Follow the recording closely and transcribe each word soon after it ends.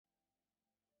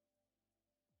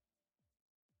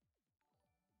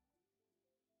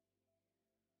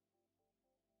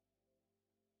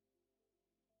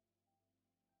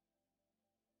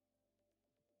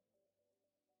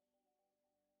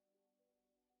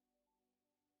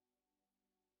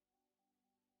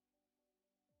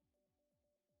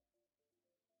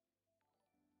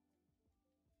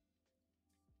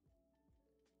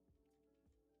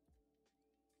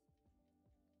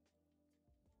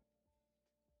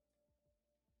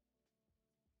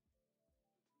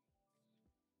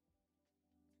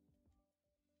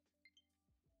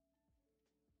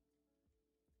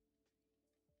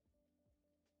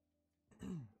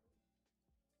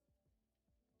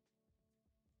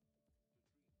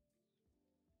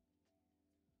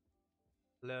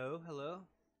Hello, hello.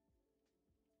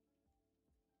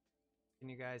 Can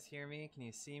you guys hear me? Can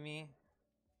you see me?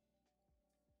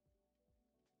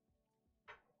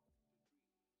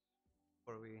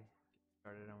 Before we get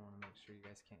started, I want to make sure you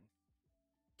guys can't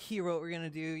hear what we're going to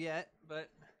do yet,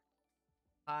 but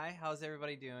hi, how's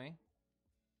everybody doing?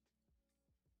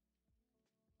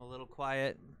 A little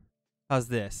quiet. How's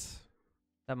this?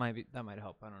 That might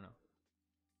help. I don't know.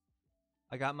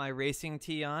 I got my racing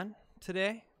tee on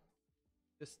today.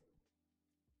 Just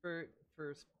for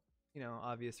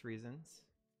obvious reasons.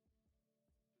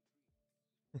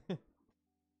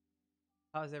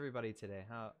 How's everybody today?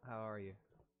 How are you?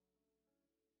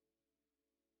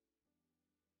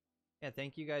 Yeah,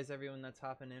 thank you guys, everyone that's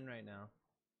hopping in right now.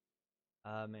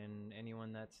 And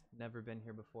anyone that's never been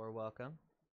here before, welcome.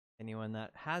 Anyone that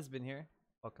has been here,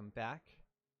 welcome back.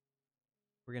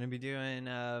 We're gonna be doing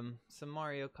some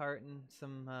Mario Kart and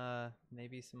some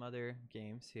maybe some other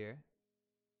games here.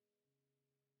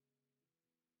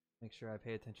 Make sure I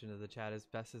pay attention to the chat as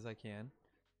best as I can.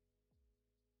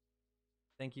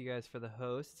 Thank you guys for the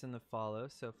hosts and the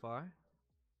follows so far.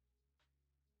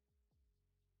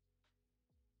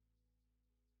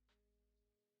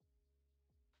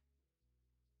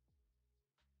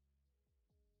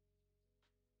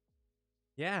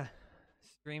 Yeah,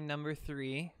 stream number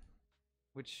 3,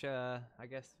 which I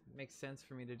guess makes sense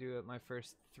for me to do it my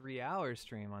first 3-hour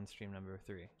stream on stream number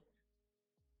 3.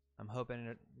 I'm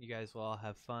hoping you guys will all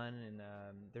have fun, and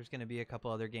there's going to be a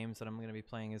couple other games that I'm going to be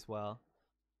playing as well.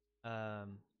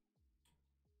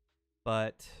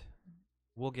 But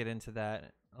we'll get into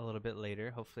that a little bit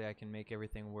later. Hopefully I can make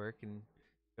everything work and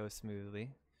go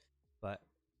smoothly. But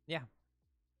yeah,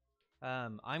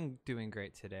 I'm doing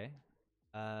great today.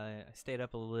 I stayed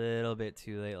up a little bit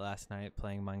too late last night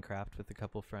playing Minecraft with a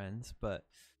couple friends, but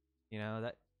you know,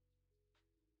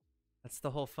 that's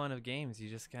the whole fun of games. You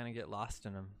just kind of get lost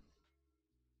in them.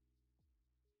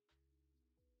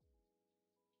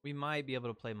 We might be able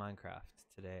to play Minecraft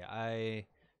today.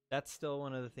 That's still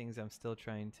one of the things I'm still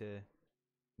trying to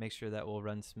make sure that will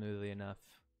run smoothly enough.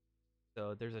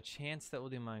 So there's a chance that we'll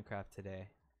do Minecraft today.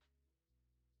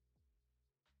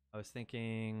 I was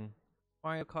thinking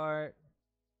Mario Kart,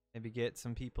 maybe get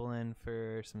some people in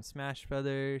for some Smash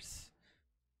Brothers,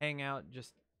 hang out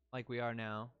just like we are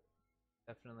now.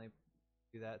 Definitely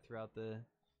do that throughout the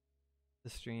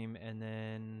stream, and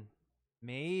then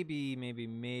maybe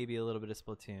a little bit of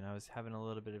Splatoon. I was having a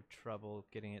little bit of trouble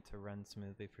getting it to run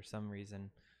smoothly for some reason.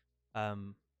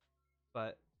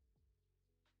 But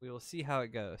we will see how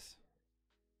it goes.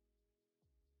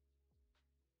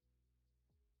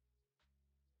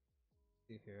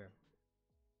 See here.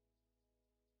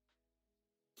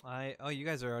 Oh, you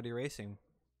guys are already racing.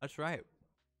 That's right.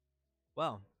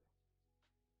 Well,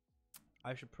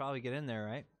 I should probably get in there,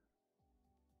 right?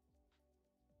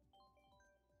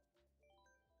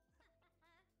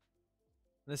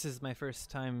 This is my first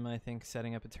time, I think,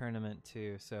 setting up a tournament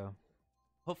too, so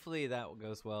hopefully that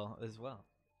goes well as well.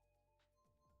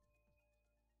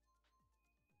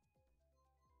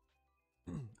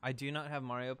 I do not have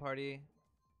Mario Party,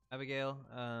 Abigail,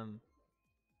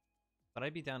 but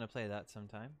I'd be down to play that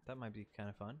sometime. That might be kind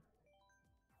of fun.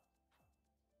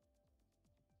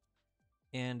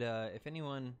 And if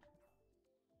anyone...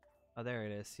 Oh, there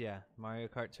it is. Yeah, Mario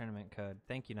Kart tournament code.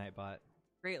 Thank you, Nightbot.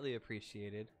 Greatly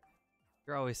appreciated.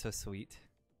 You're always so sweet.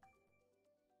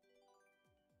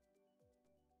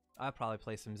 I'll probably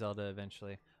play some Zelda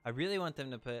eventually. I really want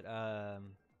them to put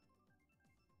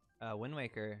Wind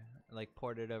Waker, like,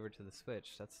 ported over to the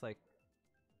Switch. That's like...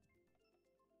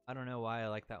 I don't know why I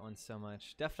like that one so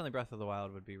much. Definitely Breath of the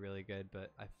Wild would be really good,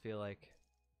 but I feel like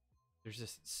there's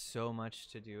just so much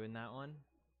to do in that one.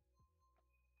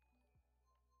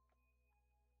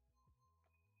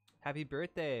 Happy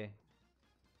birthday!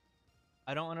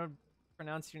 I don't want to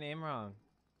pronounce your name wrong.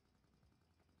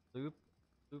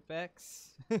 Loopex?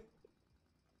 Here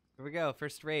we go,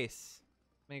 first race.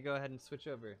 Let me go ahead and switch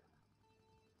over.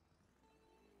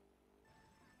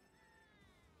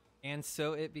 And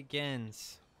so it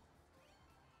begins.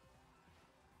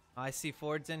 I see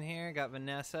Ford's in here. Got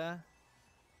Vanessa.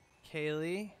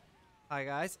 Kaylee. Hi,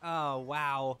 guys. Oh,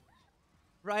 wow.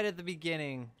 Right at the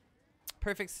beginning.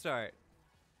 Perfect start.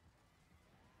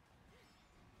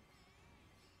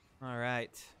 All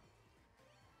right.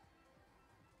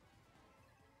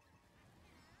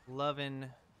 Loving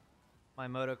my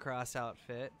motocross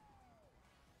outfit.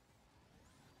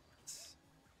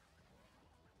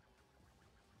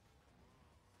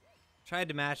 Tried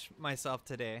to match myself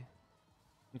today.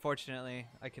 Unfortunately,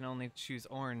 I can only choose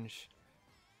orange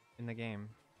in the game.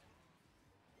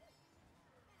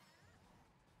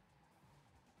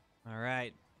 All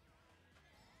right.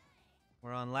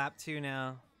 We're on lap 2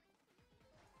 now.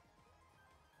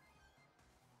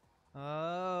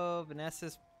 Oh,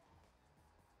 Vanessa's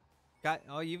got.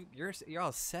 Oh, you're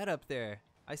all set up there.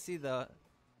 I see the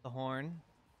horn.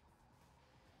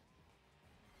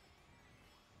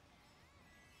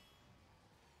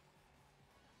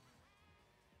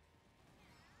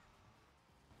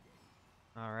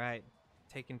 All right,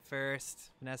 taking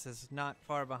first. Vanessa's not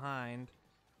far behind.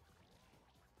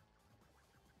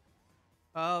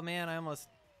 Oh man, I almost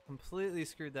completely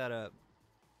screwed that up.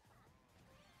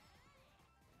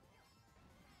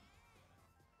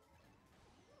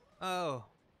 Oh,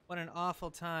 what an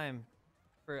awful time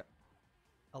for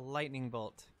a lightning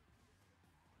bolt.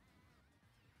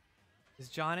 Is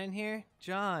John in here?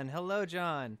 John, hello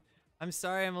John. I'm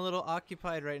sorry I'm a little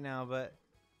occupied right now, but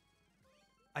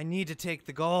I need to take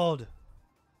the gold.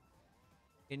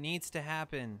 It needs to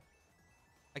happen.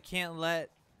 I can't let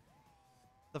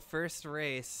the first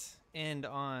race end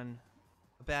on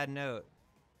a bad note.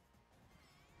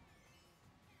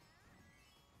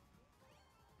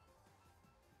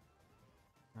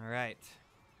 All right.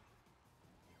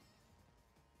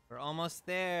 We're almost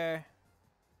there.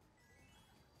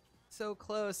 So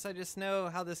close. I just know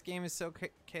how this game is so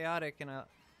chaotic, and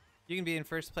you can be in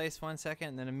first place 1 second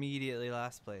and then immediately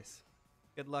last place.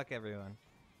 Good luck, everyone.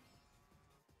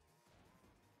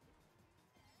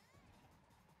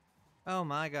 Oh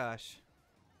my gosh.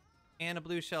 And a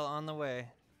blue shell on the way.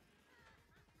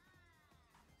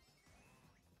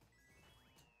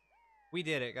 We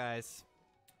did it, guys.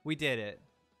 We did it.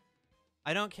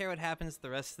 I don't care what happens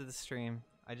the rest of the stream.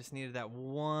 I just needed that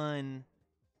one,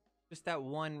 just that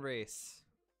one race.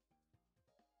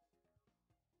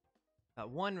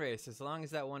 That one race, as long as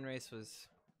that one race was,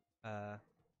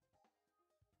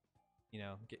 you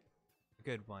know, a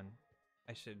good one,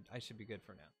 I should be good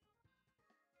for now.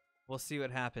 We'll see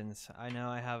what happens. I know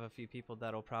I have a few people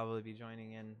that'll probably be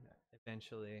joining in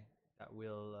eventually. That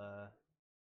will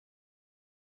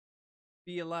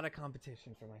be a lot of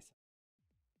competition for myself.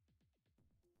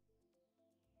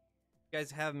 You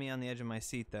guys have me on the edge of my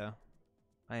seat, though.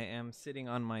 I am sitting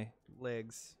on my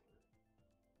legs.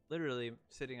 Literally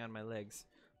sitting on my legs.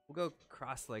 We'll go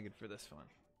cross-legged for this one.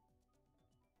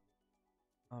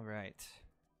 All right.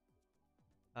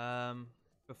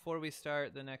 Before we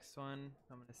start the next one,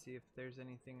 I'm gonna see if there's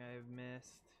anything I've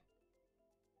missed.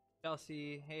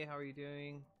 Chelsea, hey, how are you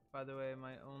doing? By the way,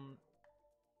 my own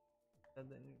said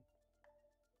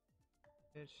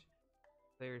that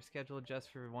they're scheduled just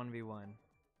for 1v1.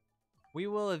 We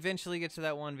will eventually get to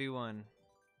that 1v1.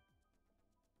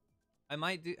 I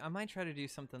might try to do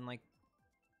something like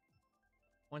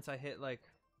once I hit like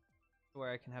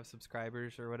where I can have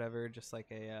subscribers or whatever, just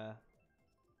like a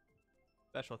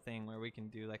special thing where we can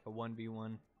do like a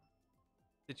 1v1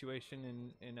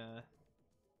 situation in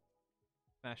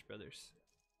Smash Brothers.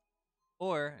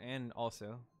 And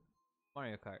also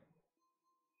Mario Kart.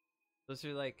 Those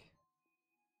are like,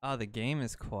 oh, the game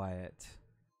is quiet.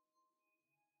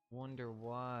 Wonder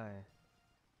why.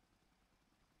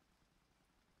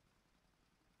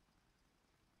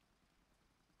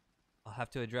 I'll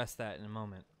have to address that in a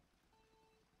moment.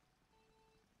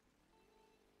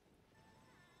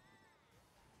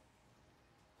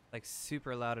 Like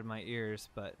super loud in my ears,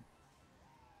 but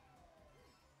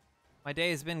my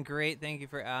day has been great. Thank you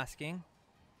for asking.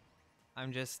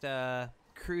 I'm just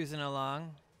cruising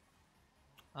along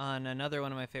on another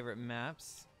one of my favorite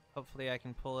maps. Hopefully I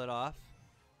can pull it off.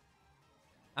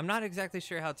 I'm not exactly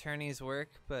sure how tourneys work,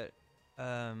 but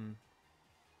I'm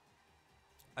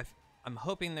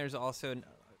hoping there's also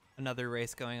another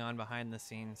race going on behind the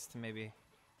scenes to maybe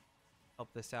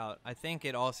help this out. I think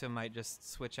it also might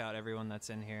just switch out everyone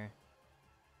that's in here.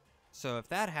 So if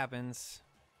that happens,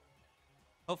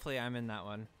 hopefully I'm in that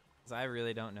one, because I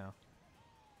really don't know.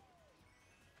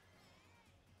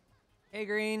 Hey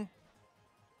Green,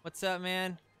 what's up,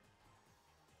 man?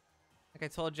 Like I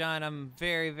told John, I'm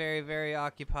very, very, very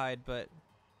occupied, but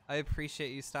I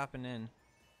appreciate you stopping in.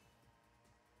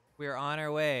 We are on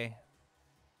our way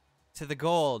to the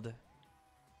gold.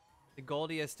 The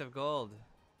goldiest of gold.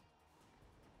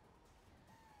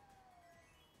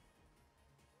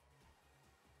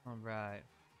 All right.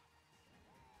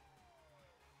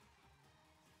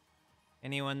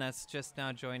 Anyone that's just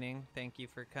now joining, thank you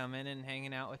for coming and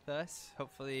hanging out with us.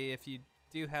 Hopefully, if you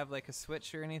do have like a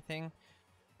Switch or anything,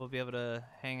 we'll be able to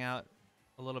hang out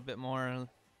a little bit more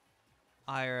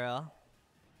IRL.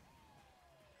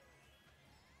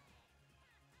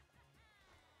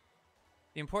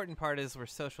 The important part is we're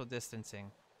social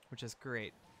distancing, which is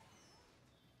great.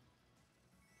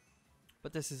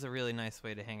 But this is a really nice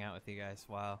way to hang out with you guys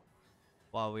while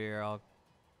we are all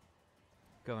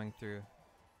going through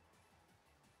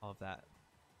all of that.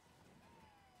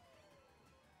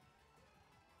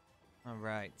 All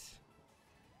right.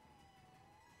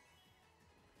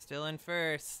 Still in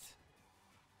first.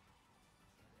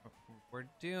 We're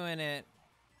doing it.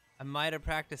 I might have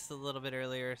practiced a little bit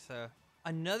earlier, so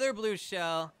another blue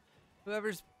shell.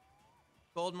 Whoever's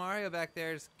Gold Mario back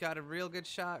there's got a real good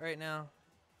shot right now.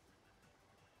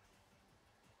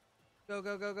 Go,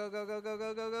 go, go, go, go, go, go,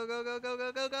 go, go, go, go, go, go,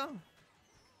 go, go, go.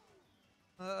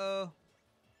 Uh-oh.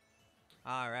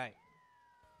 All right.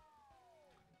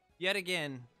 Yet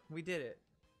again, we did it.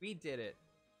 We did it.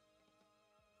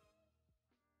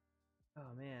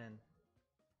 Oh, man.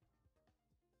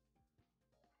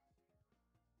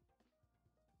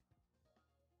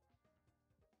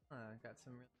 Got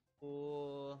some really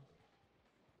cool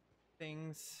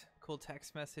things, cool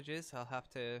text messages I'll have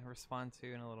to respond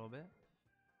to in a little bit.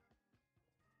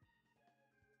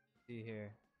 See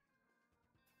here.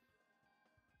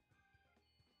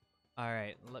 All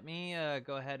right, let me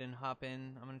go ahead and hop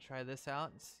in. I'm gonna try this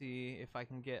out and see if I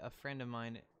can get a friend of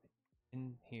mine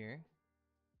in here.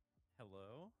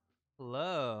 Hello?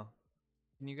 Hello.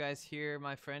 Can you guys hear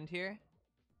my friend here?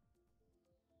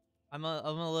 I'm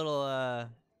a little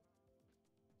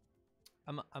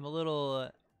I'm a little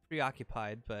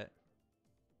preoccupied, but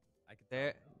I can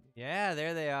there, yeah,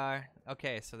 there they are.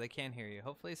 Okay, so they can hear you.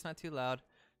 Hopefully it's not too loud.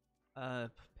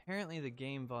 Apparently the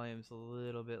game volume's a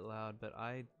little bit loud, but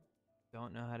I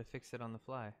don't know how to fix it on the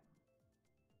fly.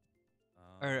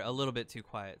 Or a little bit too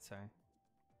quiet, sorry.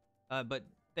 But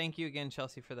thank you again,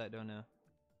 Chelsea, for that dono.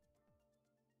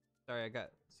 Sorry, I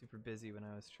got super busy when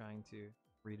I was trying to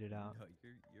read it out. No,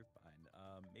 you're fine.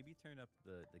 Maybe turn up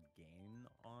the gain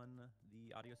on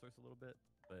the audio source a little bit,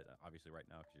 but obviously right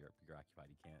now because you're occupied,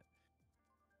 you can't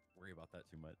worry about that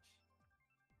too much.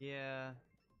 Yeah,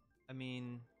 I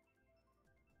mean,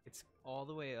 it's all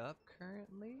the way up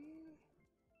currently.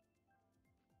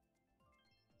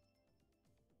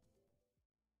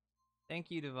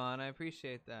 Thank you, Devon. I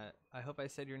appreciate that. I hope I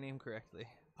said your name correctly.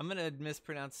 I'm gonna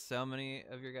mispronounce so many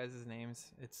of your guys'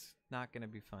 names. It's not gonna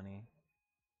be funny.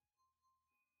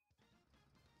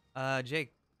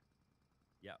 Jake.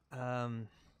 Yeah.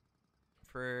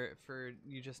 For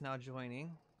you just now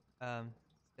joining,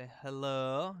 say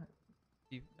hello.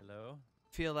 You Hello?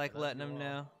 feel like letting them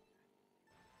know?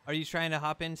 Are you trying to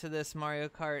hop into this Mario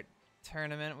Kart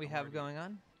tournament we have going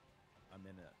on? I'm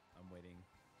in it. I'm waiting.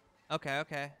 Okay,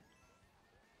 okay.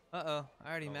 Uh-oh, I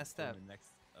already messed up. The next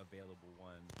available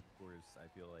one, of course, I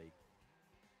feel like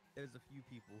there's a few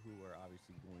people who are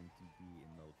obviously going to be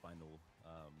in the final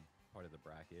part of the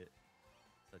bracket,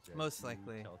 such as Most you,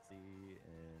 likely. Chelsea,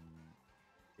 and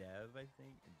Dev, I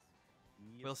think.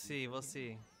 We'll see, we'll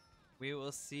see. We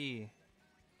will see.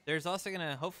 There's also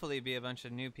gonna hopefully be a bunch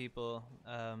of new people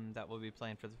that will be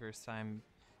playing for the first time,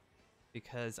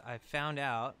 because I found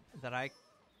out that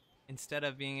instead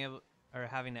of being able or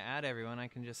having to add everyone, I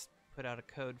can just put out a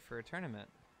code for a tournament,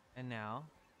 and now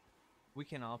we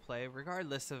can all play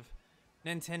regardless of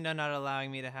Nintendo not allowing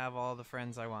me to have all the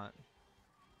friends I want.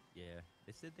 Yeah,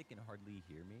 they said they can hardly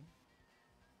hear me.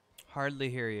 Hardly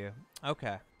hear you.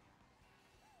 Okay.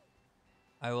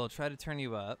 I will try to turn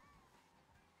you up.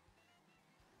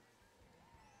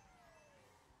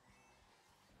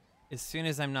 As soon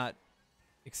as I'm not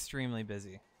extremely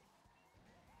busy.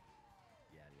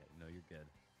 Yeah, no, you're good.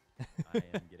 I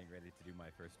am getting ready to do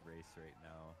my first race right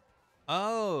now.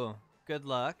 Oh, good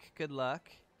luck. Good luck.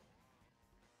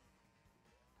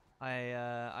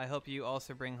 I hope you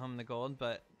also bring home the gold,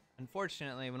 but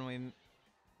unfortunately when we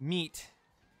meet,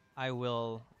 I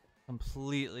will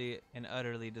completely and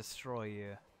utterly destroy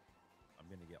you. I'm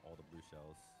gonna get all the blue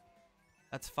shells.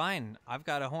 That's fine. I've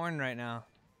got a horn right now.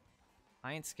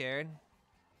 I ain't scared.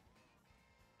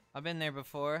 I've been there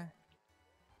before.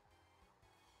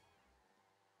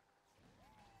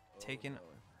 Taking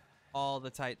all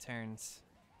the tight turns.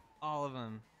 All of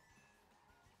them.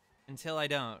 Until I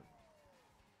don't.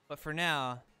 But for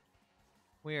now,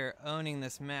 we are owning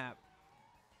this map.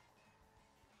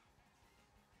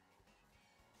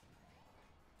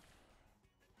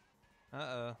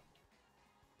 Uh-oh.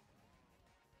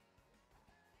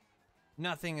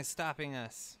 Nothing is stopping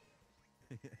us.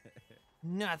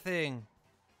 Nothing.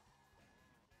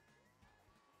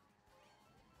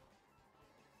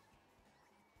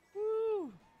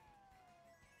 Woo.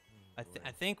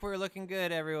 I think we're looking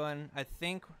good, everyone. I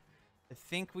think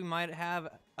we might have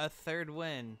a third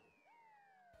win.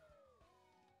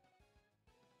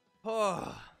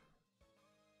 Oh.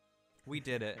 We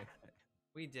did it.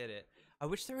 We did it. I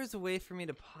wish there was a way for me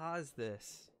to pause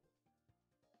this.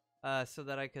 So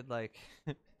that I could like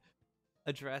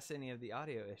address any of the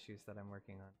audio issues that I'm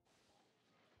working on.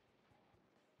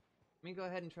 Let me go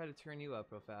ahead and try to turn you up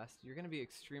real fast. You're gonna be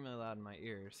extremely loud in my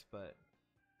ears, but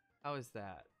how is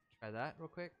that? Try that real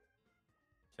quick.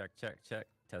 Check, check, check.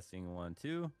 Testing 1,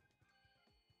 2.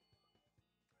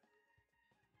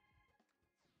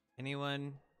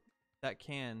 Anyone that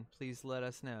can, please let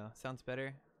us know. Sounds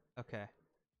better? Okay.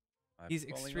 I'm He's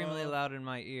falling extremely off. loud in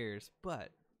my ears, but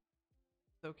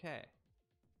it's okay.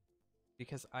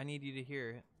 Because I need you to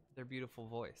hear their beautiful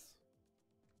voice.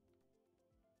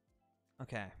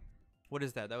 Okay. What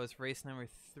is that? That was race number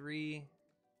 3.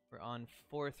 We're on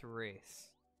 4th race.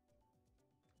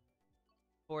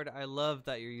 Ford, I love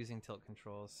that you're using tilt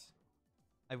controls.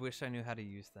 I wish I knew how to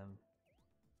use them.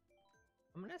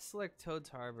 I'm gonna select Toad's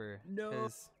Harbor. No.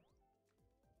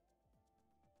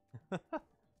 I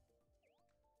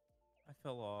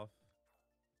fell off.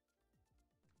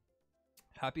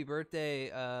 Happy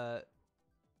birthday,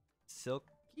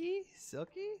 Silky?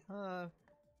 Silky?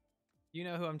 You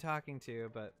know who I'm talking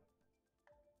to, but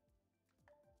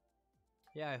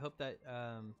yeah, I hope that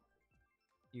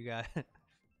you got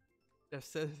Jeff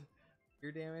says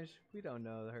ear damage. We don't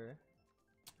know her.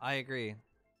 I agree.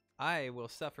 I will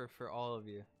suffer for all of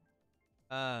you.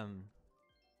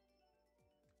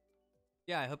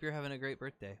 Yeah, I hope you're having a great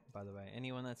birthday, by the way.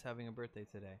 Anyone that's having a birthday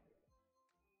today.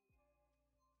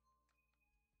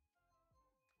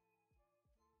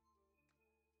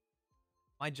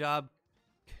 My job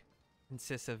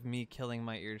consists of me killing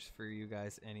my ears for you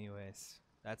guys anyways.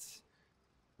 That's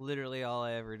literally all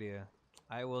I ever do.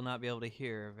 I will not be able to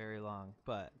hear very long,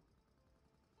 but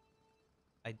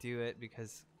I do it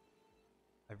because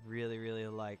I really, really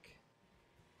like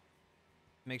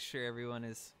make sure everyone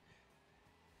is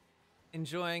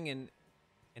enjoying and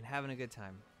having a good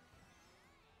time.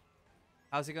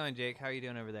 How's it going, Jake? How are you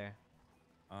doing over there?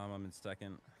 I'm in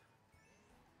second.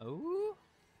 Oh,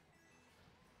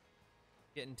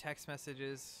 getting text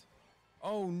messages.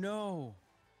 Oh no!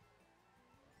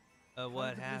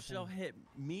 What How happened? did the shell hit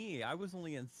me? I was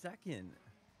only in second.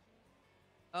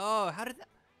 Oh, how did that?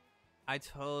 I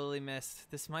totally missed.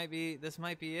 This might be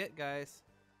it, guys.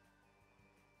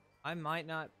 I might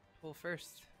not pull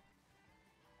first.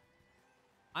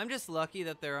 I'm just lucky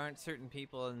that there aren't certain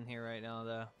people in here right now,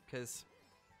 though, because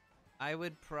I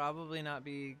would probably not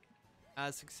be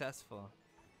as successful.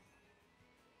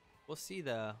 We'll see,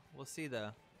 though. We'll see, though.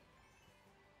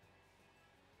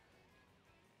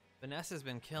 Vanessa's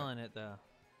been killing it, though.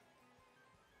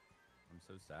 I'm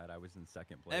so sad. I was in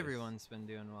second place. Everyone's been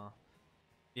doing well.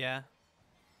 Yeah.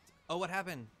 Oh, what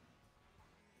happened?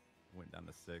 Went down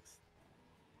to 6th.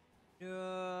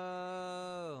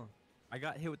 No. I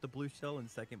got hit with the blue shell in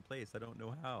second place. I don't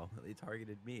know how. They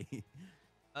targeted me.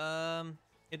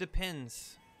 It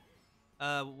depends.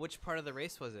 Which part of the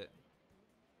race was it?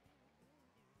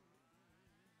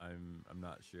 I'm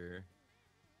not sure.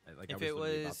 I If was it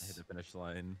literally about was- to hit the finish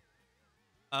line.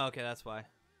 Oh, okay, that's why.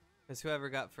 Because whoever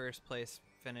got first place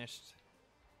finished,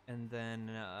 and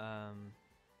then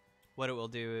what it will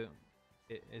do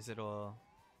is it'll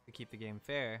to keep the game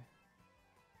fair.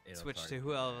 It'll Switch to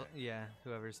target me.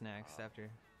 whoever's next Oh. after.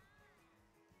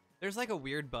 There's like a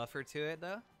weird buffer to it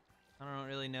though. I don't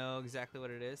really know exactly what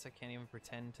it is. I can't even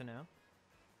pretend to know.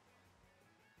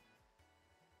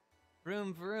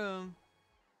 Vroom vroom.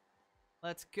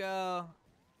 Let's go.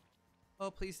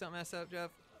 Oh, please don't mess up,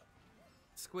 Jeff.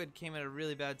 Squid came at a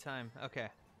really bad time. Okay.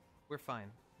 We're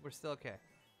fine. We're still okay.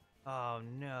 Oh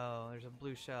no, there's a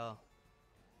blue shell.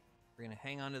 We're gonna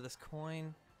hang on to this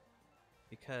coin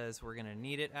because we're gonna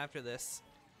need it after this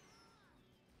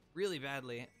really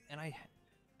badly. And I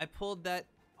pulled that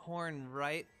horn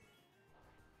right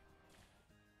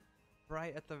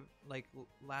at the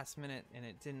last minute and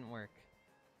it didn't work.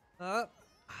 Oh,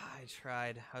 I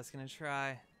tried. I was gonna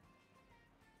try.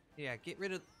 Yeah, get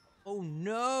rid of. Oh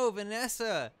no,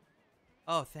 Vanessa.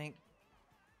 Oh, thank.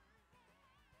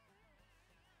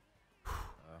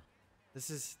 This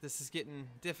is getting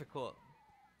difficult.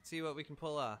 See what we can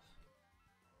pull off.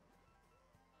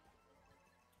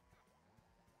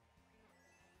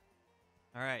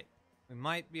 All right, we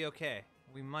might be okay.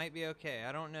 We might be okay.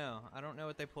 I don't know. I don't know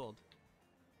what they pulled.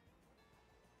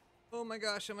 Oh my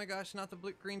gosh! Oh my gosh! Not the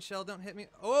blue green shell! Don't hit me!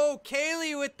 Oh,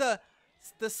 Kaylee with the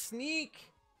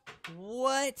sneak!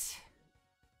 What?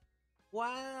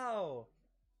 Wow!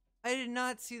 I did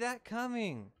not see that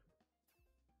coming.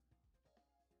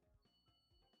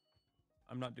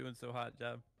 I'm not doing so hot,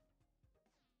 Jeb.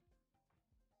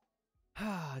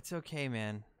 It's okay,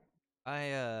 man.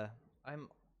 I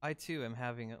too am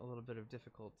having a little bit of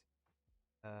difficulty.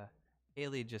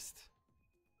 Haley just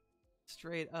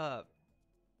straight up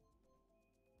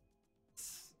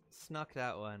snuck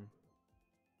that one.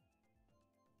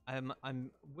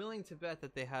 I'm willing to bet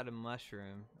that they had a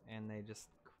mushroom and they just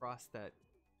crossed that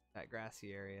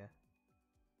grassy area.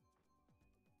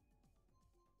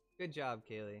 Good job,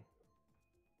 Kaylee.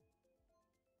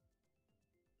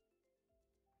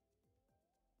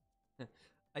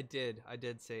 I did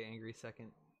say angry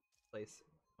second place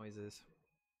noises.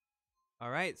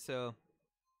 All right, so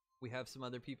we have some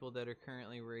other people that are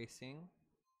currently racing.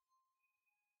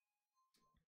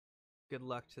 Good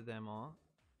luck to them all.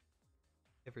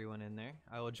 Everyone in there.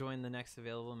 I will join the next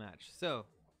available match. So,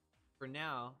 for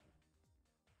now,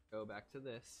 go back to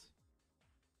this.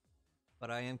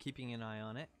 But I am keeping an eye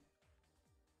on it.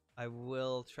 I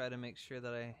will try to make sure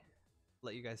that I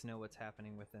let you guys know what's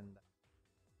happening within that.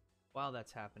 While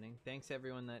that's happening, thanks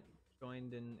everyone that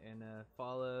joined and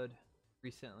followed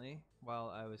recently while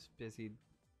I was busy.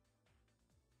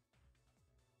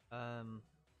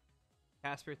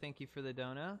 Casper, thank you for the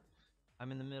dono.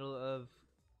 I'm in the middle of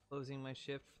closing my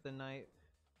shift for the night.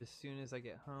 As soon as I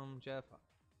get home, Jeff,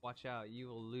 watch out, you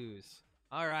will lose.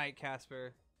 All right,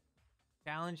 Casper.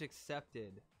 Challenge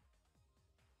accepted.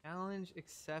 Challenge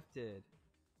accepted.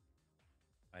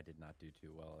 I did not do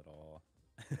too well at all.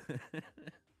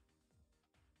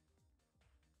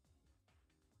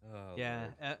 Oh, yeah,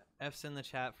 Lord. F's in the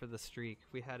chat for the streak.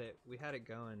 We had it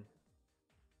going.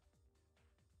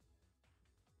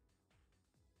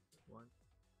 One.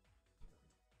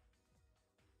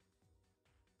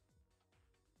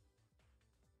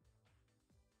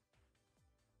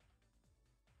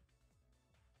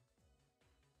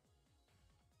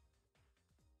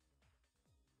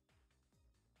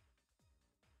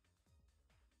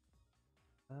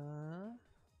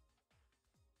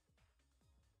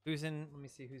 Who's in? Let me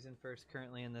see who's in first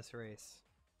currently in this race.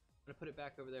 I'm gonna put it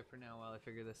back over there for now while I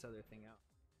figure this other thing out.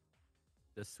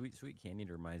 The Sweet Sweet Canyon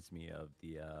reminds me of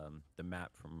the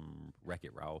map from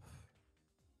Wreck-It Ralph.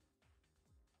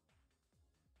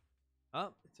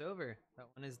 Oh, it's over. That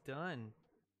one is done.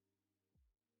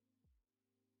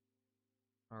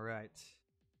 All right.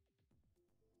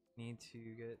 Need to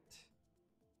get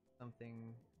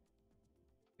something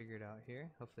figured out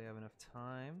here. Hopefully I have enough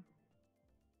time.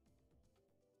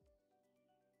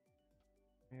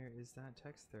 Where is that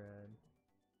text thread?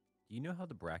 Do you know how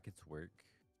the brackets work?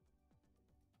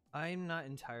 I'm not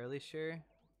entirely sure.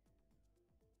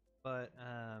 But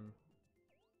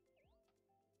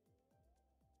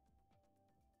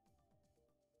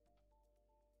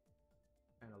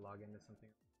trying to log into something.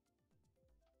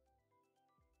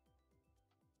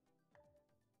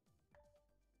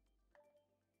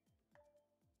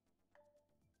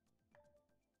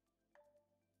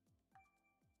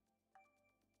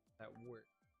 That worked.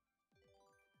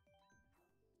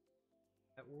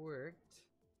 That worked.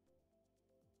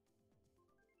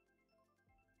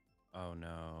 Oh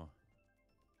no.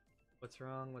 What's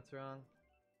wrong? What's wrong?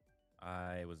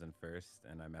 I was in first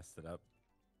and I messed it up.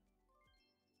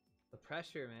 The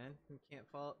pressure, man. You can't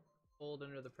fold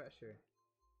under the pressure.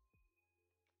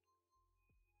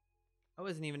 I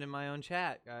wasn't even in my own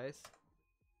chat, guys.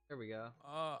 There we go.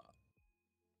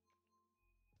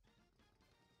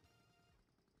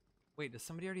 Wait, does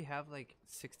somebody already have like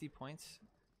 60 points?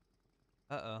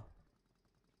 Uh-oh.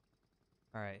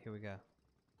 Alright, here we go.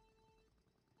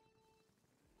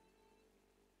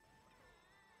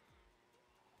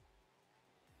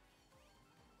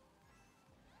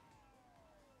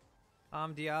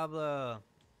 Diablo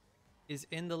is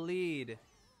in the lead.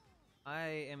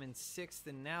 I am in 6th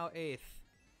and now 8th.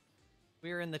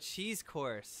 We are in the cheese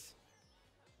course.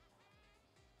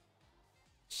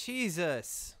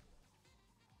 Jesus.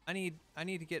 I need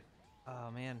to get,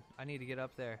 oh man, I need to get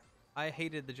up there. I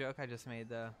hated the joke I just made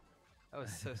though. That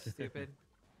was so stupid.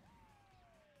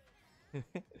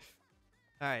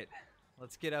 Alright,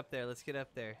 let's get up there. Let's get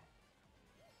up there.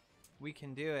 We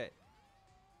can do it.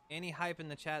 Any hype in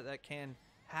the chat that can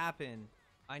happen.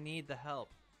 I need the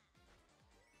help.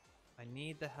 I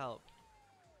need the help.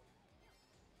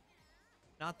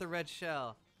 Not the red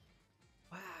shell.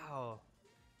 Wow.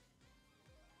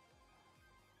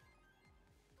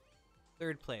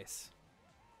 3rd place.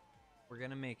 We're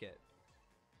gonna make it.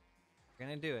 We're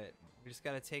gonna do it. We just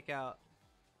gotta take out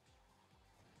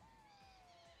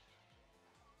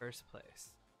 1st place.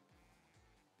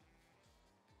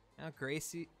 Now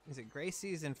Gracie, is it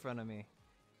Gracie's in front of me?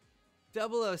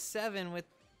 007 with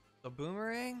a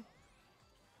boomerang?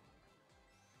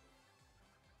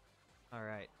 All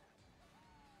right.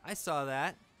 I saw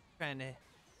that. Trying to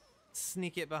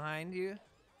sneak it behind you.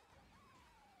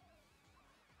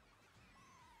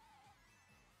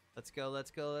 Let's go,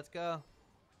 let's go, let's go.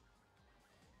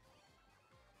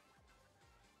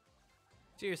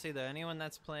 Seriously though, anyone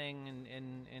that's playing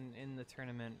in the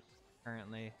tournament,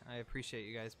 currently. I appreciate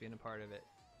you guys being a part of it.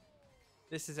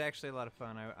 This is actually a lot of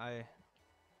fun. I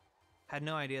had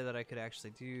no idea that I could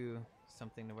actually do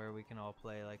something to where we can all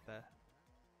play like that.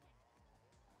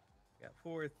 Got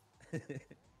fourth.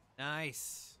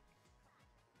 Nice.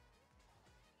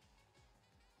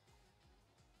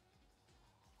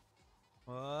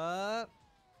 What?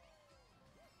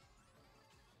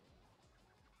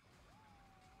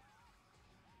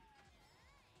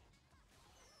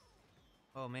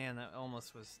 Oh man, that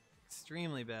almost was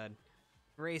extremely bad.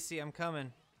 Gracie, I'm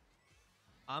coming.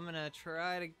 I'm gonna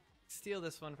try to steal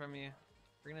this one from you.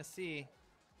 We're gonna see.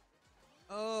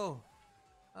 Oh!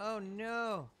 Oh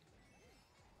no!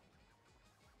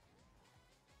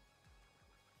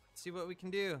 See what we can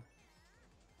do.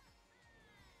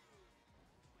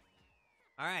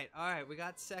 Alright, we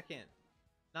got second.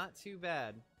 Not too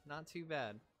bad. Not too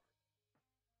bad.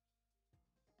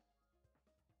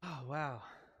 Oh wow.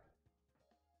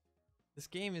 This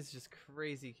game is just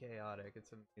crazy chaotic.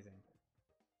 It's amazing.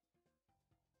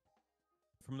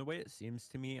 From the way it seems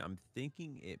to me, I'm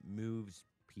thinking it moves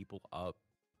people up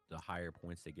the higher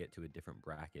points they get to a different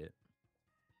bracket.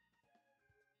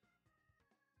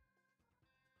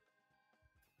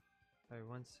 Alright,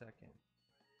 1 second.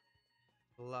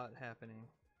 A lot happening.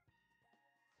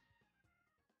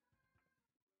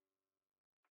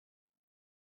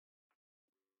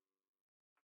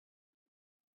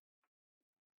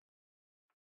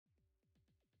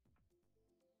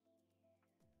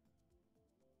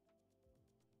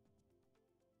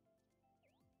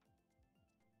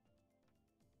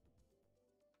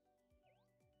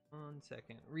 One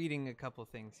second. Reading a couple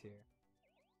things here.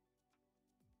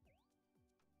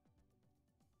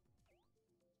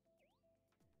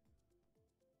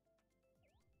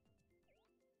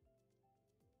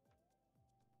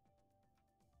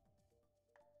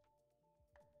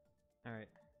 Alright.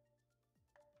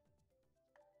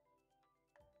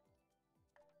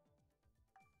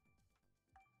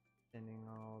 Sending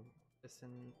all this in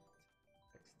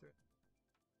text thread.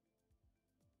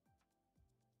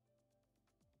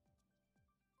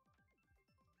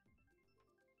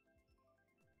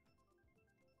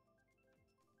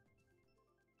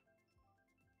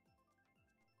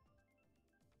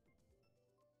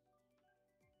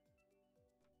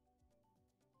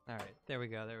 Alright, there we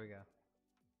go, there we go.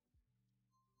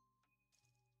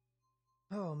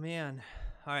 Oh man.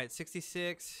 Alright,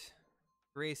 66.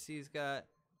 Gracie's got.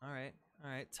 Alright,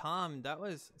 alright. Tom, that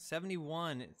was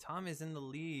 71. Tom is in the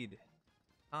lead.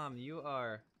 Tom, you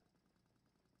are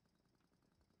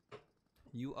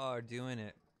doing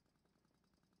it.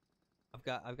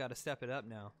 I've got to step it up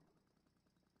now.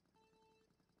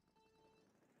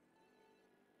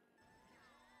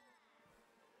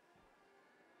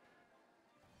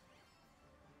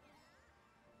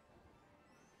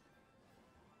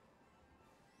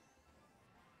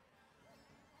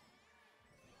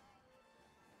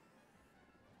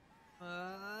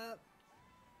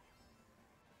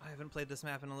 I haven't played this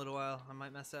map in a little while. I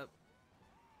might mess up.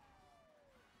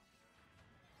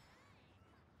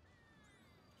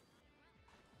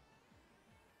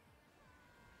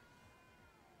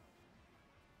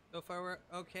 So far we're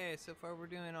okay. So far we're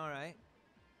doing all right.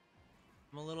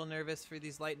 I'm a little nervous for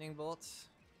these lightning bolts.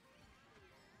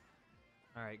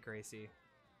 All right, Gracie.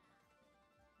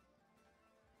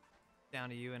 Down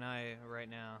to you and I right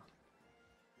now.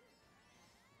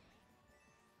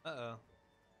 Uh-oh.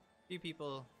 Few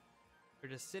people are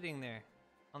just sitting there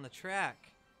on the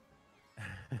track.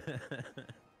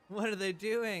 What are they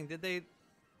doing? Did they?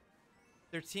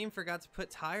 Their team forgot to put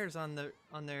tires on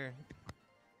their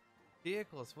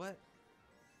vehicles. What?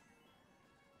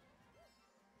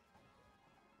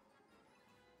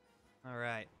 All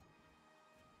right.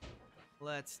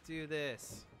 Let's do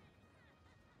this.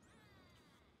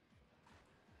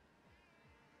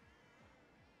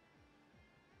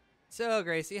 So,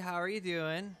 Gracie, how are you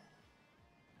doing?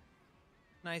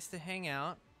 Nice to hang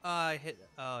out. Oh, I hit.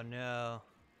 Oh, no.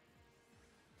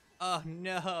 Oh,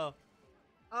 no.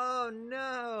 Oh,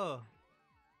 no.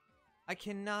 I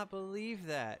cannot believe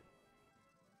that.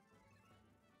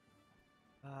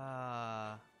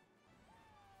 All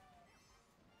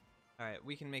right,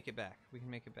 we can make it back. We can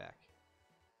make it back.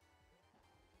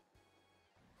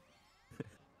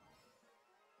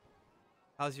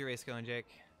 How's your race going, Jake?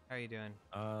 How are you doing?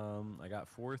 I got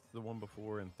fourth the one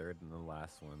before and third in the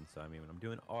last one. So I mean, I'm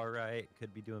doing all right.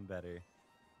 Could be doing better.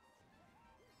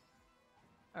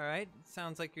 All right,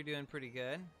 sounds like you're doing pretty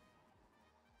good.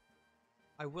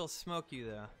 I will smoke you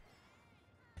though.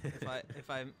 if I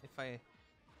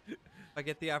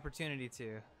get the opportunity to.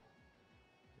 You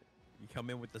come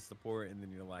in with the support, and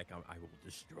then you're like, I will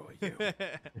destroy you.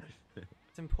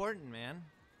 It's important, man.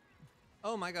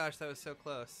 Oh my gosh, that was so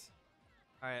close.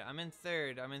 All right, I'm in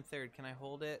third. I'm in third. Can I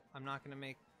hold it? I'm not gonna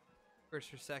make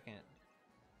first or second.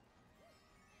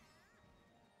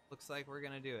 Looks like we're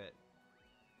gonna do it.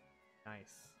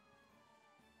 Nice.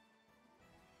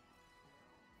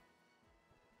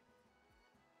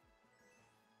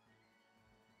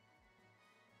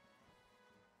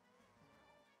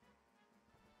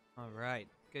 All right.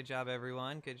 Good job,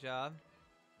 everyone. Good job.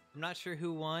 I'm not sure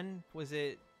who won. Was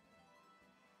it...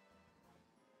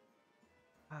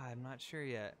 I'm not sure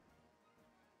yet.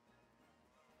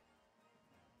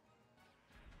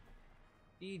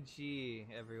 GG,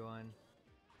 everyone.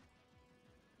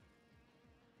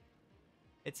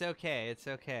 It's okay. It's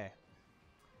okay.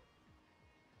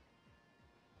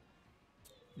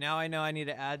 Now I know I need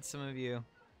to add some of you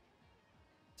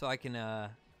so I can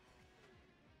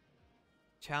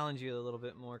challenge you a little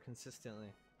bit more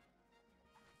consistently.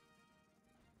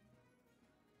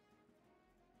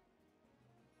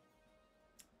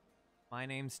 My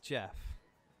name's Jeff.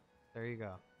 There you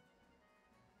go.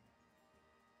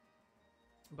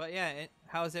 But yeah,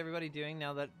 how's everybody doing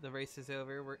now that the race is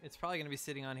over? It's probably going to be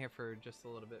sitting on here for just a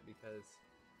little bit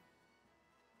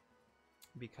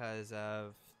because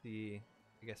of the,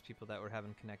 I guess, people that were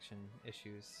having connection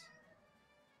issues.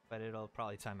 But it'll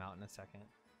probably time out in a second.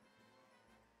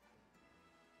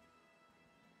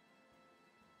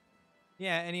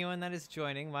 Yeah, anyone that is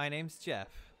joining, my name's Jeff.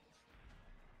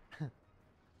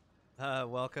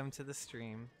 Welcome to the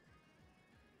stream.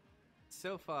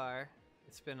 So far,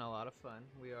 it's been a lot of fun.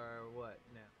 We are, what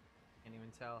now? Can't even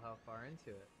tell how far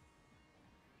into it.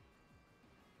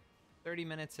 30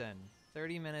 minutes in.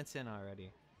 30 minutes in already.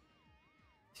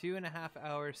 2.5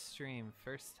 hours stream,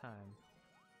 first time.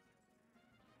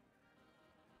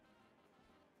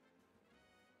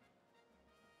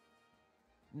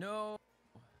 No.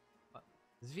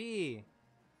 Z,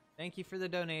 thank you for the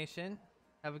donation.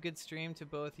 Have a good stream to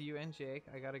both you and Jake.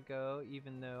 I gotta go,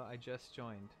 even though I just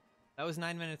joined. That was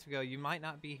 9 minutes ago. You might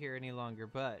not be here any longer,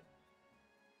 but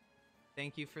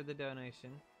thank you for the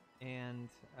donation. And,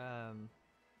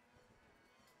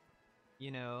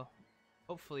 you know,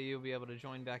 hopefully you'll be able to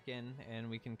join back in and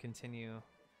we can continue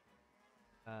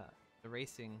the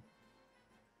racing.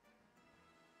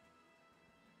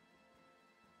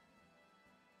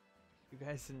 You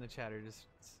guys in the chat are just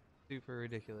super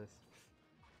ridiculous.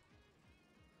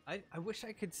 I wish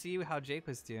I could see how Jake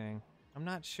was doing. I'm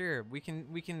not sure. We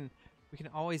can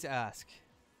always ask.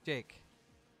 Jake.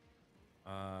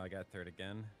 I got third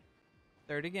again.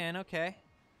 Third again, okay.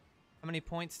 How many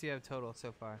points do you have total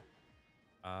so far?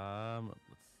 Let's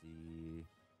see.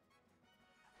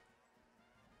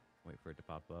 Wait for it to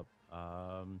pop up.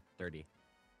 30.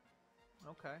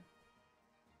 Okay.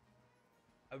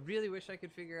 I really wish I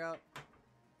could figure out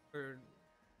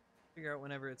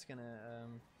whenever it's gonna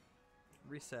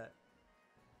reset.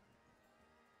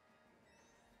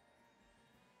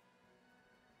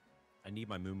 I need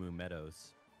my Moo Moo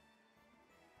Meadows.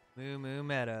 Moo Moo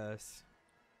Meadows.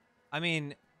 I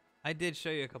mean, I did show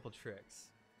you a couple tricks.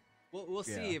 We'll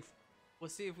see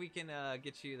if we can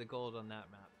get you the gold on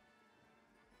that map.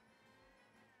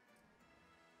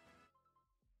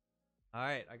 All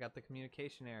right, I got the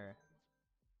communication error.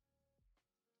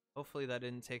 Hopefully that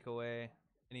didn't take away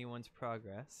anyone's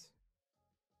progress.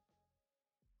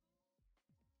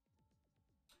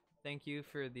 Thank you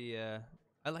for the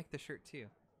I like the shirt too.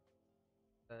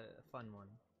 A fun one.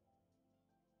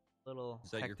 Little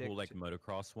Is that your cool like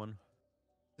motocross one?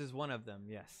 This is one of them,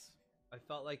 yes. I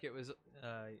felt like it was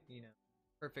you know,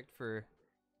 perfect for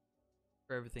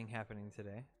everything happening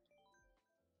today.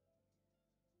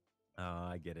 Oh,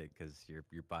 I get it, because your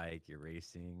bike, you're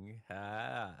racing.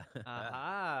 Ah.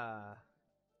 Aha.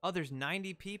 Oh, there's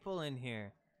 90 people in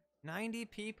here. 90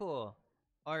 people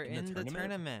are in the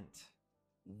tournament.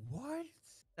 What?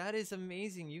 That is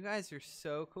amazing. You guys are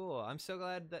so cool. I'm so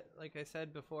glad that, like I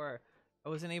said before, I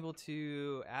wasn't able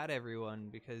to add everyone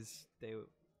because they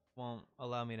won't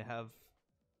allow me to have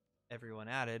everyone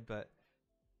added, but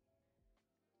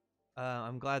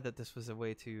I'm glad that this was a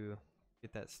way to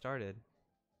get that started.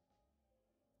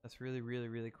 That's really, really,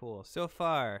 really cool. So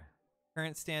far,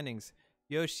 current standings.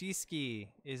 Yoshiski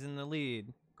is in the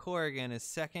lead. Corrigan is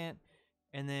second.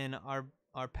 And then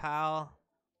our pal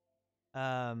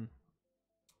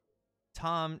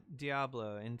Tom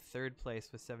Diablo in third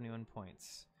place with 71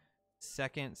 points.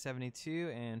 Second,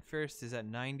 72, and first is at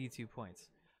 92 points.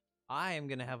 I am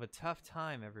going to have a tough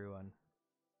time, everyone.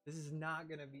 This is not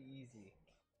going to be easy.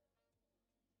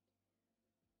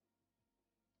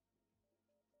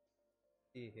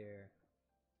 See here.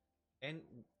 And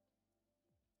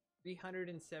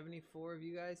 374 of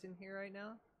you guys in here right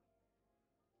now?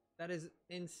 That is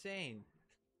insane.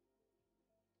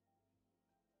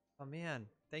 Oh man,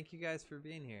 thank you guys for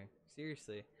being here.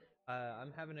 Seriously,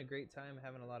 I'm having a great time,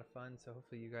 having a lot of fun. So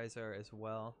hopefully you guys are as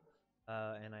well.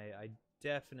 And I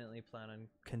definitely plan on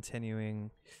continuing,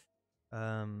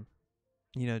 um,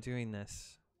 doing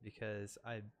this because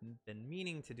I've been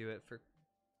meaning to do it for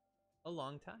a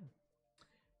long time.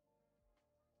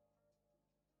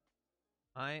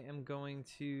 I am going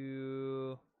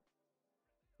to.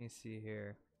 Let me see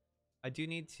here. I do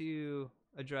need to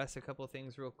address a couple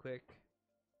things real quick.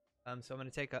 So I'm going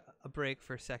to take a break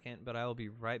for a second, but I will be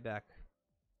right back.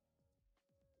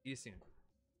 See you soon.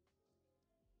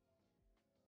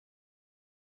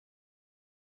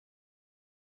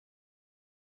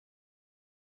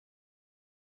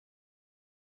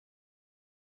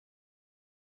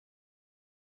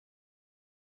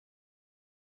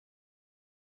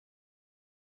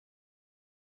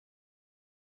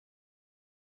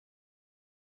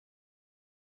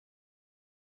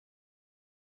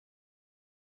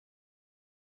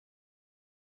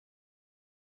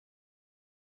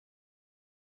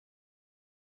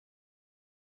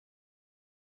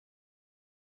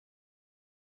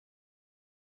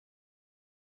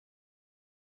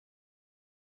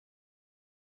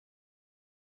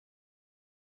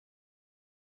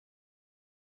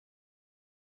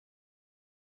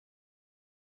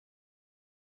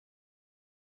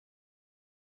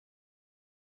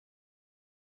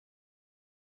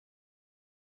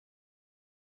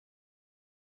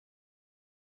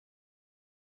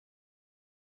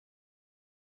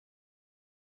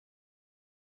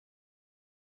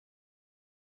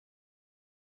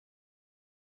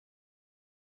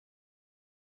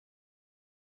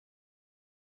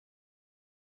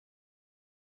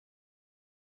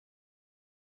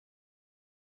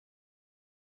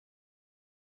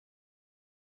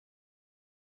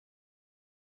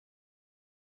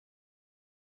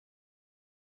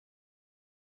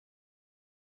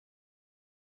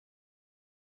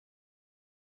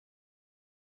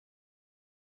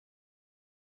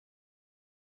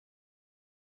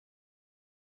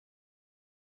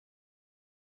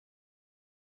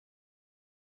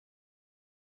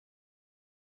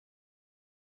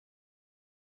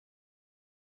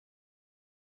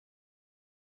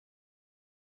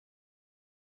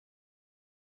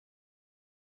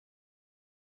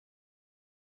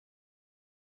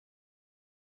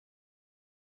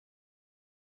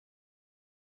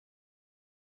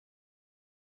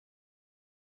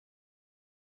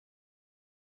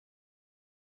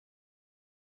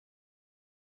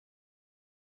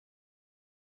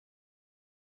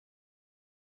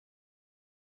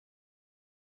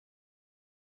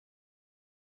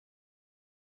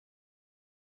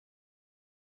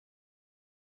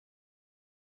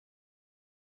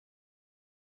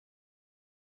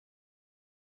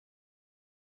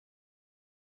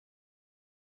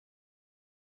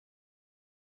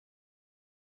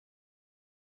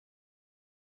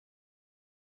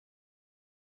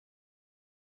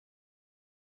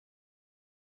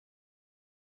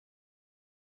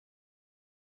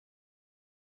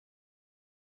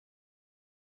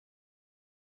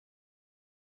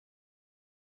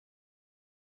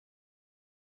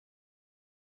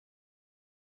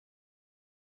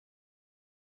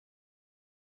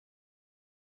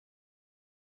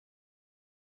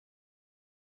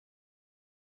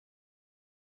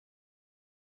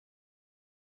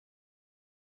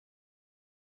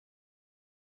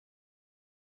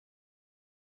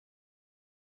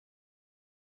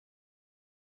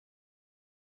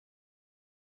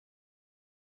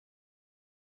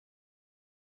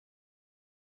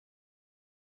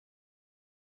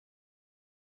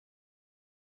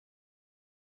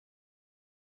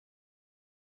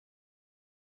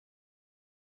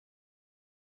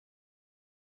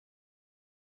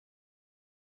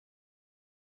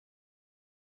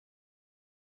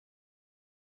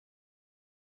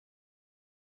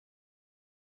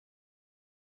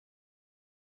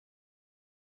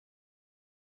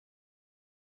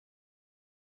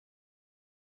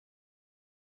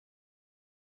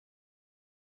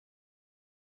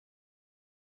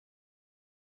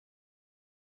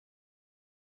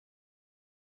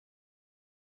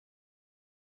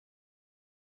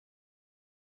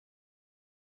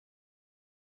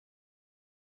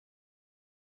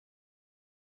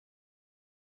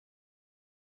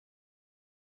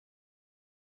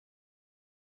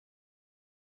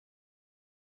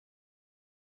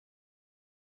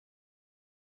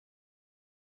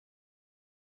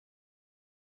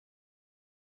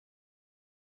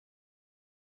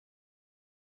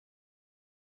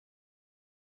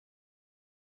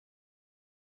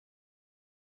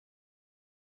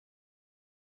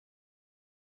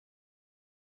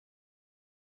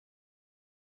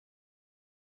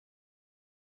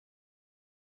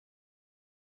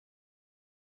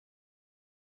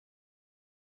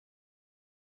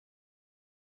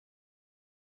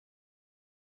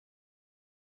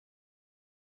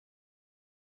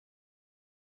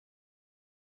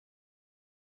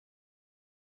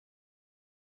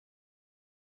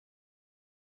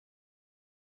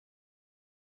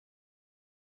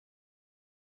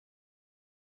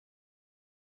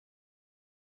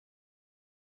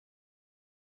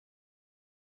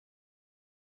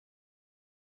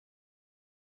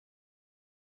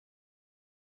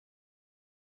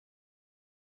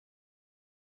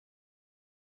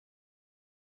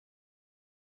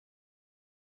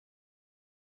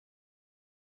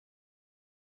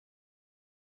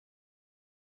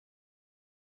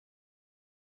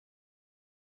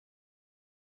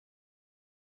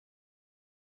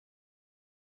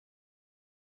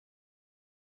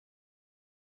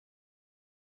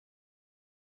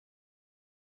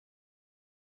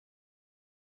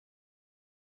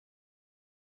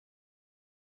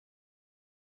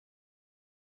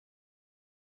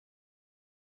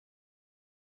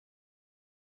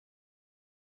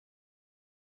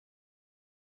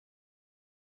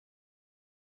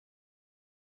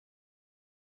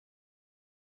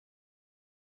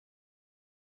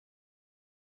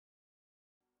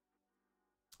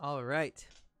 All right.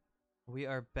 We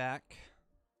are back.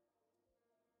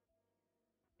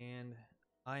 And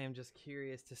I am just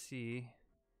curious to see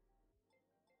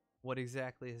what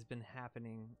exactly has been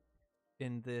happening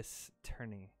in this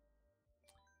tourney.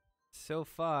 So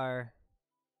far,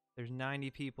 there's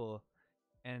 90 people,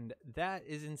 and that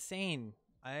is insane.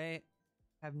 I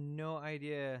have no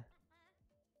idea,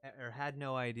 or had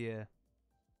no idea,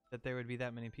 that there would be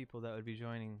that many people that would be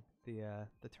joining the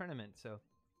tournament. So,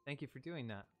 thank you for doing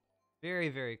that. Very,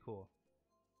 very cool.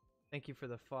 Thank you for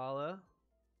the follow.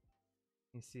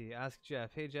 You see, ask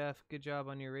Jeff. Hey Jeff, good job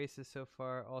on your races so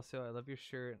far. Also, I love your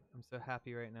shirt. I'm so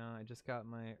happy right now. I just got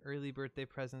my early birthday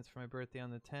presents for my birthday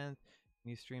on the 10th.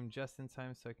 You streamed just in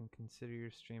time so I can consider your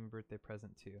stream a birthday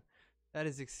present too. That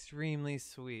is extremely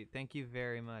sweet. Thank you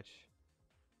very much.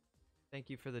 Thank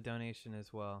you for the donation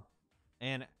as well.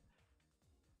 And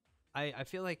I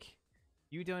feel like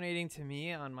you donating to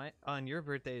me on your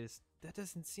birthday that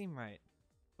doesn't seem right.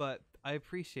 But I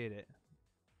appreciate it.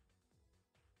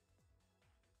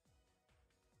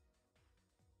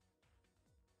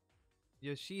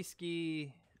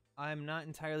 Yoshiski, I'm not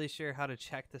entirely sure how to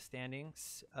check the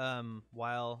standings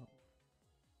while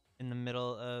in the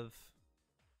middle of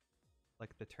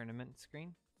like the tournament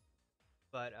screen,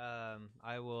 but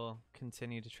I will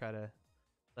continue to try to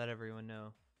let everyone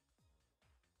know.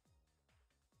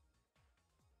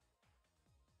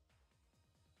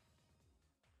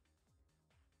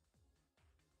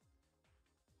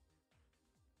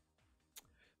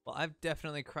 Well, I've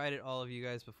definitely cried at all of you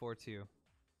guys before too.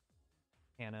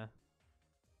 Hannah.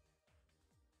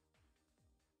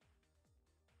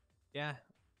 Yeah,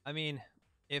 I mean,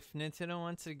 if Nintendo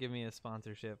wants to give me a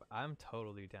sponsorship, I'm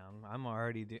totally down. I'm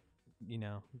already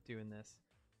doing this.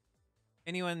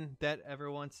 Anyone that ever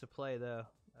wants to play though,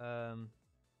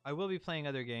 I will be playing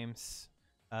other games.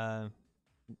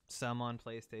 Some on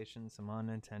PlayStation, some on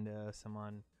Nintendo, some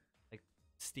on like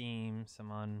Steam,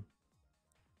 some on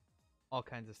all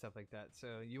kinds of stuff like that.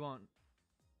 So you won't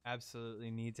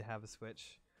absolutely need to have a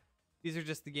Switch. These are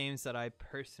just the games that I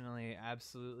personally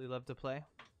absolutely love to play.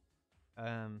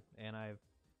 And I've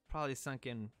probably sunk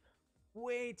in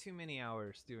way too many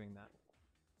hours doing that.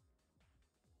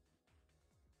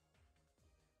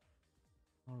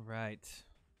 All right.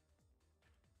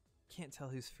 Can't tell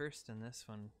who's first in this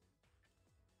one.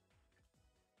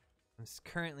 I'm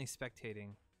currently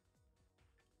spectating.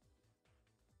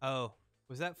 Oh,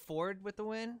 was that Ford with the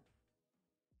win?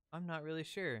 I'm not really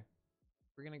sure.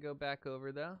 We're going to go back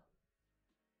over though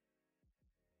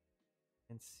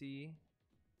and see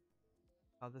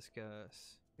how this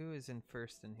goes. Who is in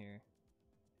first in here?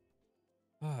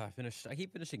 I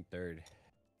keep finishing third.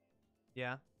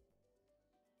 Yeah.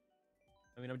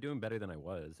 I mean, I'm doing better than I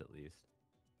was, at least.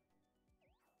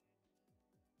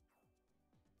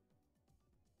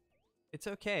 It's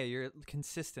okay. You're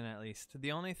consistent at least.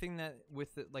 The only thing that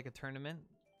with like a tournament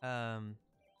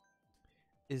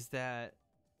is that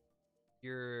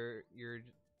you're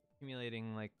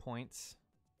accumulating like points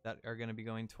that are going to be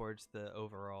going towards the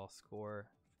overall score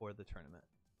for the tournament.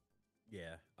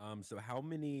 Yeah. So how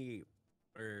many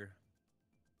question.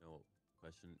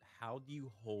 How do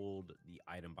you hold the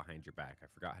item behind your back? I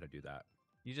forgot how to do that.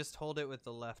 You just hold it with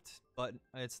the left button.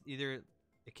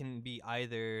 It can be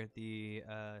either the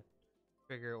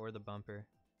trigger or the bumper.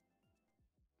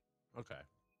 Okay.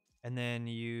 And then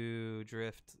you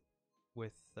drift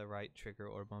with the right trigger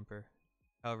or bumper,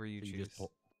 however you choose.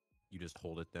 You just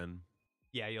hold it then.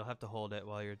 Yeah, you'll have to hold it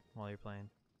while you're playing.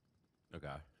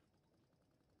 Okay.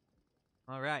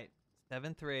 All right,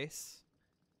 7th race.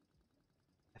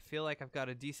 I feel like I've got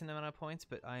a decent amount of points,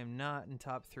 but I am not in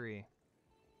top 3.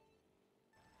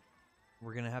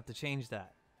 We're gonna have to change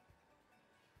that.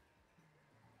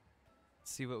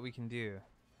 Let's see what we can do.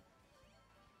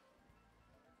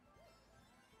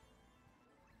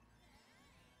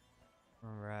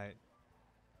 All right.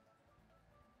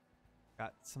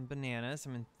 Got some bananas.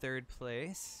 I'm in 3rd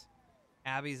place.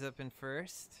 Abby's up in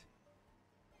 1st.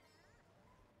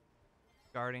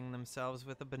 Guarding themselves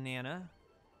with a banana.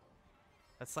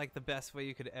 That's like the best way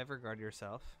you could ever guard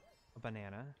yourself. A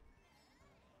banana.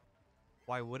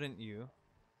 Why wouldn't you?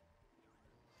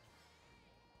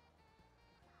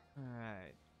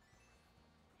 Alright.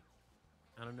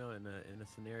 I don't know, in a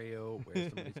scenario where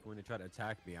somebody's going to try to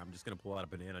attack me, I'm just gonna pull out a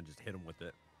banana and just hit them with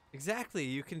it. Exactly.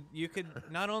 You could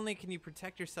not only can you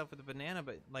protect yourself with a banana,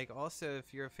 but like also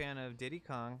if you're a fan of Diddy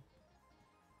Kong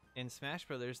in Smash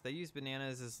Brothers, they use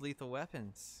bananas as lethal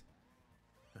weapons.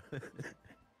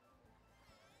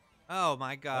 Oh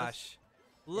my gosh.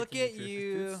 Look at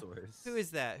you. Who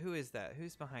is that? Who is that?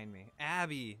 Who's behind me?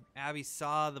 Abby. Abby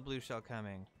saw the blue shell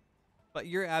coming. But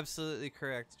you're absolutely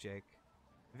correct, Jake.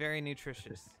 Very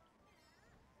nutritious.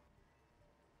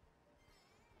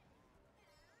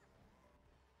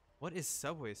 What is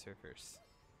Subway Surfers?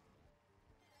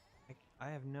 I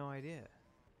have no idea.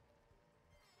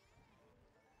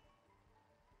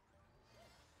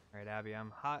 Alright, Abby,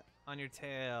 I'm hot on your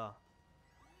tail.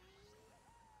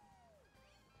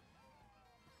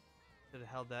 Should have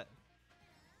held that.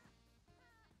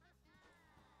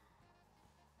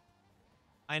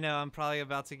 I know, I'm probably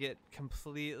about to get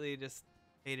completely just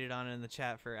hated on in the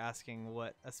chat for asking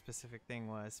what a specific thing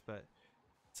was, but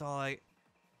it's all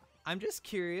I'm just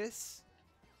curious.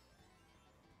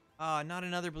 Not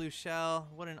another blue shell.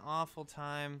 What an awful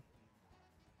time.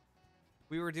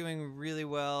 We were doing really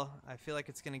well. I feel like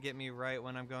it's going to get me right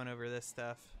when I'm going over this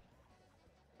stuff.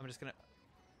 I'm just going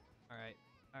to...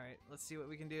 Alright. Let's see what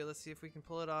we can do. Let's see if we can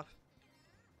pull it off.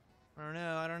 I don't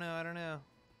know.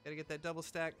 Gotta get that double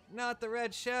stack. Not the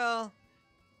red shell!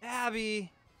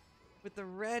 Abby! With the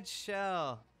red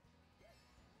shell.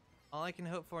 All I can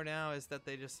hope for now is that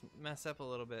they just mess up a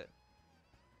little bit.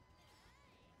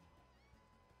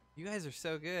 You guys are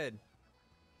so good.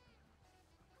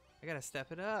 I gotta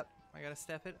step it up.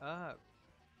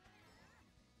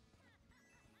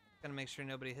 Gotta make sure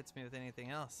nobody hits me with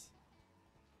anything else.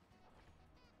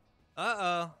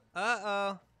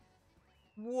 Uh-oh.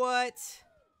 What?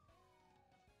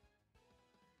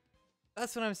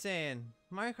 That's what I'm saying.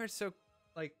 Mario Kart's so,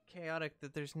 like, chaotic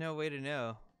that there's no way to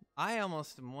know. I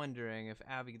almost am wondering if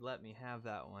Abby let me have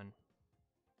that one.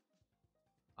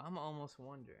 I'm almost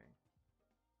wondering.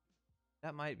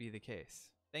 That might be the case.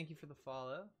 Thank you for the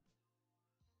follow.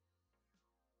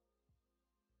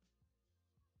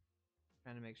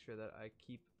 Trying to make sure that I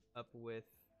keep up with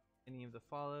any of the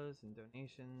follows and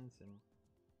donations and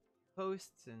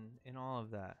posts and all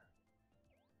of that.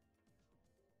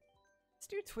 Let's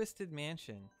do Twisted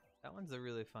Mansion. That one's a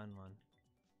really fun one.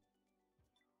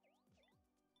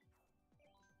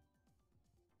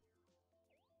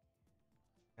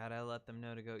 Gotta let them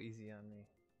know to go easy on me.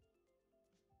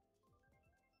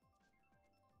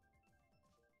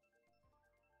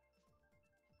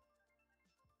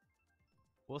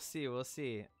 We'll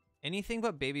see. Anything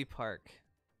but Baby Park.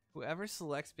 Whoever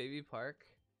selects Baby Park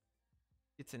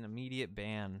gets an immediate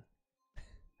ban.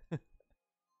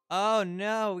 Oh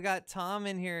no, we got Tom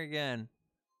in here again.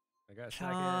 I got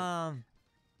Tom.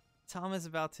 Tom is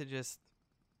about to just...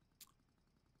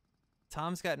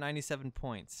 Tom's got 97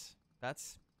 points.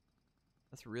 That's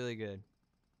really good.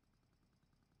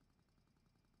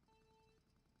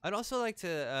 I'd also like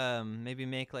to maybe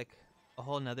make like a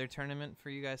whole nother tournament for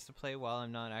you guys to play while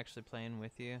I'm not actually playing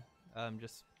with you.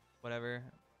 Just whatever.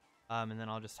 And then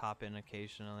I'll just hop in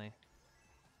occasionally.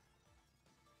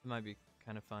 It might be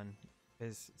kind of fun.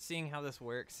 Because seeing how this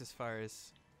works as far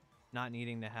as not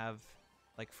needing to have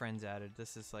like friends added,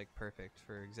 this is like perfect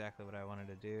for exactly what I wanted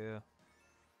to do.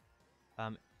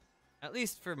 At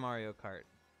least for Mario Kart.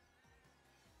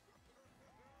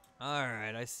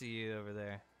 Alright, I see you over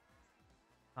there.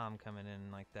 Tom coming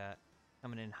in like that.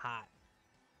 Coming in hot.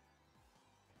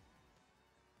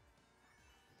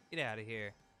 Get out of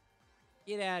here.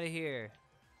 Get out of here.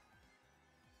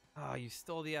 Oh, you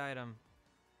stole the item.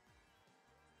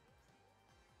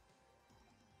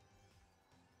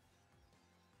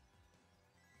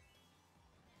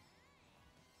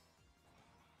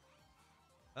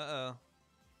 Uh-oh.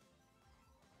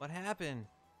 What happened?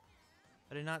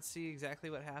 I did not see exactly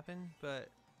what happened, but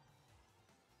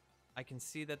I can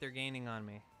see that they're gaining on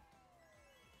me.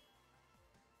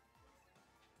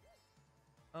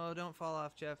 Oh, don't fall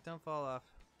off, Jeff. Don't fall off.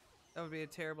 That would be a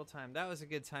terrible time. That was a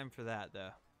good time for that, though.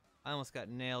 I almost got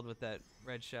nailed with that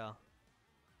red shell.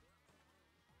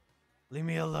 Leave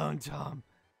me alone, Tom.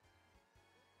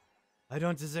 I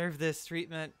don't deserve this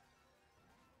treatment.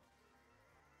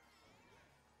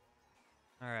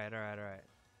 Alright.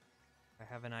 I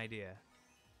have an idea.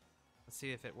 Let's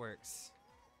see if it works.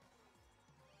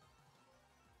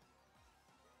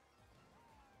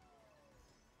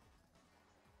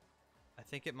 I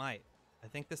think it might. I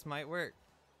think this might work.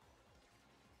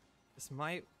 This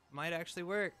might actually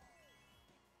work.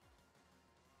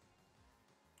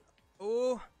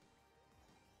 Oh!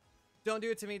 Don't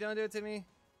do it to me, don't do it to me.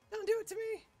 Don't do it to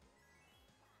me!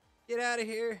 Get out of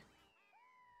here.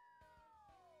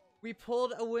 We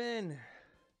pulled a win.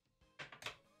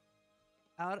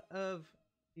 Out of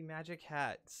the magic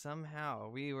hat, somehow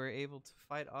we were able to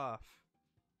fight off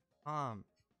Tom.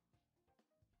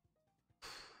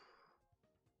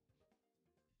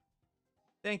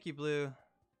 Thank you, Blue.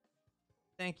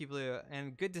 Thank you, Blue,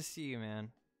 and good to see you, man.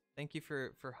 Thank you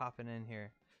for hopping in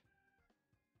here.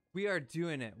 We are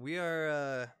doing it. We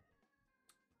are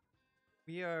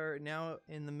now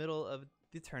in the middle of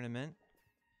the tournament.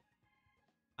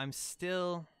 I'm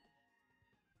still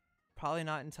probably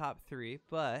not in top 3,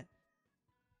 but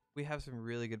we have some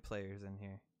really good players in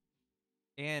here.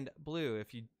 And Blue,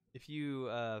 if you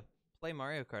play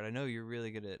Mario Kart, I know you're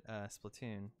really good at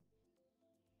Splatoon.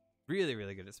 Really,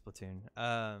 really good at Splatoon.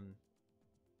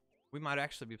 We might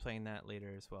actually be playing that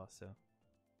later as well, so I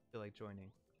feel like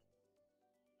joining.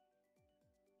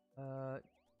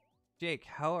 Jake,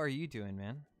 how are you doing,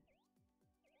 man?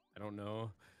 I don't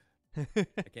know. I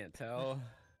can't tell.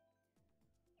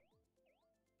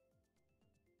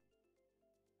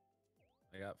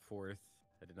 I got 4th.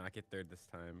 I did not get 3rd this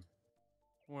time.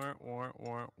 Well,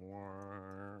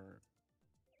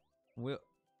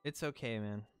 it's okay,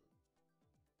 man.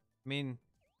 I mean,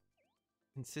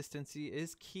 consistency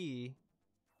is key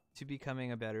to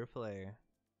becoming a better player.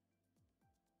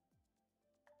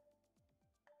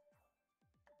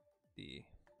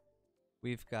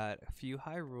 We've got a few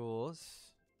high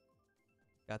rules.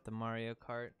 Got the Mario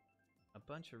Kart. A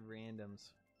bunch of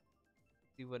randoms.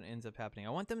 See what ends up happening. I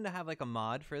want them to have like a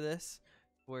mod for this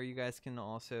where you guys can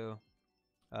also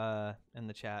in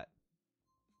the chat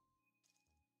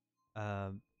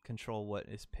control what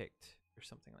is picked or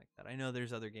something like that. I know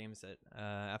there's other games that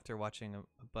after watching a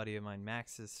buddy of mine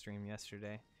Max's stream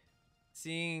yesterday,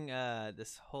 seeing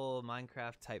this whole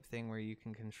Minecraft type thing where you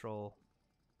can control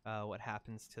what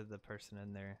happens to the person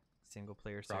in their single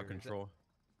player server. Control.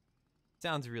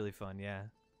 Sounds really fun, yeah.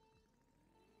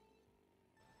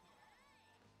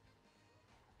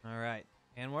 All right,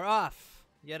 and we're off.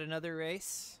 Yet another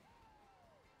race.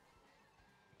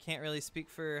 Can't really speak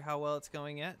for how well it's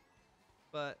going yet,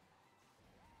 but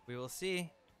we will see.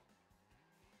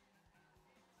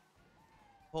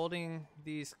 Holding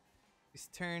these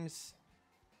turns,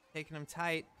 taking them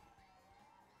tight.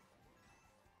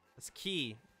 It's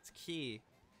key. It's key.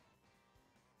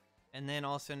 And then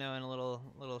also knowing a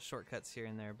little shortcuts here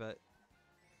and there, but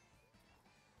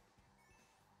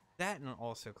that and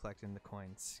also collecting the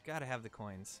coins. Gotta have the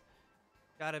coins.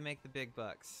 Gotta make the big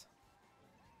bucks.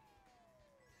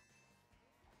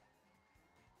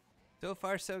 So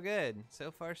far, so good. So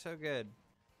far, so good.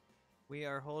 We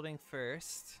are holding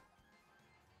first.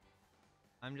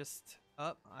 I'm just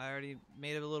up. I already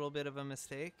made a little bit of a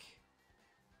mistake.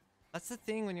 That's the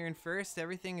thing when you're in first,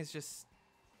 everything is just,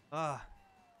 you're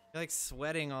like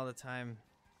sweating all the time.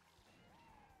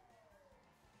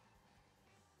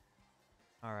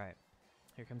 All right,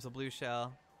 here comes the blue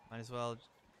shell. Might as well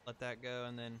let that go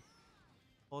and then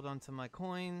hold on to my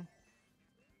coin.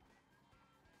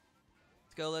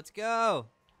 Let's go, let's go.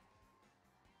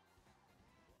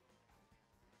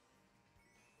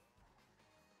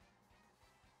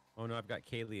 Oh no, I've got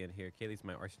Kaylee in here. Kaylee's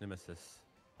my arch nemesis.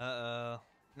 Uh-oh,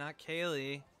 not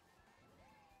Kaylee.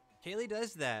 Kaylee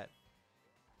does that.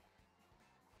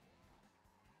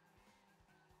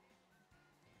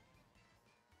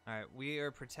 All right, we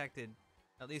are protected,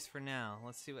 at least for now.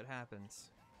 Let's see what happens.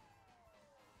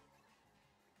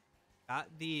 Got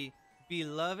the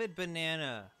beloved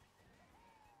banana.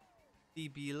 The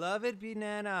beloved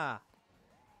banana.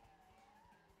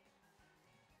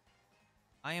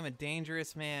 I am a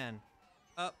dangerous man.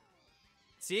 Up.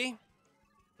 See?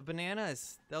 The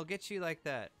bananas, they'll get you like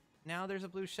that. Now there's a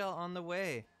blue shell on the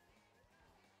way.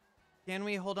 Can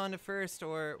we hold on to first,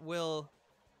 or will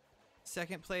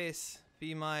second place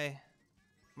be my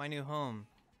new home?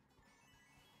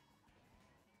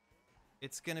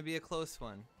 It's gonna be a close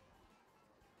one.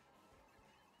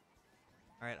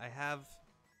 All right, I have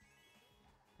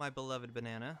my beloved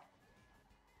banana.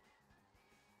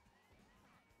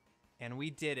 And we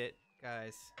did it,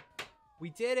 guys. We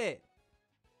did it.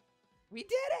 We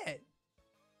did it.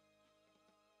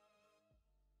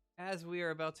 As we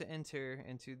are about to enter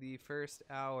into the first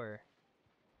hour.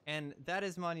 And that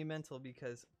is monumental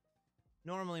because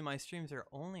normally my streams are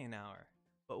only an hour,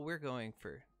 but we're going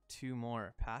for 2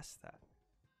 more past that.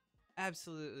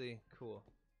 Absolutely cool.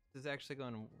 This is actually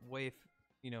going way,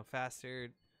 faster.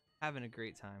 Having a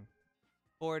great time.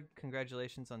 Ford,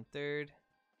 congratulations on 3rd.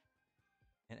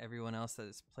 And everyone else that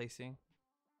is placing.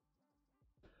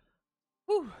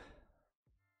 Whew.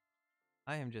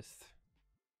 I am just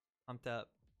pumped up.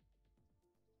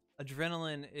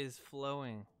 Adrenaline is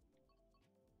flowing.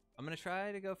 I'm going to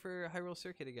try to go for Hyrule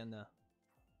Circuit again, though.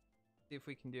 See if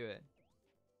we can do it.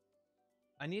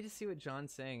 I need to see what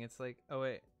John's saying. It's like, oh,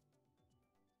 wait.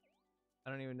 I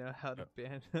don't even know how to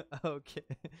ban. Okay.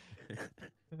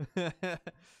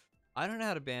 I don't know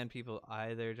how to ban people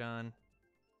either, John.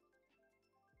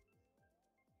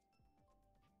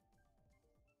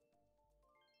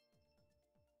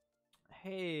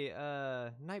 Hey,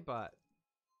 Nightbot.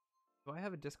 Do I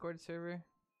have a Discord server?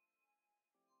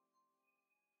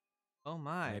 Oh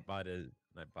my. Nightbot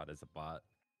is a bot.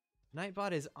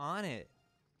 Nightbot is on it.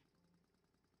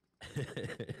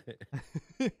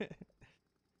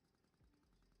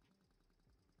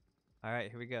 All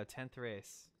right, here we go. 10th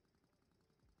race.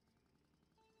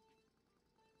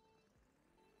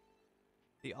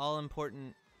 The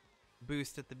all-important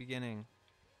boost at the beginning.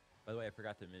 By the way, I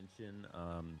forgot to mention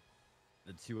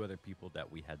the 2 other people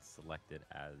that we had selected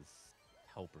as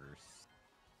helpers.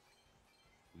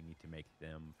 We need to make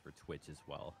them for Twitch as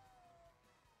well.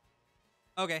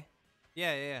 Okay.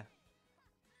 Yeah.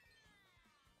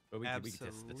 But we can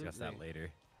just discuss that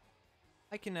later.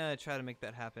 I can try to make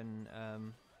that happen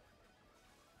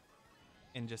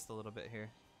in just a little bit here.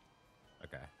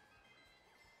 Okay.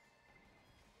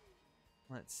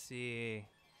 Let's see.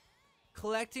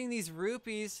 Collecting these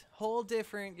rupees, whole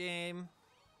different game.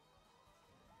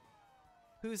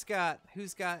 Who's got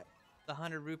the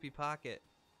 100 rupee pocket?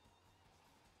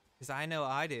 Because I know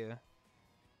I do.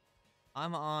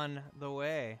 I'm on the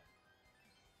way.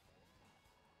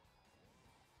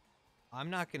 I'm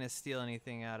not going to steal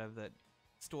anything out of the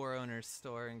store owner's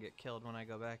store and get killed when I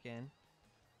go back in.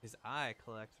 Because I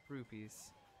collect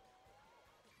rupees.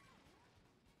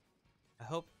 I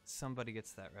hope somebody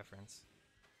gets that reference.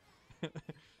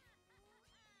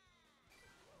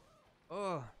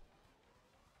 Oh.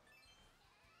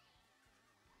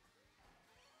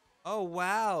 Oh,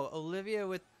 wow. Olivia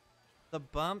with the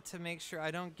bump to make sure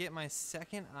I don't get my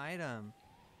second item.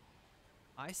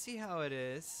 I see how it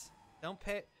is. Don't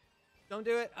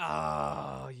do it.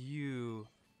 Oh, you.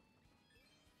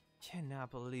 Cannot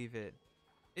believe it.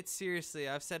 It's seriously,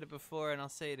 I've said it before and I'll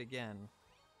say it again.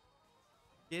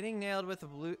 Getting nailed with a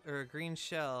blue or a green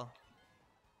shell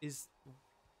is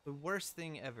the worst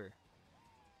thing ever.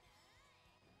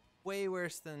 Way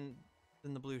worse than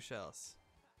the blue shells.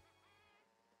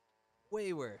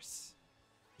 Way worse.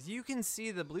 'Cause you can see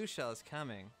the blue shells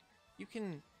coming. You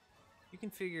can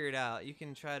figure it out. You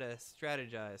can try to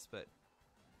strategize, but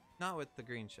not with the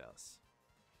green shells.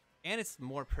 And it's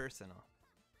more personal.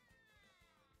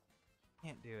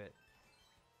 Can't do it.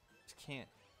 Just can't.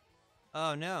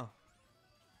 Oh no.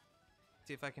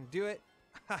 See if I can do it.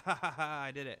 Ha ha ha ha,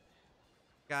 I did it.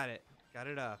 Got it. Got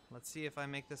it up. Let's see if I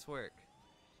make this work.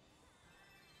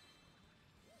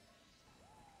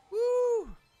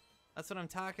 Woo! That's what I'm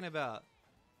talking about.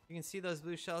 You can see those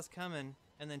blue shells coming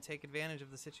and then take advantage of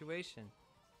the situation.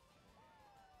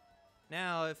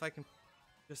 Now, if I can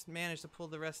just manage to pull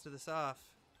the rest of this off.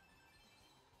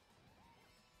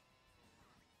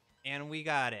 And we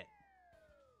got it.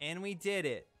 And we did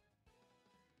it.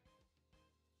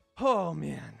 Oh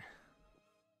man.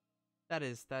 That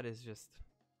is just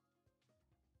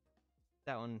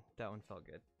that one felt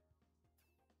good.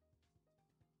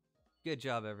 Good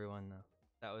job everyone though.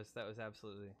 That was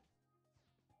absolutely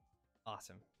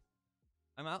awesome.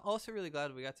 I'm also really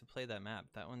glad we got to play that map.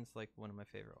 That one's like one of my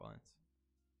favorite ones.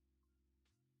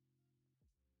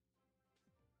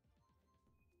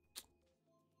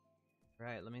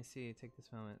 Right, let me see. Take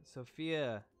this moment.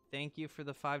 Sophia, thank you for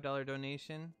the $5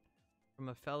 donation from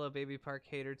a fellow Baby Park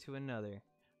hater to another.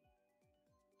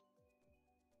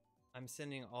 I'm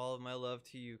sending all of my love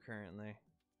to you currently.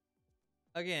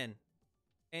 Again,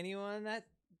 anyone that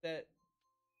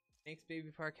makes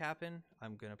Baby Park happen,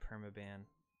 I'm gonna permaban.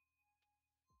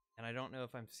 And I don't know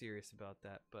if I'm serious about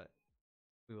that, but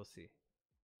we will see.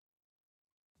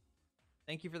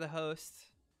 Thank you for the host,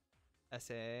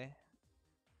 SAA.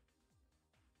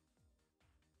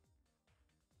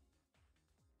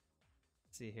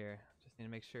 Let's see here. Just need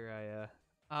to make sure I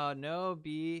oh no,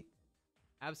 B.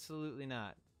 Absolutely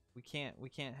not. We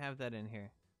can't have that in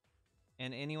here.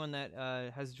 And anyone that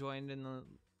has joined in the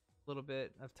little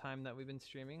bit of time that we've been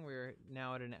streaming, we're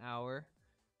now at an hour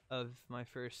of my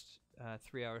first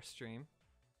 3-hour stream.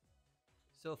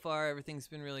 So far, everything's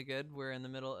been really good. We're in the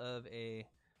middle of a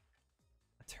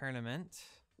tournament.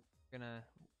 We're gonna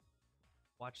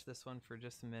watch this one for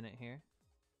just a minute here.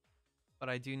 But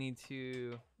I do need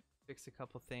to fix a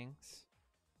couple things.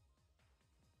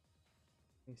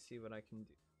 Let me see what I can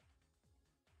do.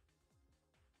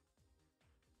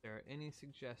 If there are any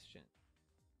suggestions,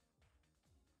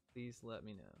 please let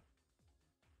me know.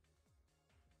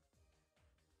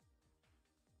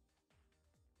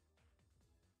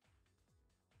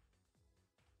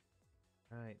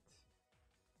 Right.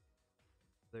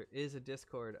 There is a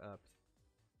Discord up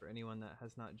for anyone that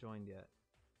has not joined yet.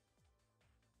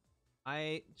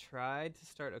 I tried to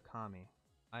start Okami.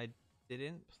 I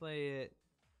didn't play it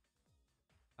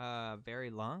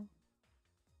very long.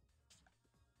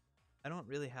 I don't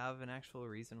really have an actual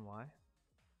reason why.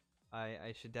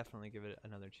 I should definitely give it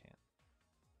another chance.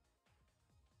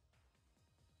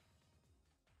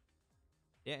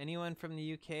 Yeah, anyone from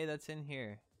the UK that's in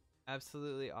here,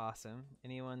 absolutely awesome.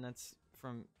 Anyone that's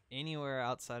from anywhere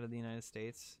outside of the United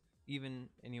States, even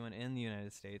anyone in the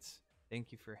United States,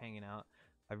 thank you for hanging out.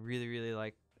 I really, really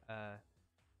like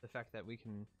the fact that we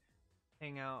can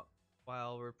hang out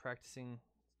while we're practicing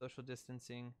social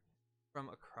distancing from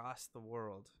across the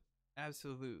world.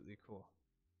 Absolutely cool.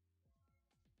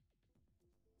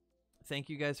 Thank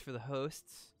you guys for the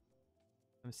hosts.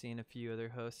 I'm seeing a few other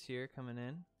hosts here coming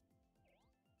in.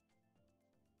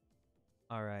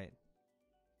 All right.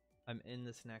 I'm in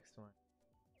this next one.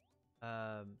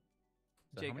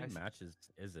 So Jake, how many matches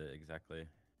is it exactly?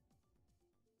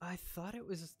 I thought it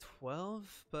was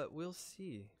 12, but we'll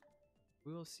see.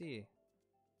 We will see.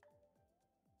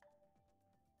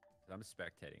 'Cause I'm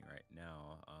spectating right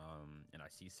now, and I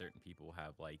see certain people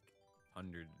have like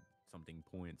 100-something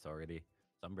points already.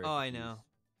 So I'm very Oh, I confused. know.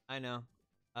 I know.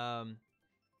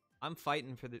 I'm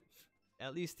fighting for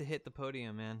at least to hit the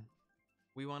podium, man.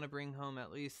 We want to bring home at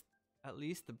least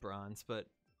the bronze, but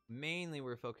mainly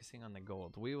we're focusing on the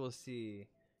gold. We will see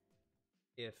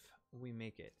if we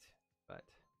make it, but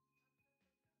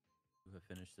Who have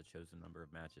finished the chosen number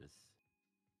of matches?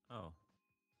 Oh,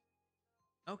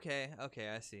 okay,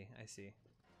 I see.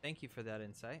 Thank you for that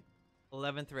insight.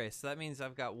 11th race. So that means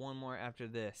I've got one more after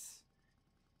this.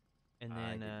 And I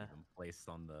then didn't even place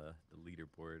on the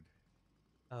leaderboard.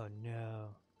 oh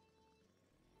no.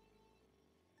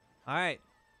 All right.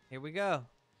 Here we go.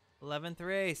 11th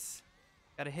race.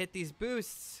 Got to hit these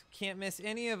boosts. Can't miss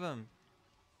any of them.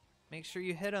 Make sure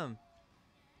you hit them.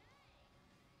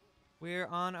 We're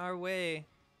on our way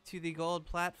to the gold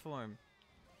platform.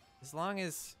 As long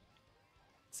as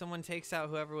someone takes out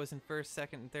whoever was in first,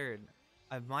 second, and third,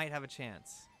 I might have a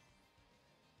chance.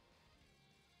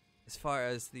 As far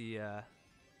as the,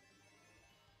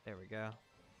 there we go.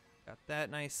 Got that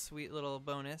nice, sweet little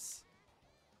bonus.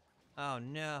 Oh,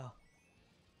 no.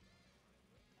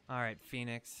 All right,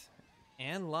 Phoenix.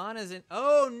 And Lana's in.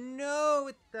 Oh, no,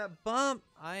 with that bump.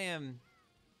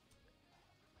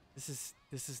 This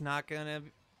is not gonna,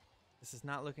 this is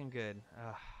not looking good.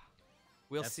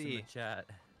 We'll F's see. in the chat.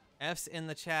 F's in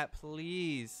the chat,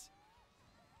 please.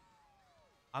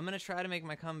 I'm gonna try to make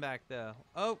my comeback, though.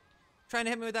 Oh, trying to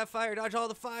hit me with that fire. Dodge all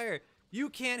the fire. You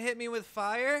can't hit me with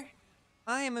fire.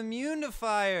 I am immune to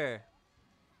fire.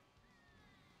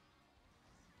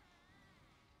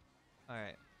 All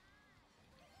right.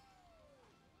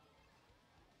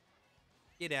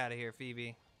 Get out of here,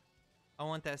 Phoebe. I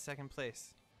want that second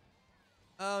place.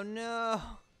 Oh, no.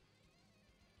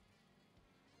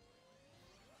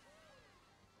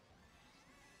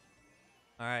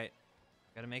 All right.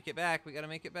 Gotta make it back. We gotta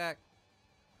make it back.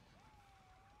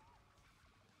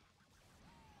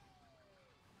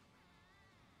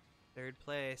 Third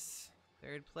place.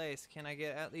 Third place. Can I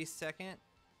get at least second?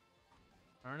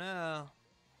 I don't know.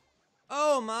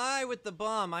 Oh my, with the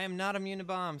bomb. I am not immune to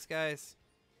bombs, guys.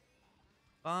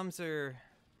 Bombs are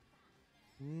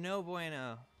no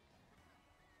bueno.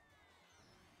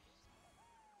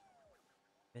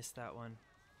 Missed that one.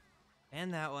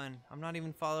 And that one. I'm not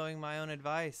even following my own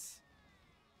advice.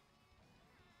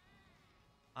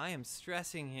 I am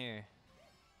stressing here.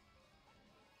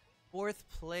 Fourth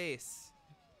place.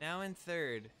 Now in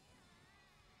third.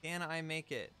 Can I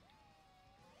make it?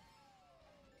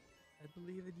 I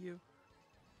believe in you.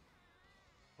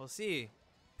 We'll see.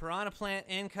 Piranha plant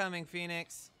incoming,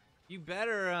 Phoenix. You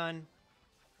better run.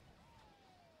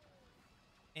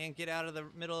 And get out of the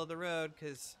middle of the road,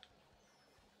 because...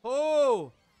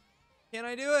 Oh! Can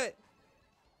I do it?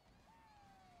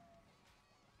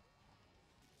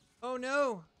 Oh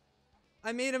no!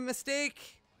 I made a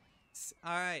mistake!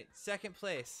 Alright, second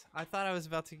place. I thought I was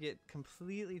about to get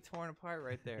completely torn apart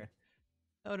right there.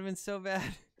 That would have been so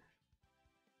bad.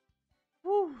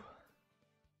 Woo!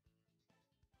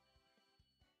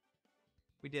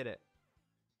 We did it.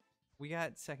 We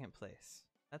got second place.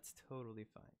 That's totally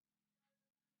fine.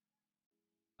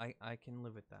 I can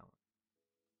live with that one.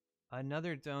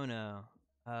 Another dono.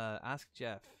 Ask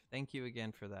Jeff. Thank you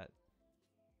again for that.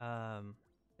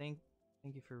 Thank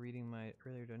you for reading my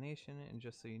earlier donation. And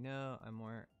just so you know, I'm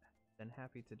more than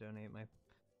happy to donate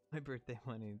my birthday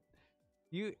money.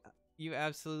 You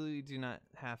absolutely do not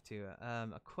have to.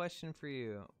 A question for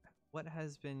you. What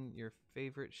has been your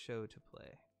favorite show to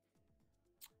play?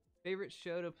 Favorite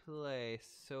show to play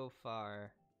so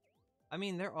far? I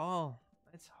mean, they're all...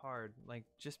 It's hard. Like,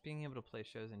 just being able to play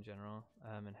shows in general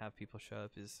and have people show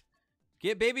up is...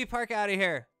 Get Baby Park out of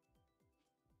here!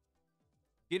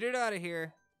 Get it out of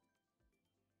here!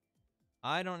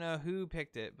 I don't know who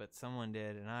picked it, but someone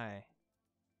did, and I'm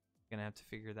gonna have to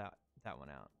figure that one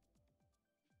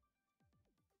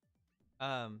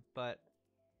out. But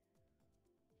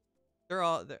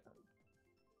they're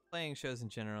playing shows in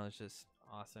general is just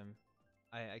awesome.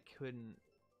 I couldn't,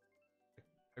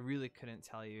 I really couldn't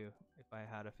tell you if I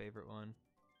had a favorite one.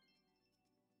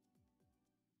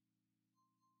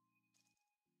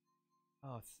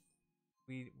 Oh,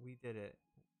 we did it.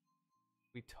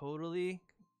 We totally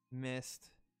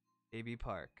missed Baby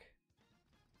Park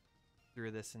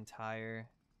through this entire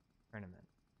tournament.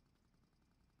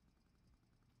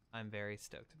 I'm very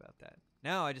stoked about that.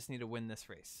 Now I just need to win this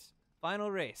race.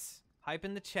 Final race. Hype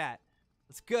in the chat.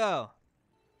 Let's go.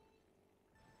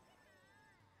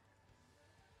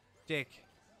 Jake.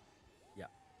 Yeah.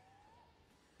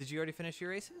 Did you already finish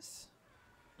your races?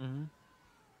 Mm-hmm.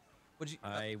 Would you?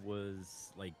 I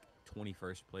was like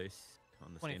 21st place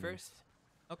on the 21st? standings.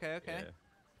 Okay, okay. Yeah.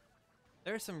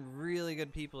 There are some really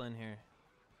good people in here.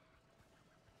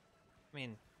 I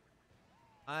mean,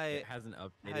 It hasn't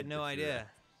updated. had no but idea.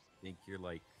 I think you're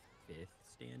like 5th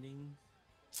standings.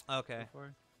 Okay. So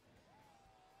far.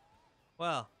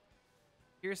 Well,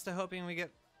 here's to hoping we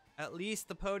get at least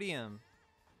the podium.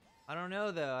 I don't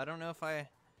know, though. I don't know if I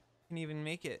can even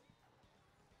make it.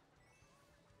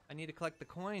 I need to collect the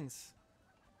coins.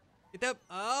 Get up.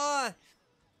 Ah!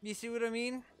 You see what I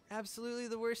mean? Absolutely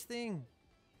the worst thing.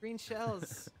 Green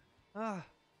shells. Ah.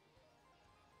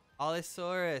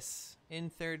 Allosaurus in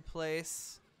 3rd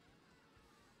place.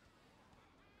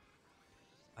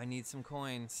 I need some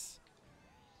coins.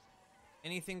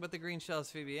 Anything but the green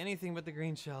shells, Phoebe. Anything but the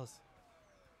green shells.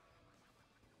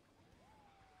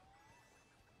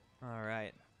 All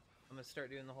right. I'm going to start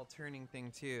doing the whole turning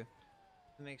thing, too.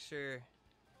 To make sure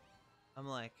I'm,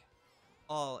 like,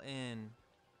 all in.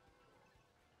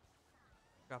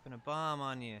 Dropping a bomb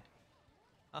on you.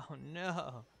 Oh,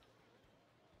 no.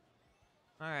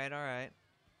 All right, all right.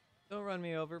 Don't run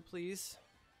me over, please.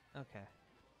 Okay.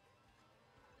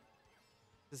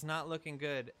 This is not looking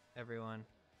good, everyone.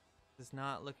 This is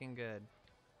not looking good.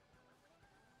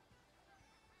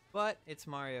 But it's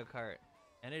Mario Kart,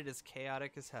 and it is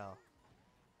chaotic as hell.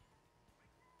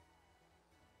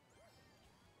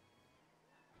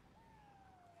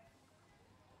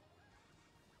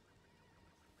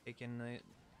 Taking the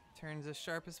turns as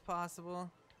sharp as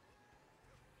possible.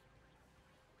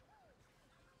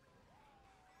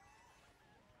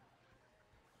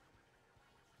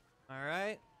 All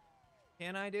right.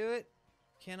 Can I do it?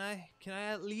 Can I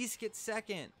at least get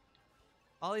 2nd?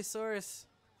 Allosaurus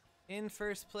in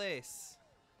 1st place.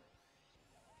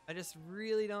 I just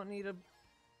really don't need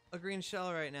a green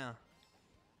shell right now.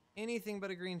 Anything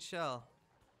but a green shell.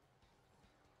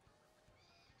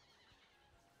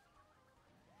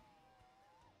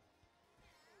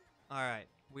 All right,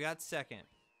 we got 2nd.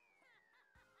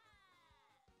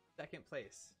 2nd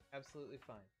place. Absolutely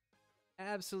fine.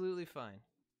 Absolutely fine.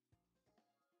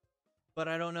 But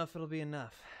I don't know if it'll be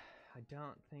enough. I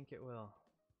don't think it will.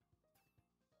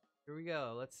 Here we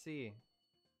go. Let's see.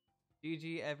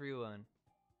 GG, everyone.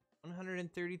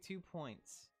 132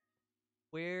 points.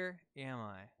 Where am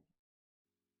I?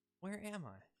 Where am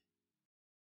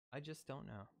I? I just don't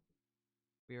know.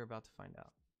 We are about to find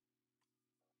out.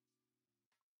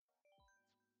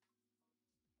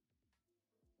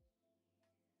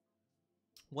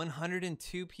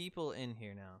 $102 people in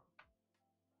here now.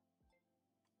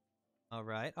 All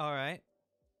right, all right.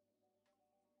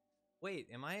 Wait,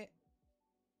 am I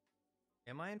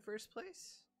in 1st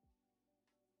place?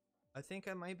 I think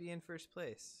I might be in 1st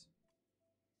place.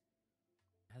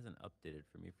 It hasn't updated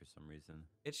for me for some reason.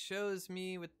 It shows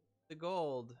me with the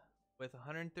gold with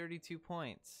 132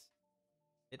 points.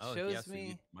 It shows so me.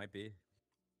 you might be.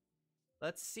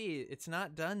 Let's see. It's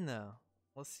not done though.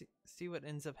 We'll see what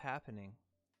ends up happening.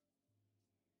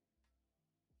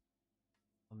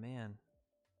 Oh man.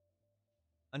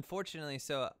 Unfortunately,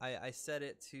 so I set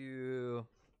it to,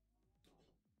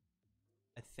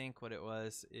 I think what it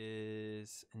was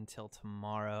is until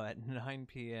tomorrow at 9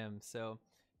 p.m. So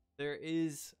there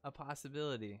is a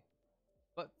possibility.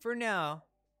 But for now,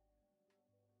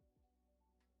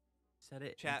 Set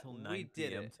it chat, until we 9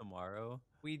 did p.m. it. tomorrow.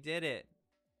 We did it.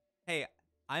 Hey,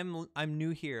 I'm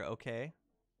new here, okay?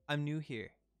 I'm new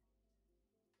here.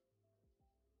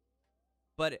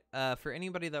 But for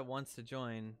anybody that wants to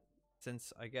join,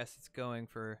 since I guess it's going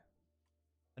for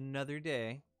another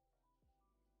day,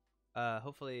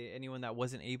 hopefully anyone that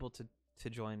wasn't able to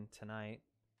join tonight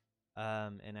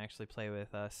and actually play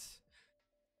with us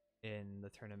in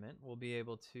the tournament will be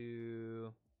able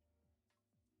to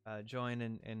join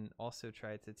and also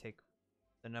try to take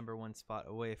the #1 spot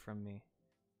away from me.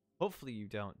 Hopefully you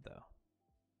don't, though.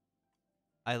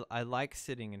 I like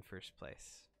sitting in 1st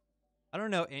place. I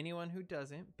don't know anyone who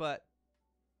doesn't, but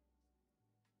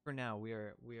for now we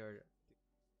are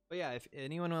But yeah, if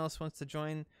anyone else wants to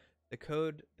join, the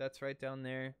code that's right down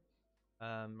there,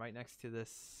 right next to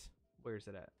this. Where's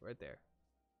it at? Right there.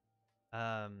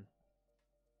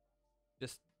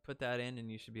 Just put that in,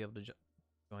 and you should be able to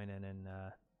join in and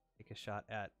take a shot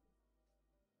at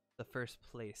the first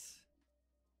place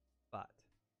spot.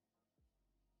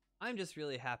 I'm just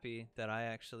really happy that I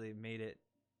actually made it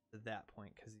to that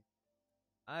point because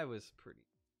I was pretty.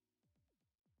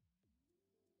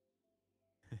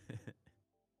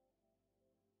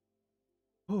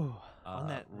 Whew, on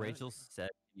that Rachel note, said,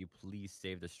 "Can you please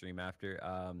save the stream after?"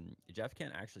 Jeff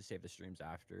can't actually save the streams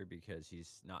after because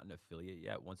he's not an affiliate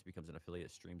yet. Once he becomes an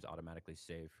affiliate, streams automatically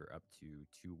save for up to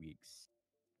 2 weeks.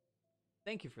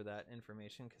 thank you for that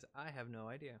information because I have no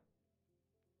idea.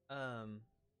 Sorry.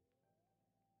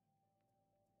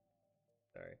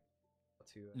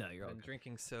 No, you're I've been okay.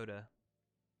 drinking soda.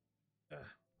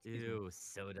 Excuse me. Ew,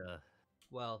 soda.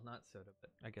 Well, not soda, but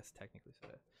I guess technically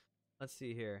soda. Let's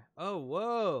see here. Oh,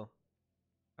 whoa.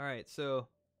 All right, so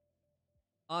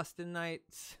Austin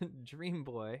Knight's Dream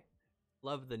Boy,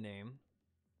 love the name,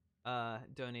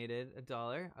 donated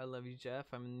 $1. I love you, Jeff.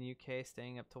 I'm in the UK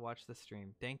staying up to watch the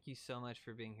stream. Thank you so much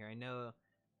for being here. I know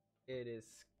it is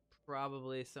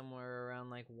probably somewhere around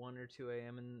like 1 or 2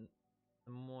 a.m. in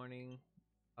the morning.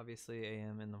 Obviously,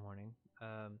 a.m. in the morning.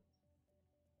 Let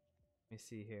me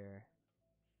see here.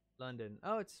 London.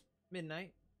 Oh, it's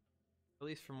midnight, at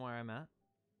least from where I'm at.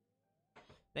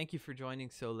 Thank you for joining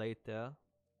so late, though.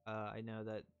 I know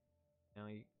that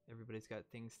everybody's got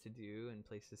things to do and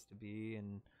places to be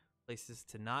and places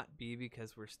to not be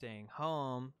because we're staying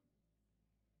home.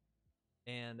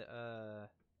 And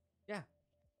yeah.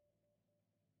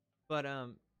 But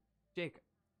Jake,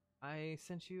 I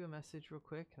sent you a message real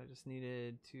quick. I just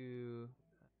needed to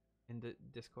in the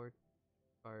Discord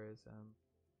as far as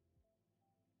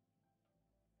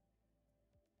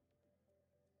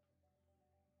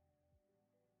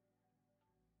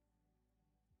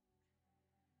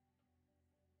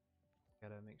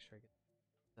gotta make sure I get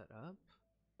that up.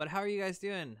 But how are you guys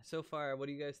doing so far? What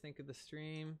do you guys think of the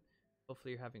stream?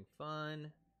 Hopefully you're having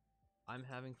fun. I'm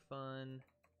having fun.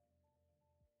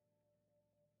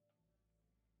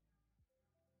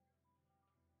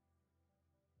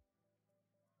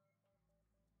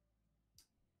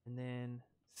 And then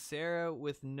Sarah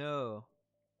with no.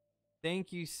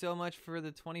 Thank you so much for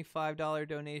the $25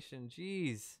 donation.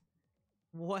 Jeez.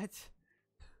 What?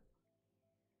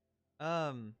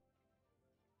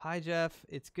 Hi Jeff.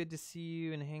 It's good to see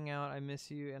you and hang out. I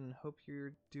miss you and hope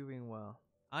you're doing well.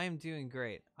 I am doing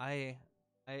great.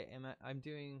 I'm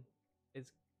doing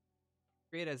as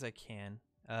great as I can.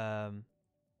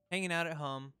 Hanging out at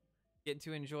home, getting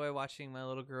to enjoy watching my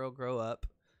little girl grow up.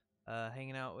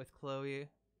 Hanging out with Chloe,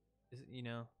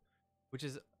 which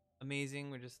is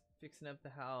amazing. We're just fixing up the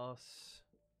house,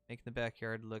 making the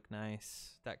backyard look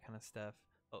nice, that kind of stuff.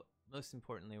 But most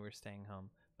importantly, we're staying home.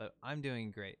 But I'm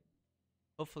doing great.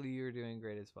 Hopefully you're doing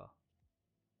great as well.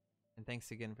 And thanks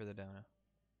again for the dono.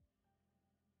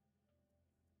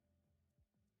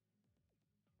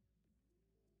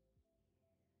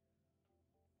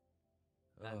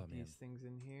 Add these things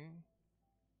in here.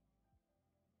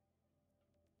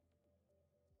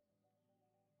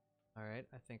 All right,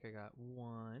 I think I got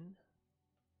one.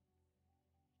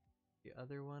 The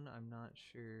other one, I'm not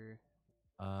sure.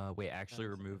 Wait, actually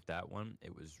remove that one.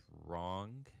 It was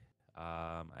wrong.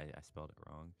 I spelled it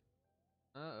wrong.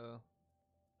 Uh-oh.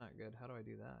 Not good. How do I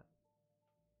do that?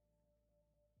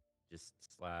 Just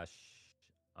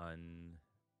 / undo.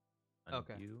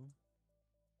 Okay.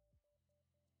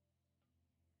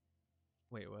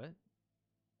 Wait, what?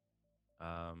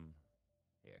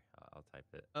 Here, I'll type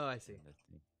it. Oh, I see.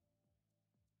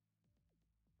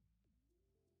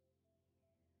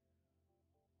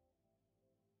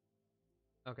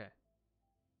 Okay.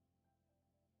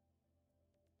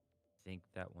 I think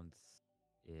that one's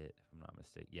it, if I'm not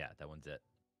mistaken. Yeah, that one's it.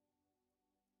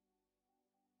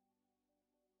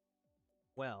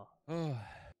 Well,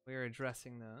 we're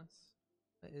addressing those.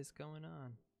 What is going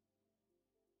on?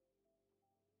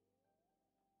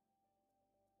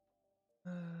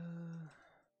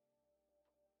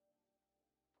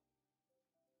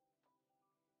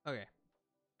 Okay.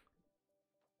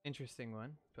 Interesting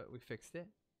one, but we fixed it.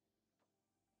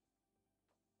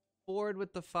 Ford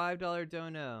with the $5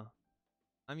 dono.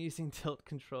 I'm using tilt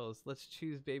controls. Let's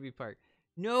choose Baby Park.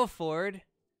 No, Ford.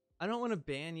 I don't want to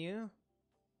ban you.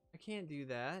 I can't do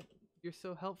that. You're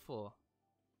so helpful.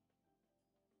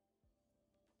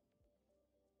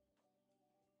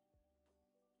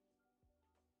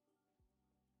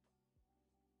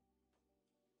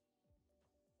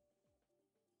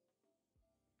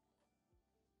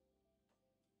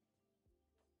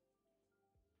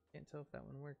 can't tell if that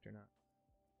one worked or not.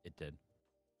 It did.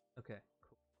 Okay,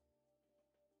 cool.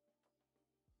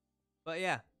 But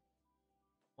yeah,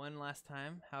 one last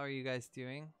time, how are you guys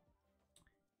doing?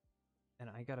 And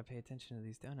I gotta pay attention to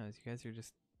these donos. You guys are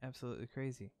just absolutely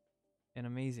crazy and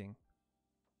amazing.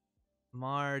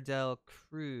 Mardell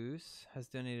Cruz has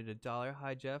donated $1.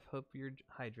 Hi, Jeff. Hope you're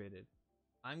hydrated.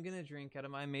 I'm gonna drink out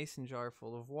of my mason jar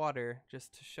full of water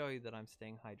just to show you that I'm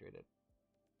staying hydrated.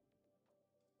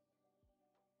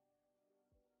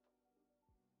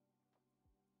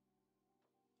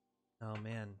 Oh,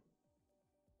 man.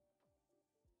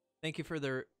 Thank you for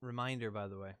the reminder, by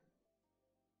the way.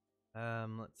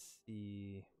 Let's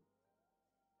see.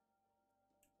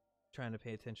 Trying to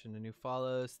pay attention to new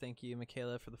follows. Thank you,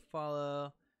 Michaela, for the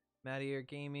follow. Matty Air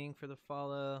Gaming for the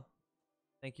follow.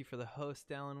 Thank you for the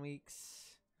host, Alan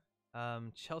Weeks.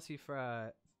 Chelsea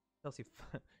Fry. Chelsea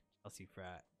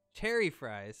Fry. Cherry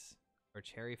Fries. Or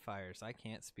Cherry Fires. I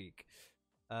can't speak.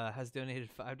 Has donated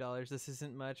 $5. This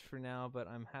isn't much for now, but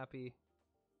I'm happy.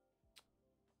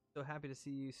 So happy to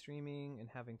see you streaming and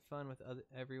having fun with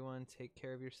everyone. Take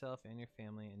care of yourself and your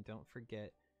family, and don't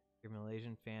forget your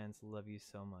Malaysian fans love you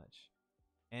so much.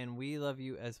 And we love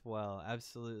you as well.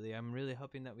 Absolutely. I'm really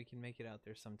hoping that we can make it out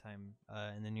there sometime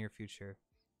in the near future.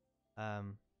 I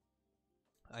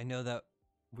know that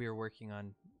we're working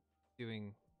on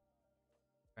trying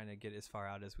to get as far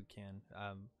out as we can.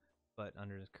 But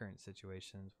under the current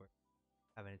situations, we're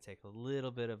having to take a little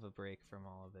bit of a break from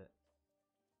all of it.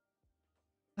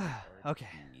 Okay.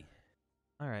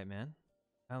 All right, man.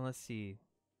 Let's see.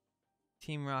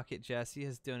 Team Rocket Jesse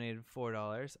has donated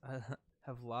 $4. I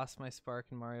have lost my spark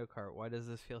in Mario Kart. Why does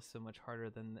this feel so much harder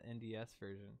than the NDS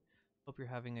version? Hope you're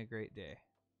having a great day.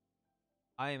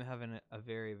 I am having a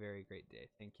very, very great day.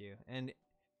 Thank you. And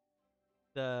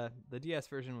the DS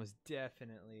version was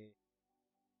definitely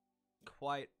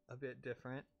quite a bit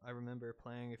different. I remember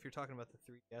playing, if you're talking about the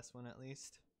 3DS one at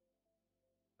least.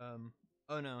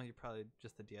 Oh no, you're probably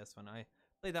just the DS one. I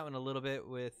played that one a little bit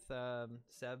with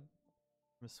Seb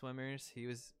from Swimmers. He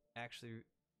was actually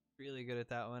really good at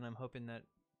that one. I'm hoping that,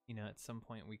 you know, at some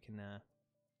point we can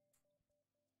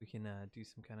do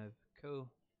some kind of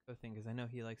co thing, because I know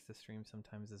he likes to stream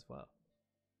sometimes as well.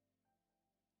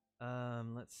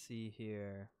 Let's see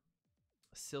here.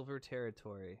 Silver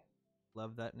Territory.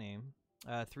 Love that name.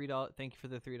 $3. Thank you for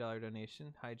the $3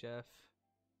 donation. Hi, Jeff.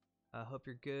 Hope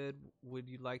you're good. Would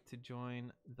you like to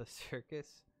join the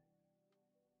circus?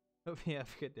 Hope you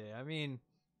have a good day. I mean,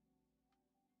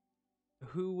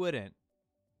 who wouldn't?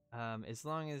 As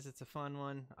long as it's a fun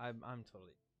one, I'm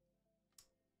totally.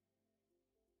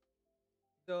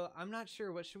 So I'm not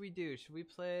sure. What should we do? Should we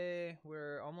play?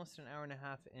 We're almost an hour and a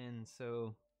half in,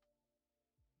 so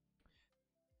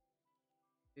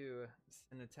to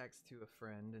send a text to a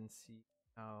friend and see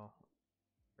how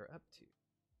they're up to.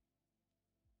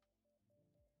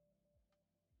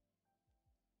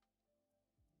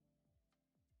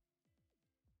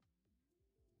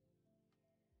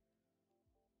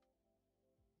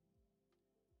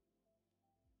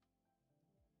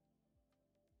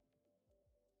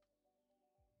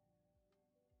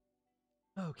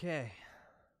 Okay.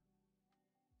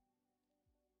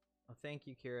 Well, thank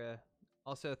you, Kira.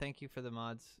 Also, thank you for the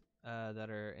mods that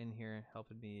are in here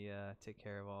helping me take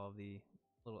care of all of the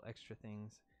little extra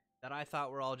things that I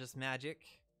thought were all just magic,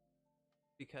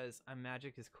 because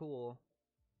magic is cool,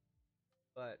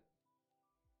 but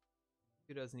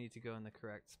kudos need to go in the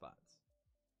correct spots.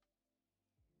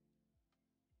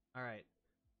 All right.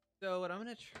 So what I'm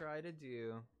going to try to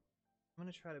do, I'm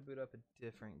going to try to boot up a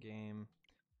different game.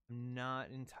 I'm not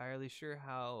entirely sure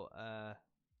how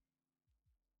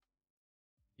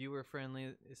viewer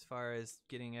friendly as far as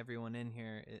getting everyone in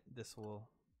here this will,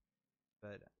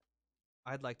 but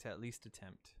I'd like to at least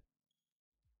attempt.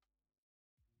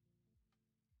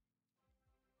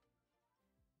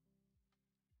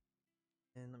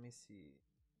 And let me see.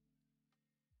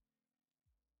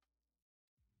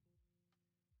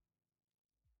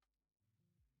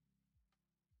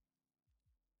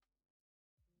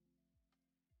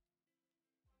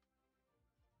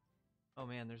 Oh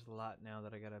man, there's a lot now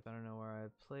that I got up. I don't know where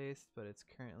I've placed, but it's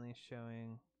currently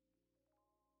showing.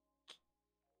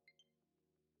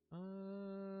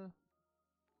 I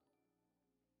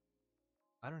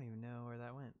don't even know where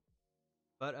that went.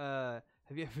 But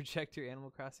have you ever checked your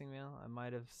Animal Crossing mail? I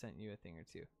might have sent you a thing or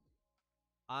two.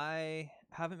 I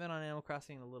haven't been on Animal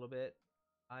Crossing in a little bit.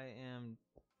 I am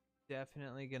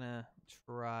definitely gonna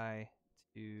try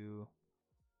to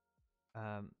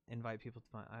invite people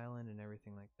to my island and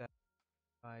everything like that.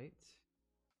 Right.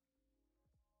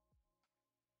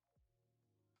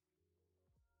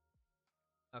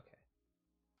 Okay.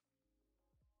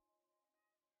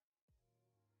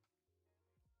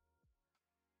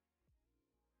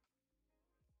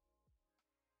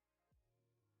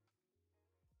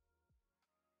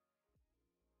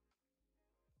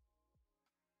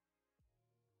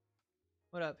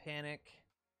 What up, Panic?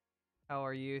 How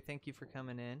are you? Thank you for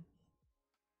coming in.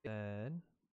 Good.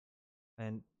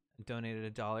 And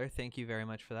donated $1. Thank you very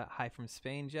much for that. Hi from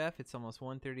Spain, Jeff. It's almost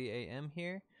 1:30 a.m.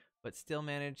 here, but still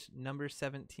managed number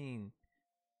 17.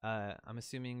 I'm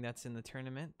assuming that's in the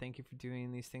tournament. Thank you for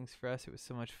doing these things for us. It was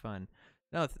so much fun.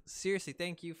 No, seriously,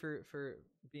 thank you for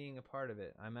being a part of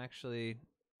it. I'm actually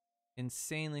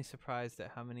insanely surprised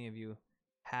at how many of you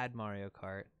had Mario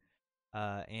Kart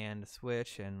and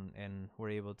Switch and were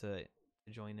able to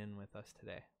join in with us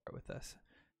today. With us.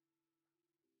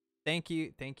 Thank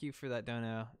you for that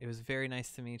dono. It was very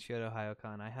nice to meet you at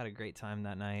OhioCon. I had a great time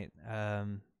that night,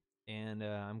 and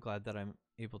I'm glad that I'm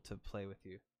able to play with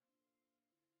you.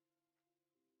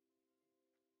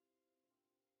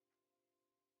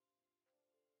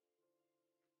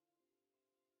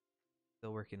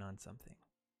 Still working on something.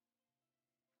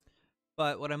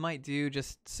 But what I might do,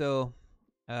 just so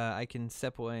I can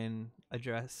step away and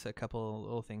address a couple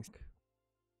little things.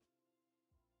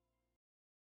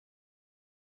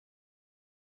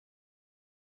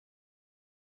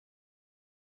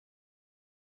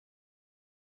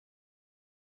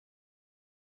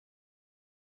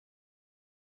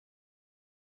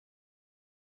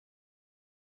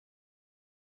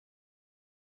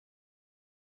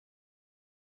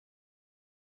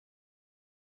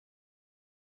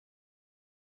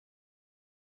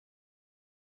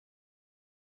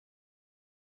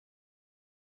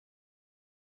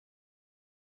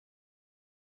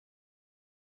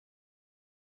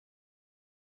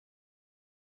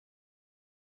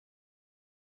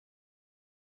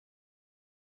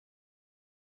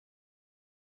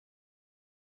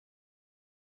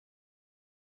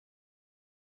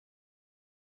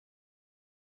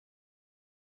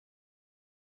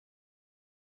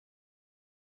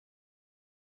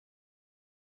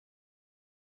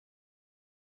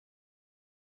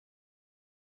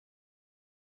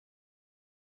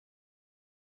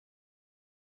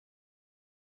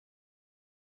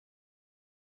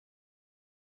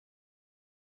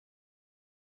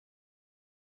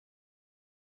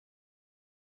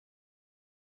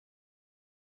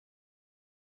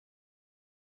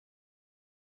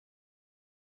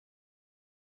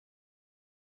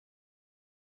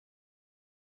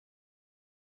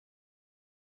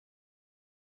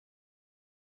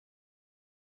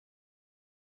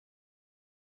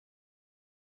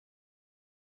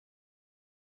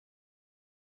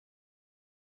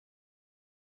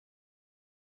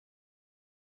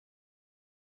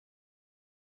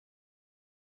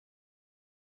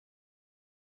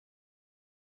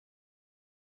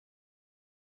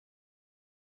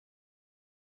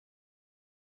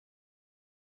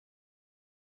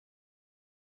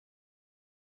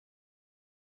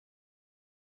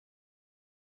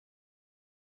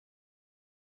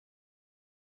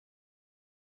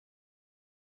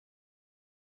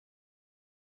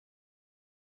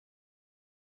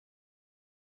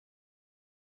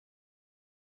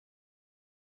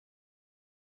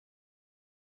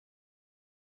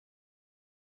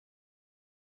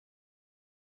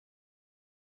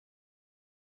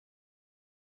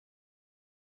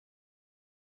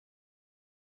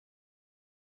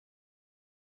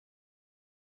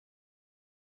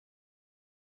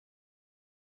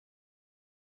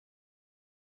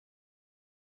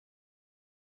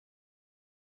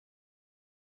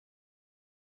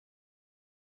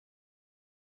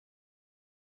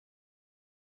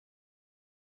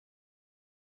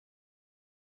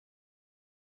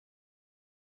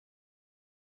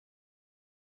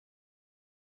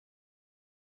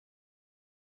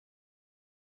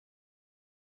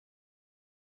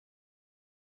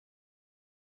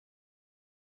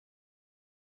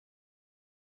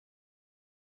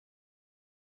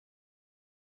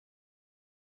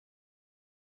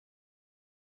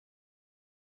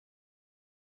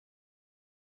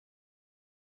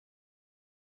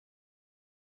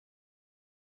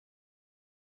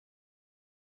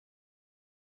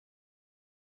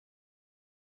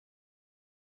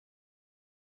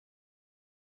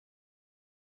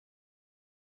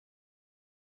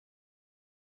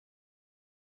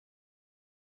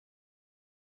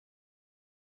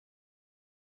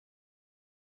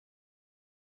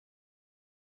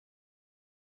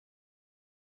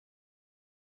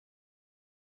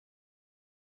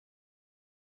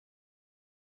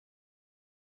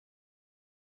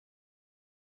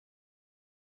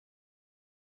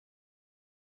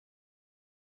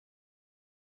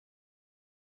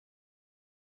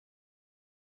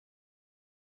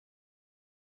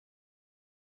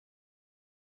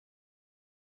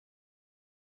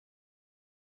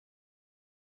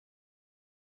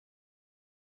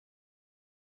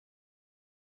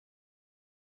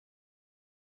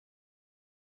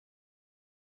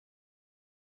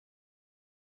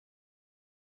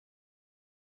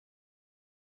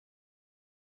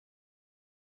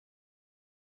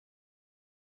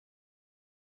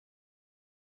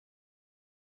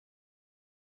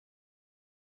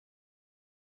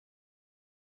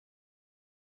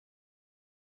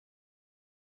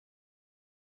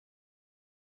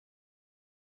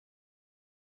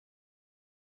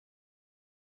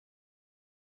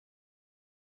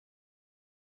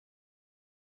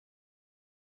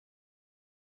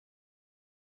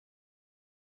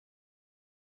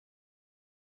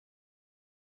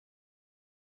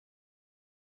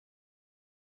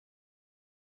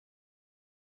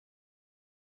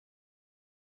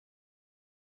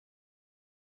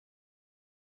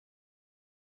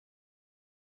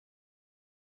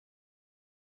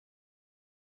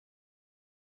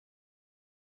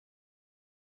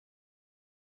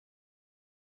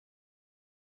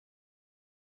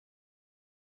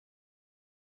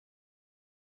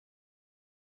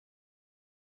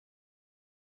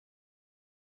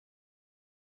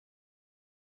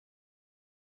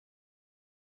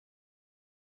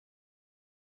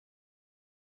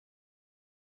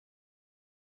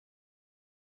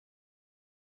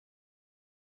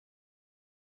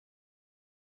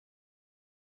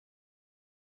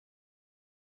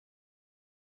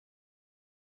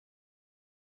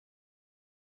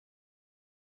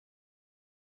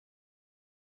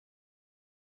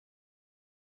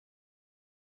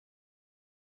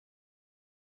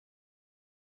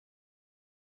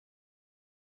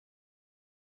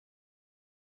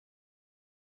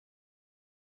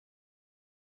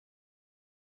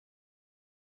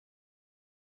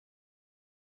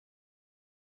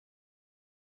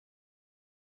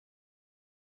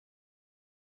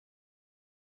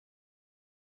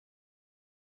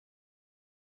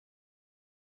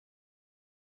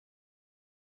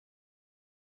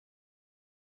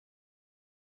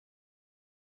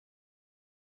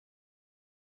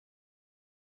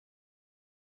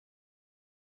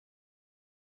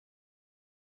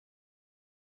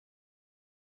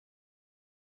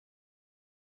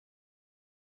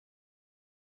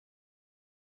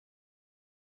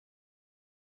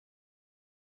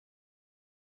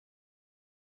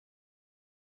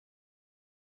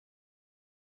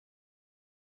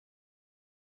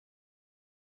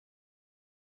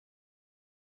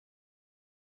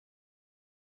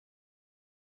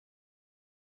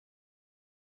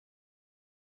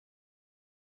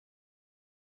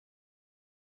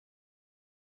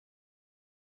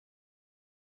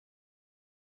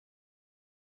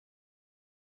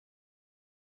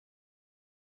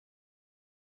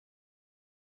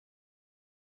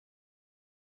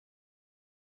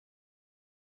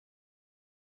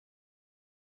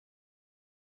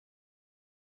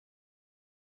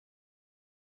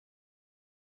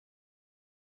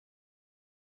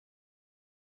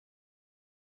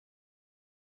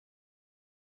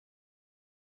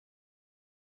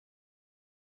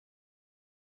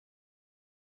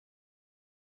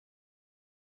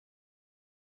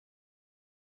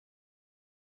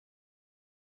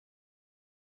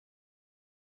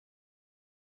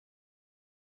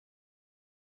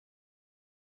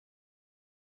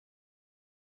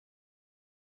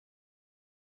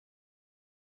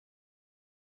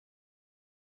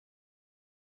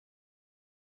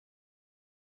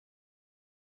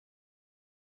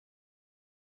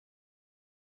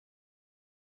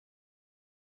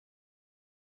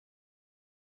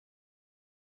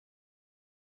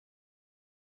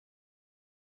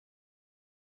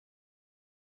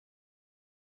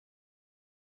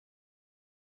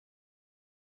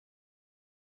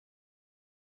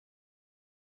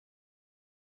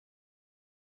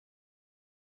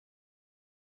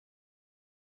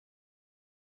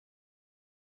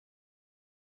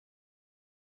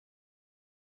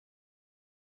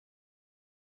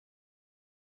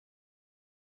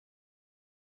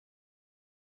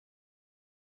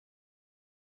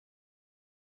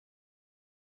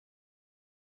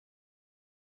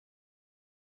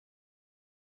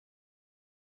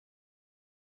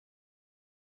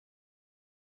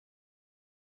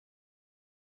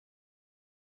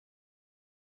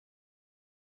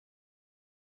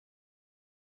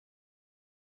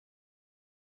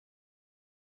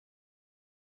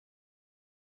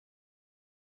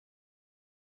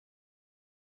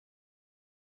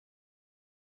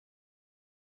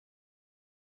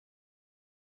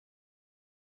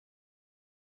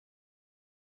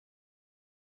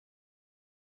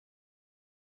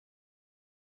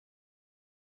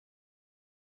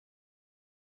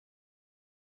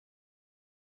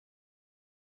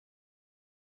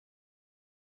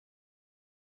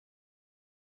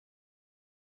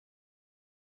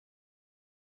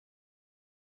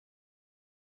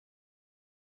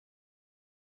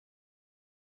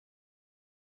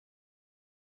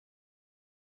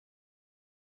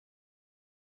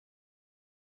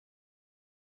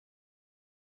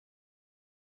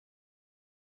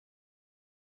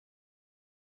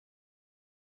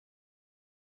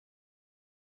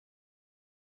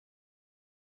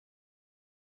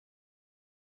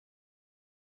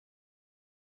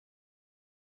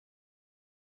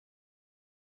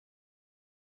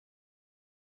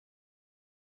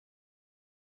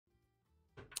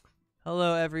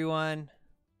 Hello, everyone.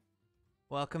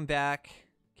 Welcome back.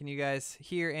 Can you guys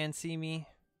hear and see me?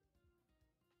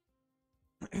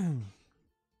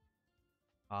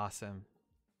 Awesome.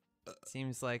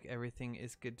 Seems like everything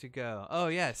is good to go. Oh,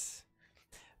 yes.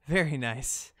 Very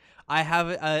nice. I have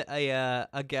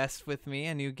a guest with me,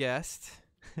 a new guest.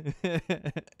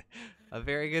 A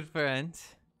very good friend.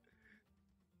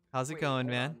 How's it Wait, going,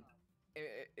 hold man? on.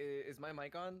 Is my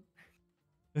mic on?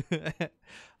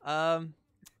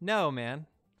 No, man.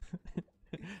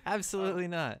 Absolutely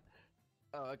not.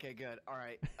 Oh, okay, good. All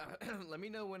right. Let me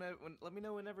know let me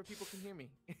know whenever people can hear me.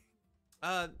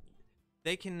 Uh,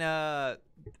 they can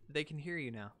hear you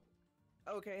now.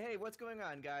 Okay, hey, what's going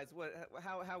on, guys?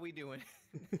 How we doing?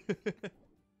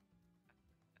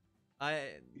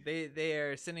 They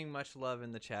are sending much love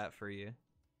in the chat for you.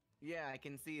 Yeah, I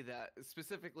can see that.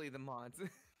 Specifically the mods.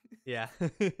 Yeah.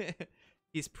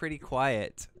 He's pretty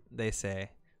quiet, they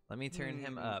say. Let me turn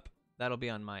him up. That'll be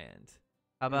on my end.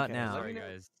 How about Okay, now? let me Sorry, know-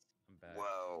 guys. I'm back.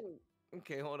 Whoa.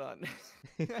 Okay, hold on.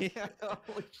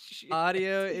 Holy shit.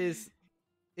 Audio is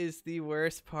the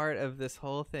worst part of this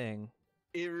whole thing.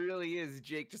 It really is.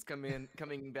 Jake just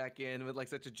coming back in with like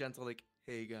such a gentle like,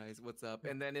 "Hey guys, what's up?"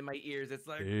 And then in my ears, it's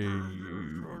like,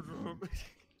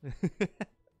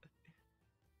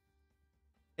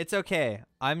 It's okay.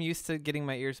 I'm used to getting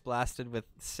my ears blasted with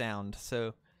sound,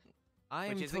 so I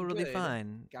am Which isn't totally good.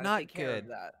 fine. Gotta Not take care of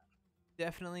good. that.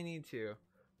 Definitely need to.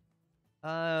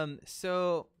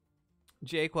 So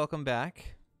Jake, welcome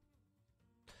back.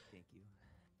 Thank you.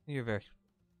 You're very,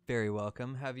 very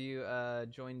welcome. Have you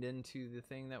joined into the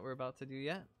thing that we're about to do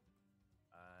yet?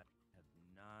 I have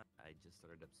not. I just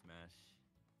started up Smash.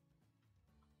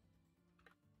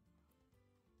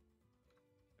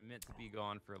 I meant to be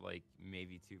gone for like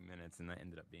maybe 2 minutes, and that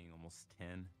ended up being almost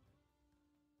 10.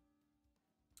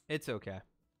 It's okay.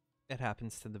 It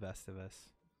happens to the best of us.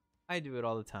 I do it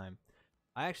all the time.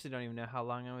 I actually don't even know how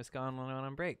long I was gone when I went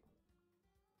on break.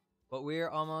 But we're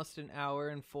almost an hour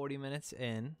and 40 minutes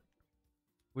in,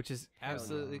 which is Hell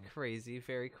absolutely yeah. crazy.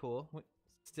 Very cool.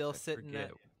 Still I sitting forget.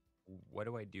 at... What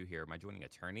do I do here? Am I joining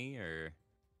attorney or?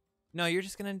 No, you're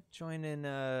just going to join in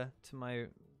to my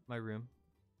room.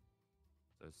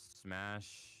 So Smash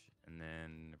and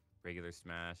then regular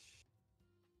Smash,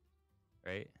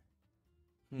 right?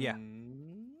 Yeah.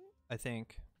 Hmm? I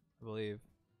believe.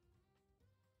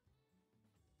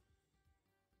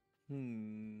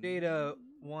 Jada,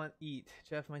 want eat.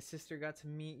 Jeff, my sister got to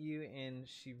meet you and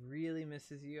she really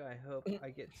misses you. I hope I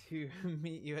get to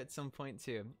meet you at some point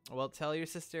too. Well, tell your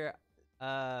sister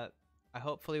I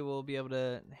hopefully we'll be able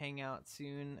to hang out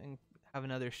soon and have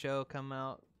another show come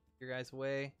out your guys'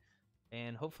 way,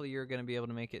 and hopefully you're going to be able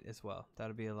to make it as well.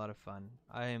 That'll be a lot of fun.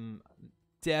 I am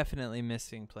definitely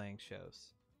missing playing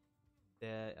shows.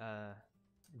 That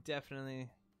definitely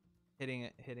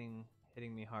hitting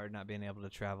me hard not being able to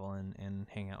travel and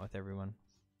hang out with everyone.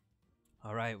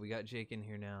 All right, we got Jake in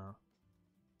here now.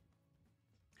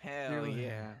 Hell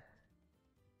yeah.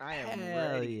 I am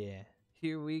Hell ready. yeah.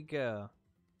 Here we go.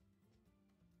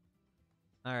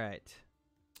 All right.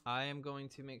 I am going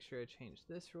to make sure I change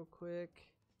this real quick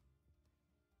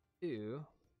to...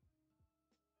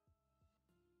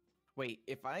 Wait,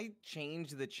 if I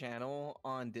change the channel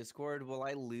on Discord, will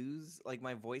I lose like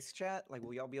my voice chat? Like,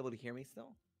 will y'all be able to hear me still?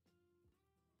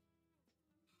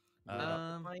 We'll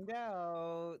have to find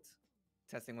out.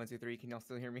 Testing 1 2 3. Can y'all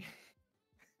still hear me?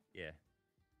 Yeah.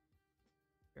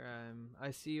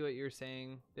 I see what you're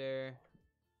saying there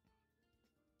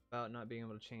about not being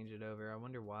able to change it over. I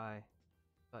wonder why. I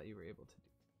thought you were able to do.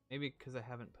 Maybe because I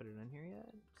haven't put it in here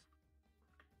yet.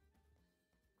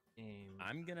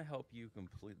 I'm gonna help you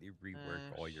completely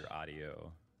rework all your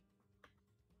audio.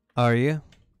 Are you?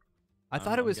 I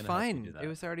thought it I'm was gonna help you do fine. that. It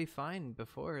was already fine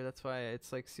before. That's why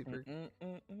it's like super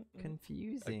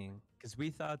confusing. Because we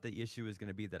thought the issue was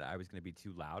gonna be that I was gonna be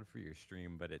too loud for your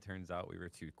stream, but it turns out we were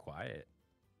too quiet.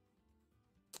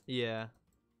 Yeah.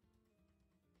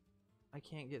 I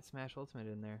can't get Smash Ultimate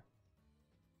in there.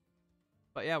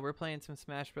 But yeah, we're playing some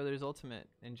Smash Brothers Ultimate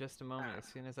in just a moment, as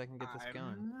soon as I can get this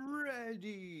going. I'm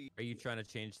ready. Are you trying to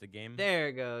change the game? There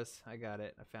it goes. I got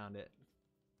it. I found it.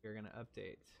 We're going to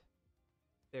update.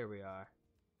 There we are.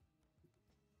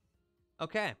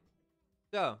 Okay.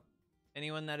 So,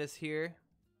 anyone that is here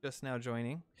just now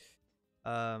joining,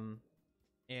 and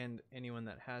anyone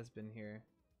that has been here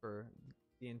for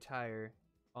the entire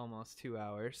almost 2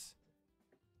 hours,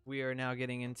 we are now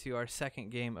getting into our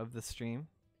second game of the stream,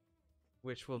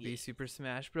 which will be Super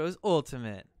Smash Bros.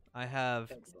 Ultimate. I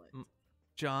have Excellent.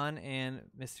 John and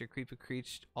Mr. Creepy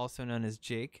Creech, also known as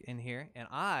Jake, in here, and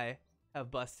I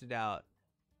have busted out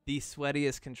the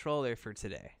sweatiest controller for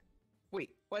today.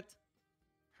 Wait, what?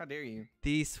 How dare you?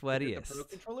 The Is it the Pro sweatiest.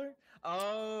 controller?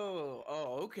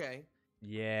 Oh, okay.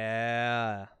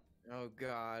 Yeah. Oh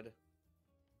God.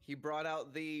 He brought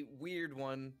out the weird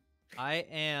one. I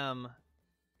am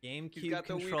He's GameCube got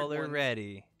the weird controller ones.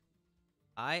 ready.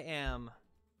 I am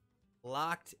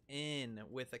locked in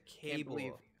with a Can't cable.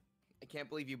 believe I can't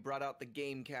believe you brought out the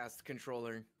Gamecast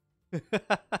controller.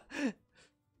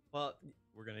 Well,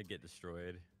 We're gonna get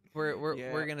destroyed. we're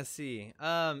Yeah. gonna see.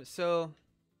 So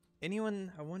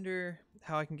anyone? I wonder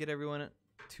how I can get everyone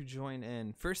to join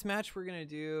in. First match we're gonna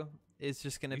do is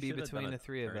just gonna We be should have done between a the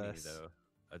three of tourney, us. Though.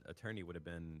 A tourney would have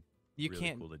been You really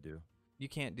can't cool to do. you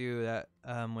can't do that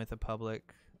with a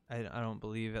public. I don't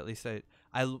believe. At least I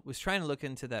was trying to look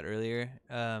into that earlier.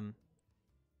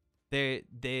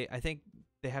 They I think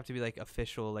they have to be like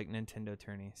official like Nintendo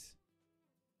tourneys.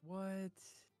 What?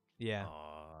 Yeah.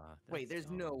 Aw, Wait, that's there's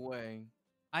no dumb. way.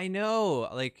 I know.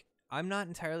 Like I'm not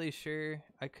entirely sure.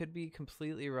 I could be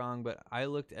completely wrong, but I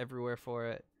looked everywhere for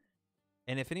it.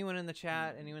 And if anyone in the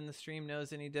chat, anyone in the stream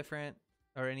knows any different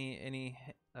or any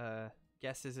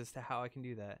guesses as to how I can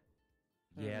do that.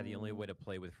 Yeah, the only way to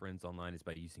play with friends online is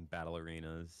by using battle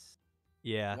arenas.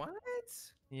 Yeah. What?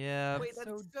 Yeah. Wait, That's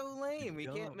that's so so lame. We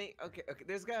can't dumb. make. Okay,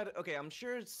 there's got. Okay, I'm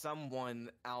sure someone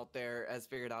out there has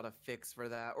figured out a fix for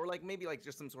that, or like maybe like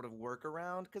just some sort of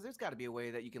workaround. Because there's got to be a way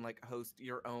that you can like host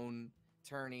your own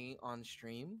tourney on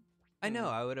stream. I know.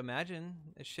 I would imagine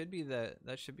it should be that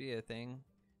should be a thing.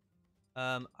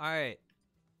 All right.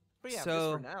 But yeah, just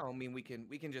So- for now, I mean, we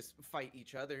can just fight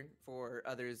each other for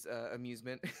others'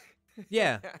 amusement.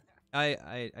 Yeah.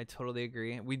 I totally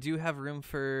agree. We do have room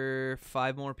for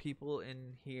 5 more people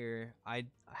in here. I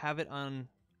have it on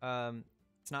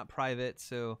it's not private,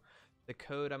 so the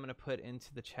code I'm going to put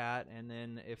into the chat, and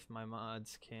then if my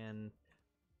mods can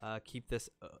keep this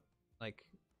like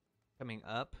coming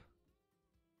up,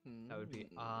 that would be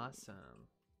awesome.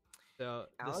 So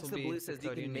Alex this the will be Blue the says you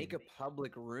code can make need. a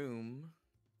public room.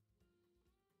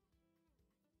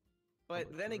 But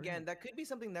Public then again, room. that could be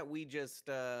something that we just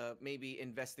maybe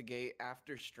investigate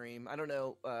after stream. I don't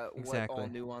know what Exactly. all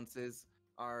nuances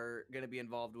are going to be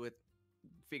involved with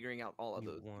figuring out all of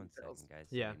those One details. second, guys.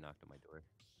 Yeah. Somebody knocked on my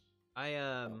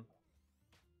door.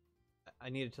 I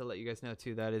needed to let you guys know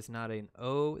too, that is not an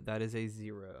O, that is a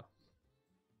 0.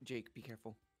 Jake, be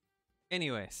careful.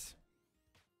 Anyways.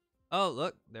 Oh,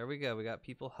 look, there we go. We got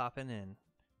people hopping in.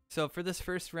 So for this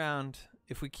first round,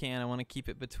 if we can, I want to keep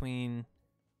it between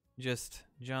just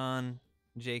John,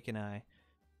 Jake, and I.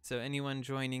 So anyone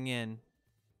joining in,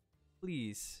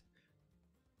 please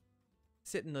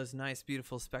sit in those nice,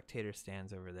 beautiful spectator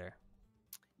stands over there.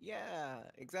 Yeah,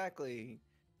 exactly.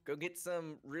 Go get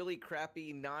some really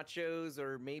crappy nachos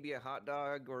or maybe a hot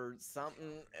dog or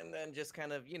something, and then just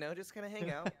kind of, just kind of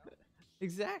hang out.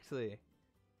 Exactly.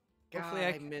 God, Hopefully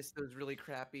I miss those really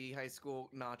crappy high school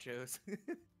nachos.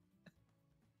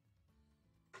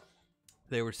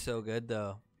 They were so good,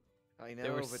 though. I know, They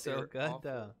were but so good, awful.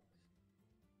 though.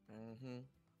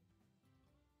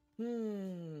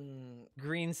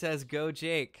 Green says, go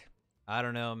Jake. I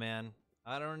don't know, man.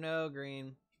 I don't know,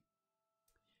 Green.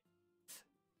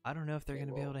 I don't know if they're Okay, going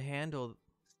to be well, able to handle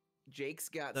Jake's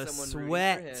got the someone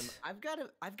rooting for him. sweat. I've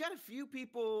got a few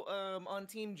people on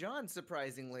Team John.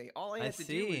 Surprisingly, all I I have to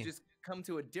do see. is just come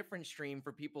to a different stream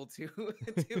for people to,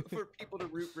 for people to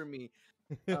root for me.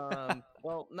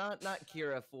 Well, not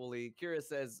Kira fully. Kira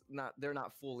says they're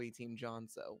not fully Team John,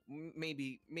 so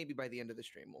maybe by the end of the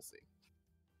stream we'll see.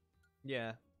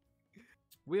 Yeah.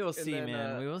 We will see, then,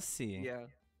 man. We will see.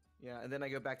 Yeah, and then I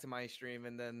go back to my stream,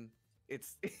 and then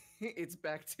it's it's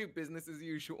back to business as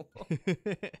usual.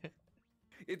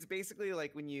 It's basically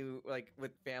like when you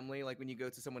with family, like when you go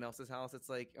to someone else's house, it's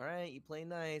like, all right, you play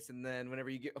nice, and then whenever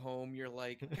you get home, you're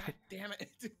like, God damn it,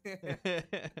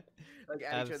 like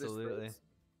at each other's Absolutely.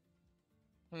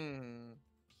 throats.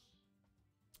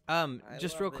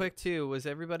 Just love real it. quick too, was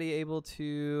everybody able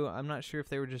to, I'm not sure if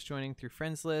they were just joining through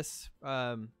friends lists.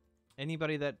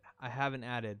 Anybody that I haven't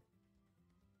added,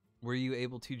 were you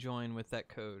able to join with that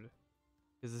code?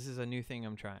 Because this is a new thing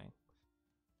I'm trying.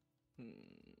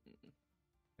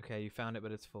 Okay, you found it,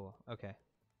 but it's full. Okay.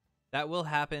 That will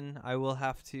happen. I will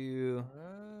have to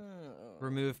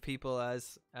remove people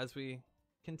as we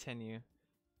continue.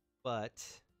 But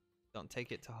don't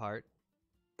take it to heart.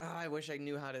 Oh, I wish I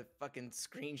knew how to fucking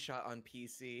screenshot on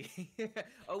PC.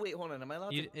 Oh wait, hold on. Am I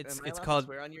allowed You- to? it's- am I it's allowed called- to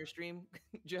swear on your stream,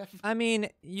 Jeff? I mean,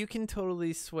 you can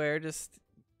totally swear, just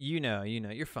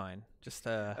you're fine. Just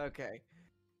Okay.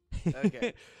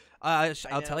 Okay. I'll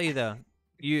know. tell you though.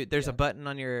 There's Yeah. a button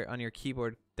on your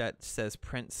keyboard that says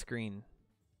print screen.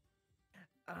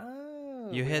 Oh.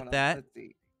 You wait, hit hold on. that? Let's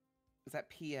see. Is that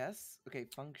PS? Okay,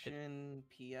 function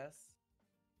PS.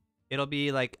 It'll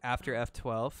be like after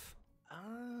F12.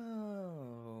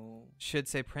 Oh. Should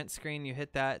say print screen. You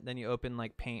hit that, then you open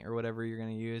like Paint or whatever you're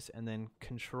gonna use, and then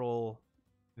Control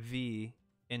V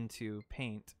into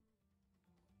Paint,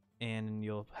 and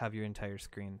you'll have your entire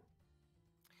screen.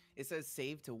 It says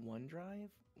save to OneDrive.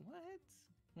 What?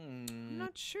 I'm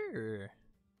not sure.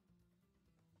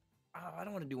 Oh, I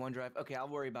don't want to do OneDrive. Okay, I'll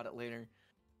worry about it later.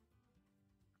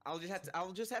 I'll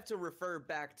just have to refer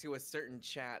back to a certain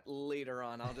chat later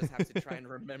on. I'll just have to try and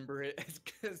remember it as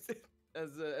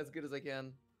good as I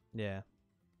can. Yeah.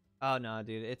 Oh no,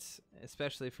 dude, it's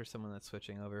especially for someone that's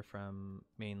switching over from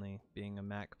mainly being a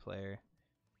Mac player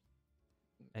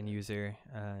and user.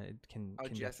 It can. Oh,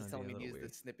 can Jess is definitely telling be me a to use little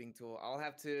the snipping tool. I'll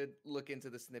have to look into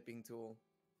the snipping tool.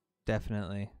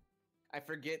 Definitely. I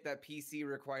forget that PC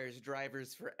requires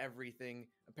drivers for everything.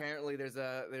 Apparently, there's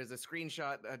a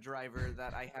screenshot driver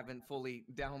that I haven't fully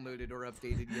downloaded or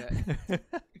updated yet.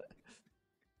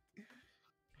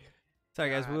 Sorry,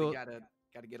 guys. We'll. Gotta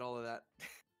get all of that.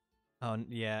 Oh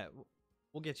yeah,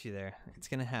 we'll get you there. It's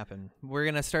gonna happen. We're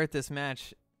gonna start this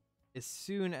match as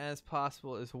soon as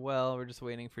possible as well. We're just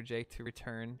waiting for Jake to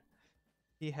return.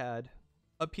 He had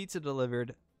a pizza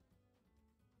delivered.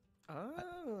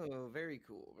 Oh, very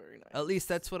cool. Very nice. At least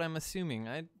that's what I'm assuming.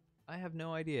 I have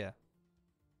no idea.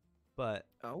 But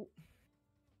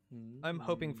I'm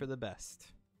hoping for the best.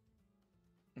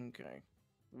 Okay.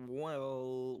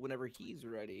 Well, whenever he's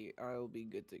ready, I'll be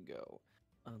good to go.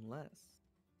 Unless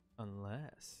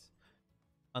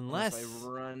I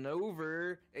run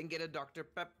over and get a Dr.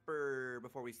 Pepper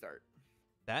before we start.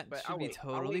 That should be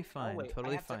totally fine.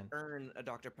 Totally fine. I have to earn a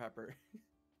Dr. Pepper.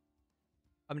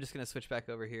 I'm just going to switch back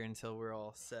over here until we're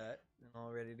all set and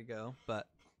all ready to go. But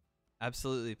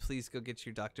absolutely, please go get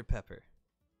your Dr. Pepper.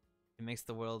 It makes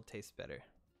the world taste better.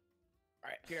 All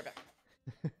right, be right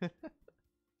back.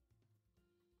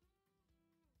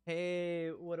 Hey,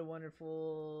 what a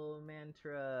wonderful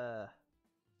mantra.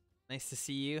 Nice to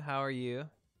see you. How are you?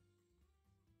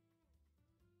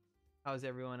 How's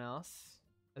everyone else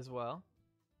as well?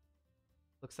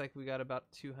 Looks like we got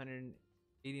about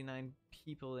 289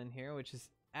 people in here, which is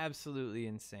absolutely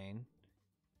insane.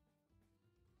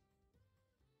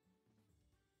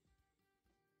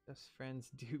 Best friends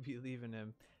do believe in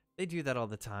him. They do that all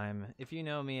the time. If you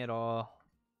know me at all,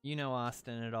 you know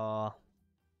Austin at all,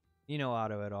 you know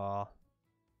Otto at all.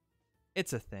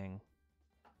 It's a thing.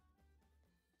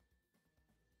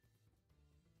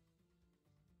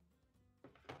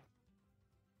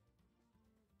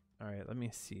 All right, let me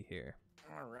see here.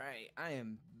 All right, I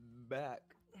am back.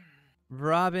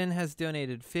 Robin has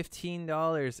donated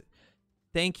 $15.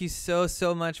 Thank you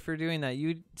so much for doing that.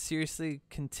 You seriously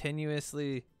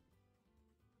continuously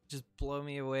just blow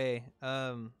me away.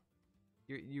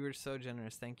 You were so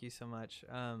generous. Thank you so much.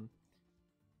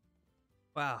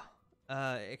 Wow.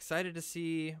 Excited to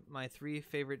see my 3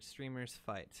 favorite streamers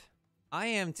fight. I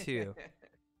am too.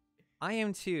 I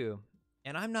am too.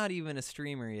 And I'm not even a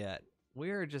streamer yet.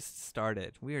 We're just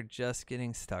started. We are just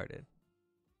getting started.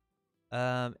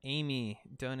 Amy,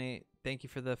 donate. Thank you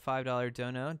for the $5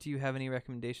 dono. Do you have any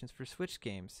recommendations for Switch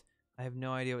games? I have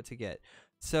no idea what to get.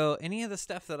 So any of the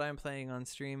stuff that I'm playing on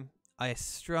stream, I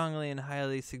strongly and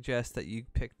highly suggest that you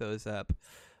pick those up.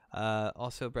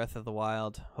 Also Breath of the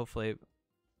Wild. Hopefully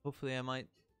I might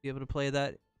be able to play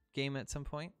that game at some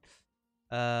point.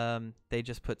 They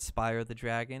just put Spyro the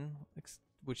Dragon,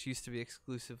 which used to be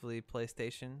exclusively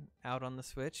PlayStation, out on the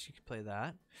Switch. You can play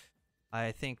that.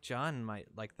 I think John might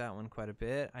like that one quite a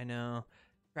bit. I know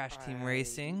Crash Team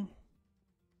Racing.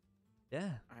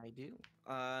 Yeah. I do.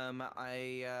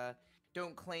 I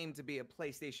don't claim to be a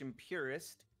PlayStation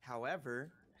purist. However,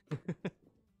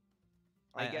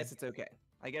 I guess it's okay.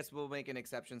 I guess we'll make an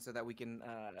exception so that we can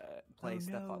play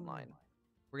stuff online.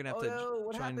 We're going to have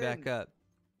to join back up.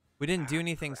 We didn't do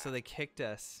anything, so they kicked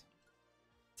us.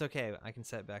 It's okay. I can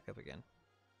set back up again.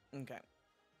 Okay.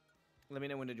 Let me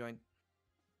know when to join.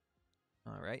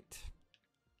 All right.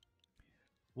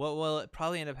 What we'll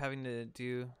probably end up having to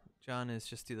do, John, is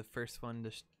just do the first one,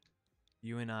 just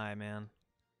you and I, man.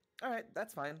 All right,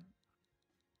 that's fine.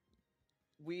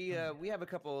 We have a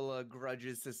couple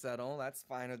grudges to settle. That's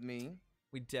fine with me.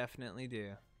 We definitely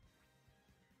do.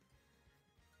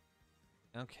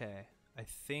 Okay. I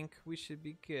think we should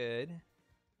be good.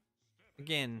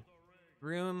 Again,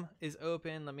 room is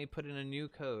open. Let me put in a new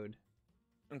code.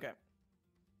 Okay.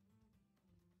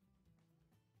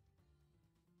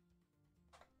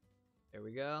 There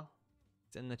we go.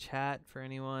 It's in the chat for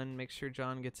anyone. Make sure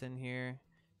John gets in here.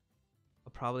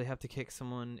 I'll probably have to kick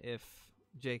someone if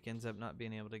Jake ends up not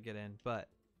being able to get in, but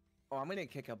Oh, I'm gonna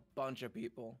kick a bunch of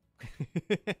people.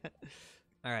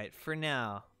 All right, for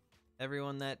now,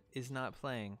 everyone that is not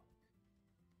playing,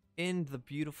 in the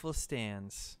beautiful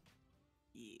stands.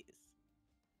 Yes.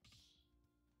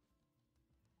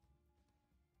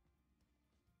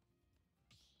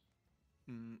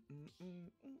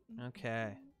 Okay,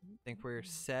 I think we're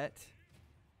set.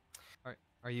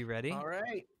 Are you ready? All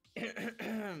right.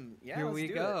 Yeah, Here let's we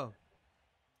do go.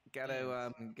 it.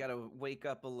 Gotta wake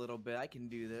up a little bit. I can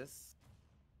do this.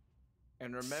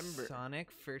 And remember, Sonic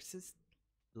versus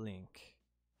Link.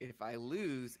 if I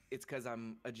lose, it's because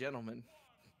I'm a gentleman.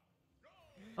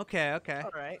 Okay, okay. All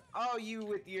right. Oh, you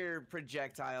with your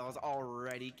projectiles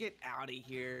already. Get out of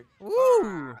here. Woo!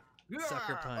 Ah,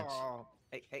 Sucker ah, punch. oh.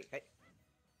 Hey, hey, hey.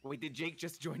 Wait, did Jake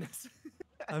just join us?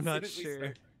 I'm As not soon as we sure.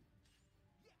 start.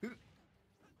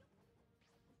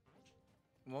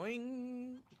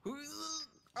 Boing.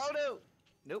 Oh no.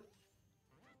 Nope.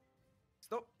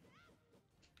 Stop.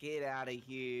 Get out of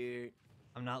here.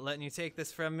 I'm not letting you take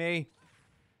this from me.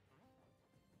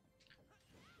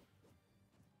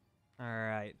 All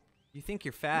right. You think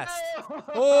you're fast. No!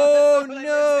 Oh, That's what I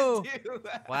no. meant to do.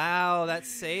 Wow, that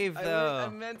save I though.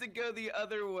 meant to go the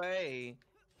other way.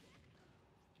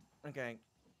 Okay.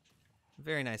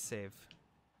 Very nice save.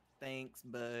 Thanks,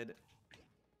 bud.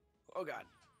 Oh god.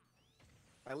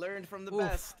 I learned from the Oof.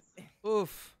 best.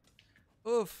 Oof.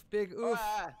 Oof. Big oof.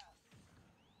 Ah.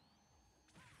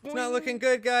 It's not looking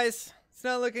good, guys. It's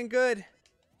not looking good.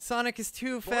 Sonic is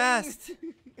too fast.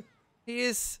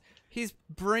 He's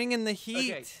bringing the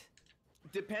heat. Okay.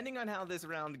 Depending on how this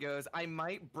round goes, I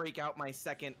might break out my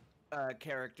second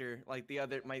character, like the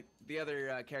other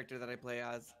character that I play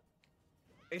as.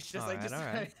 It's just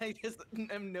Alright. I just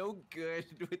am no good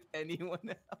with anyone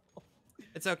else.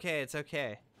 It's okay. It's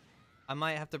okay. I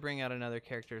might have to bring out another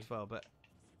character as well, but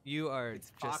you are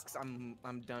It's just Fox.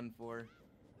 I'm done for.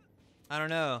 I don't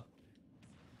know.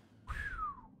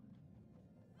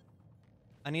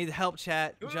 I need help,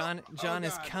 chat. John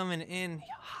is God. coming in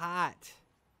hot.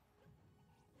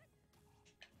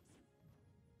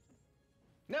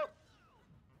 Nope.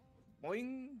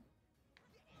 Boing.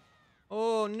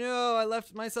 Oh no, I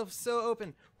left myself so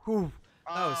open. Whew.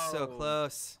 That was so Oh.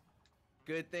 close.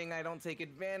 Good thing I don't take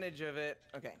advantage of it.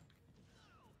 Okay.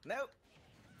 Nope.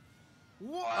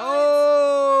 What?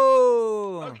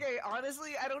 Oh! Okay,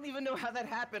 honestly, I don't even know how that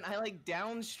happened. I like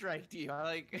downstriked you. I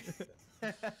like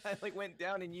I like went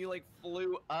down and you like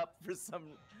flew up for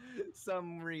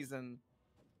some reason.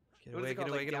 Get What is away, it called? get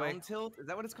away, Like get away. down tilt? Is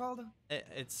that what it's called?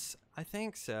 It's, I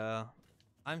think so.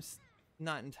 I'm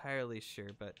not entirely sure,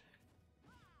 but.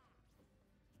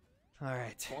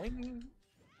 Alright. Boing.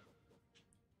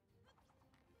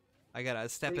 I gotta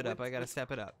step Wait, it up. I gotta what's-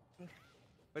 step it up.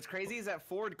 What's crazy is that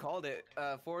Ford called it.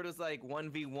 Ford was like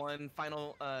 1v1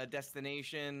 final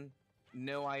destination,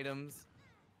 no items.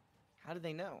 How did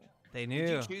they know? They Did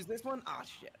knew. you choose this one? Ah,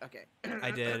 shit. Okay.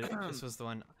 I did. This was the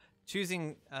one.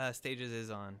 Choosing stages is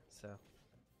on, so.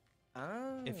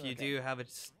 Oh, If you okay. do have a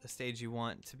stage you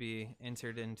want to be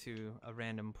entered into a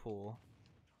random pool,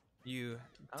 you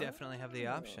definitely have the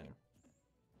option.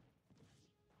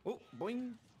 Oh,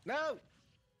 boing. No.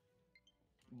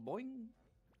 Boing.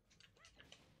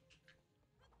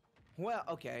 Well,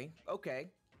 okay. Okay.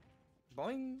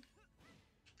 Boing.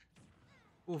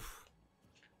 Oof.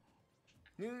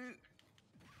 Mm.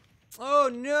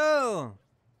 Oh no!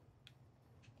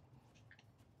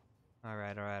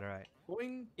 Alright, alright, alright.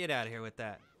 Boing. Get out of here with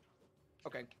that.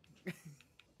 Okay.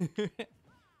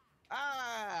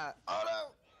 Ah! Oh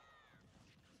no!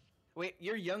 Wait,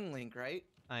 you're young Link, right?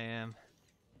 I am.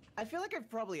 I feel like I've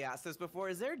probably asked this before.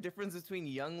 Is there a difference between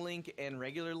young Link and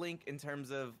regular Link in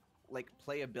terms of like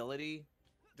playability?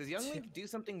 Does young Link do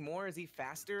something more? Is he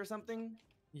faster or something?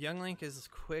 Young Link is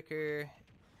quicker.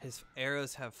 His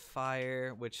arrows have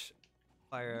fire, which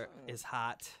fire is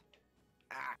hot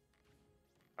Ah!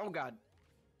 Oh god.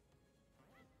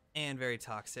 and very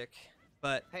toxic.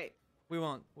 But Hey. we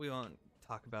won't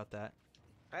talk about that.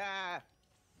 Ah!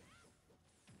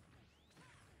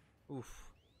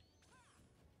 Oof.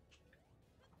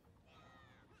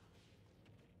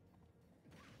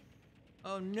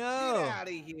 Oh Get no! out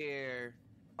of here!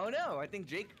 Oh no, I think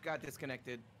Jake got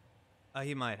disconnected.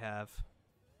 He might have.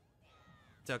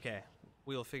 It's okay.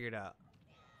 We will figure it out.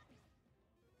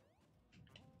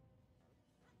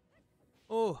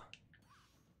 Oh.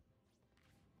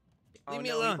 Oh Leave me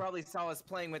no, alone. he probably saw us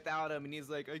playing without him and he's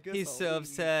like, I guess He's I'll so leave."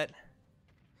 upset.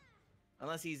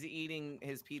 Unless he's eating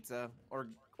his pizza or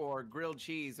grilled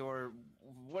cheese or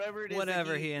whatever it is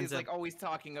Whatever that he ends is like up- always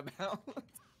talking about.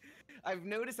 I've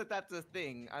noticed that that's a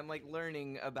thing. I'm like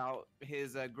learning about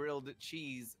his grilled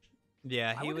cheese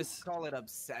Yeah, I he wouldn't was. call it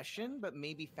obsession, but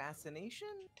maybe fascination.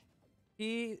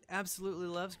 He absolutely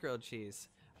loves grilled cheese.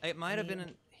 It might have been. Yeah.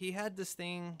 He had this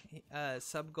thing,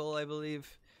 sub goal, I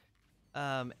believe,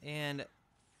 and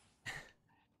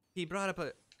he brought up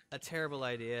a terrible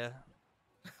idea.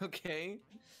 Okay.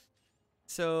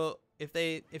 So if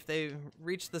they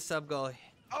reach the sub goal,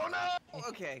 Oh no.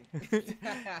 Okay.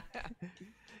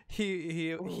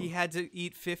 he Ooh. had to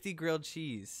eat 50 grilled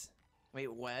cheese.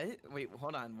 Wait, what? Wait,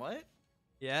 hold on. What?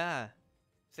 Yeah.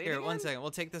 Say it Here, again? one second.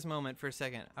 We'll take this moment for a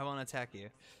second. I won't attack you.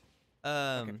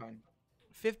 Okay, fine.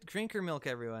 Drink your milk,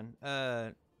 everyone.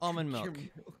 Almond Drink milk your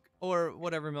milk. or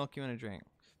whatever milk you want to drink.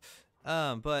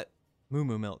 But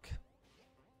moo milk.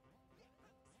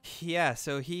 Yeah,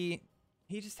 so he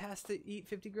just has to eat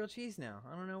 50 grilled cheese now.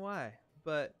 I don't know why,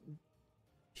 but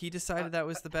he decided that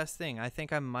was the best thing. I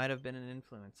think I might have been an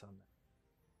influence on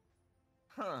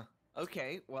that. Huh.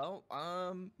 Okay. Well,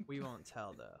 We won't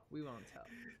tell though. We won't tell.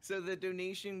 so the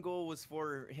donation goal was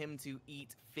for him to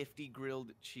eat 50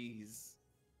 grilled cheese.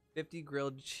 50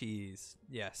 grilled cheese.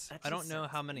 Yes. That I don't just know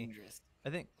sounds how many. dangerous. I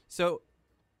think so.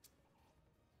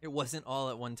 It wasn't all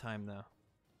at one time though.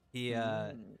 He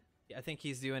I think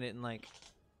he's doing it in like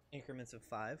increments of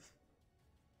 5.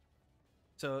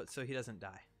 So he doesn't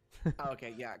die. Oh,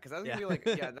 okay, yeah, because I was Yeah. gonna be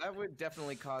like, yeah, that would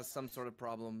definitely cause some sort of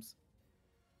problems.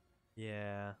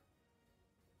 Yeah.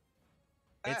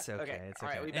 It's okay. It's All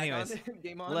okay. right, we back Anyways, on?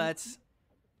 Game on. let's.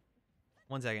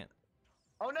 1 second.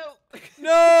 Oh no!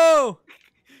 No!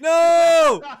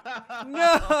 No!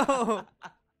 No!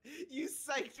 You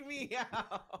psyched me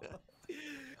out.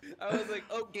 I was like,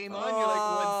 oh, game on. You're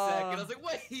like 1 second. I was like,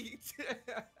 wait.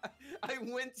 I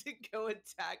went to go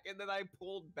attack and then I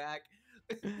pulled back.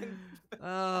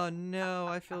 Oh no!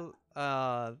 I feel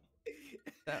that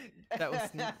was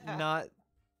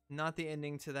not the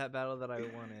ending to that battle that I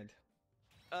wanted.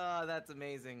 Oh, that's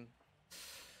amazing.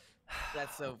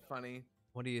 That's so funny.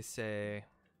 What do you say?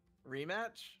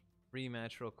 Rematch?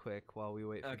 Rematch real quick while we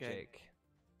wait for Okay. Jake.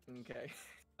 Okay.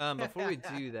 Before we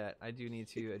do that, I do need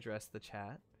to address the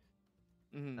chat.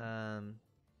 Mhm.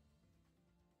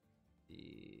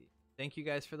 Thank you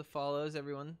guys for the follows,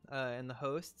 everyone, and the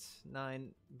hosts,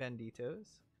 9 banditos.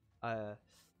 And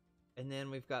then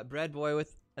we've got Bread Boy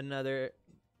with another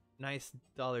nice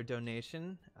dollar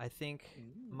donation. I think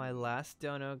my last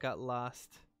dono got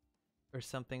lost or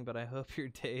something, but I hope your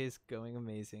day is going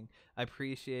amazing. I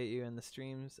appreciate you and the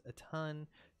streams a ton.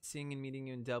 Seeing and meeting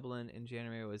you in Dublin in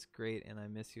January was great, and I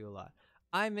miss you a lot.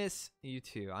 I miss you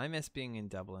too. I miss being in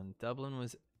Dublin. Dublin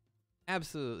was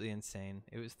absolutely insane.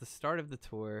 It was the start of the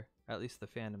tour, at least the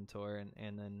fandom tour,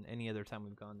 and then any other time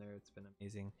we've gone there, it's been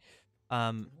amazing.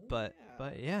 But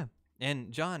yeah.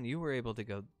 And John, you were able to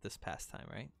go this past time,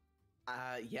 right?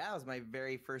 Yeah, it was my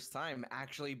very first time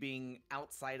actually being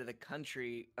outside of the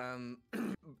country.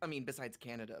 I mean, besides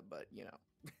Canada, but you know.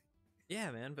 Yeah,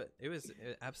 man. But it was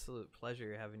an absolute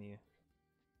pleasure having you.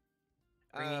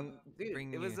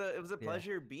 Dude, it was a yeah.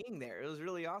 pleasure being there. It was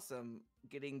really awesome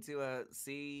getting to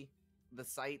see the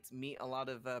sites, meet a lot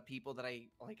of people that I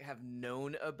like have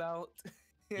known about,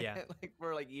 Yeah. like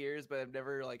for like years, but I've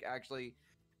never like actually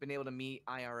been able to meet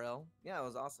IRL. Yeah, it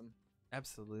was awesome.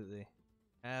 Absolutely.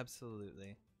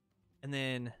 Absolutely. And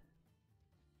then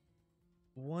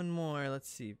one more. Let's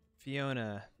see.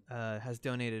 Fiona has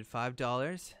donated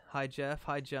 $5. Hi, Jeff.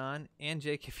 Hi, John. And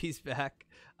Jake, if he's back.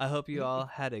 I hope you all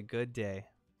had a good day.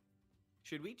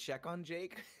 Should we check on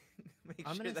Jake? Make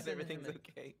I'm sure gonna that send everything's him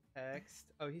okay.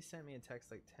 Text. Oh, he sent me a text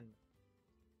like 10 minutes.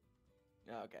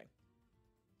 Oh, okay.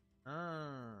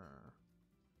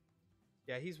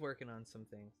 Yeah, he's working on some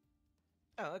things.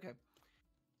 Oh, okay.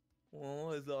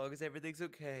 Well, as long as everything's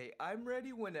okay, I'm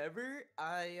ready whenever.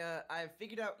 I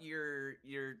figured out your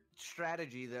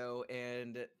strategy though,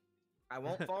 and I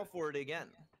won't fall for it again.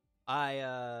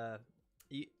 I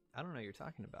don't know what you're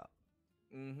talking about.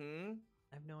 Mm-hmm.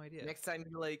 I have no idea. Next time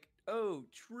you're like, oh,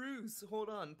 truce, hold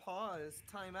on, pause,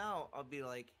 time out. I'll be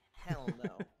like, hell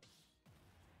no.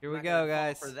 Here I'm we not go, gonna fall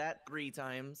guys. For that 3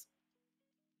 times.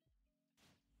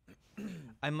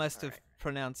 I must have Alright.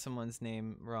 pronounced someone's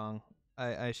name wrong.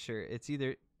 I sure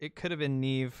it could have been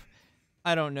Neve.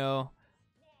 I don't know.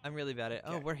 I'm really bad at.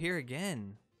 Oh, Okay. we're here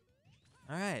again.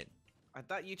 All right. I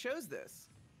thought you chose this.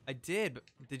 I did. But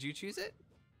did you choose it?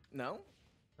 No?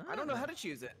 I don't know how to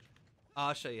choose it.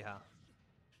 I'll show you how.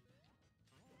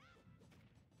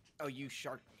 Oh, you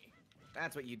sharked me.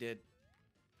 That's what you did.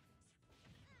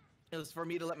 It was for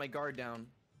me to let my guard down.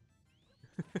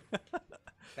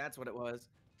 That's what it was.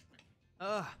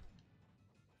 Ugh.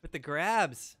 With the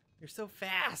grabs. You're so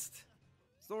fast.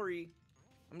 Sorry.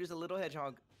 I'm just a little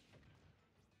hedgehog.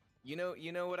 You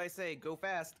know what I say. Go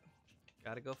fast.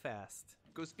 Gotta go fast.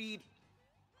 Go speed.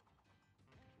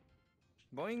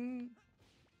 Boing.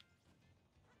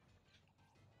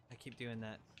 I keep doing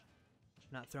that.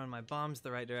 Not throwing my bombs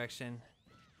the right direction.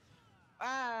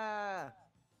 Ah.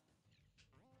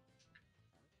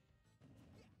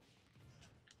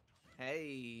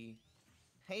 Hey.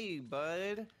 Hey,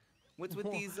 bud. What's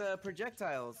with these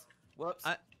projectiles? Whoops.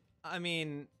 I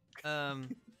mean, I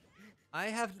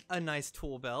have a nice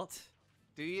tool belt.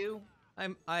 Do you? I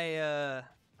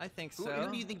think so.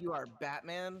 Who do you think you are,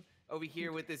 Batman? Over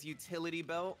here with this utility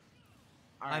belt?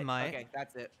 All I might. Okay,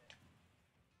 that's it.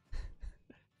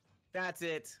 That's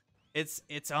it.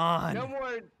 It's on. No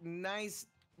more nice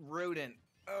rodent.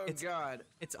 Oh, God.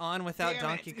 It's on without Damn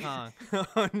Donkey it. Kong.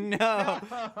 Oh, no.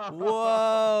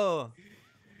 Whoa.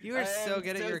 You are so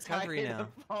good at your recovery tired now. of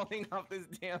falling off this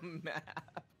damn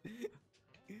map.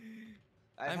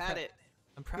 I've I'm had it.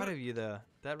 I'm proud of you, though.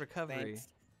 That recovery. Thanks.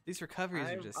 These recoveries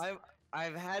are just...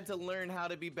 I've had to learn how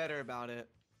to be better about it.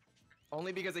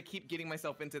 Only because I keep getting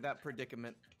myself into that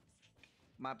predicament.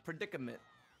 My predicament.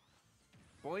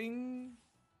 Boing.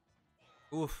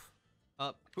 Oof.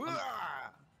 Up. Hooah!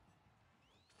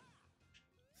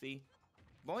 See?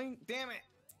 Boing. Damn it.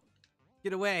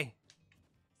 Get away.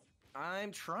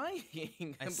 I'm trying.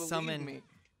 I Believe summoned me.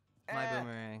 my Ah.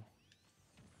 boomerang.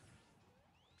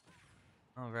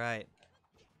 All right.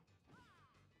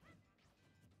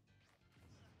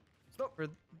 Stop. For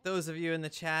those of you in the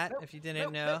chat, Nope, if you didn't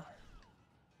nope, know, nope.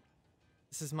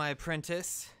 this is my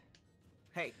apprentice.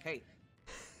 Hey, hey.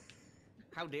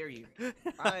 How dare you?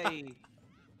 I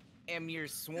am your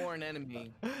sworn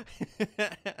enemy.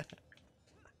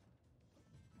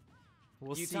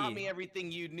 We'll You see. taught me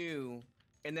everything you knew,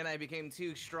 and then I became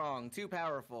too strong, too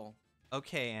powerful.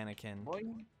 Okay, Anakin.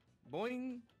 Boing,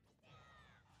 boing.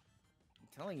 I'm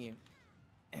telling you.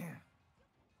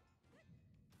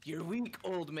 You're weak,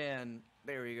 old man.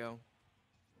 There we go.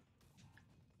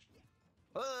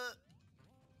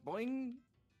 Boing.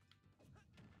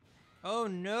 Oh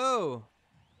no!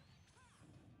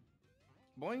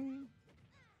 Boing.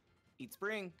 Eat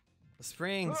spring. The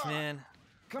springs, Ah! man.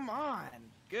 Come on.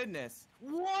 Goodness.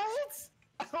 What?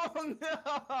 Oh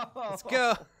no. Let's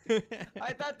go.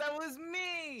 I thought that was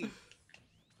me.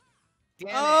 Damn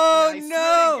it. Oh, I swear to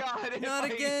no! God, if Not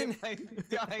again. If I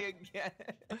die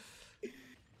again.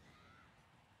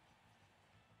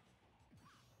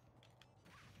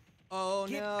 Oh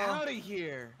Get no! out of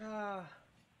here.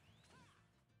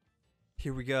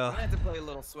 Here we I'm go. gonna have to play a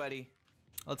little sweaty.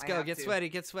 Let's I go. have Get to. sweaty.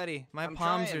 Get sweaty. My I'm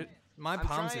palms trying. are. My I'm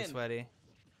palms are trying. sweaty.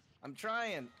 I'm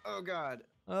trying. Oh God.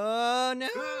 Oh no!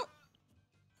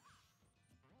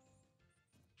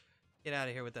 Get out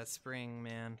of here with that spring,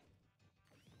 man.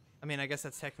 I mean, I guess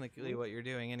that's technically what you're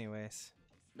doing, anyways.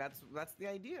 That's the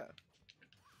idea.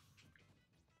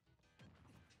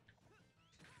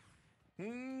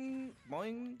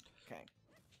 Boing. Okay.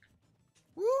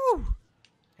 Woo!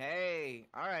 Hey.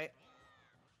 All right.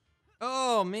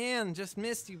 Oh man, just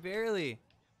missed you barely.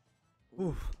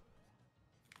 Oof.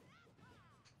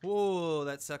 Whoa,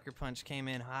 that sucker punch came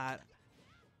in hot.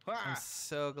 I'm Ah.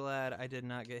 so glad I did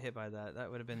not get hit by that. That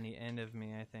would have been the end of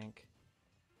me, I think.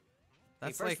 Hey,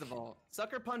 That's first like of all,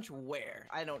 sucker punch where?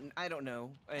 I don't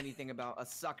know anything about a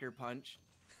sucker punch.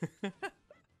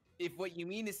 If what you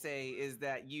mean to say is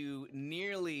that you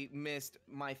nearly missed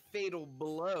my fatal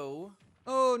blow,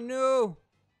 Oh no!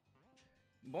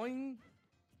 boing.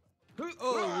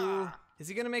 Oh, Ah! is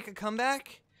he gonna make a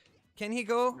comeback? Can he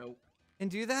go Nope.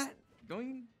 and do that?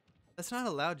 Doing. That's not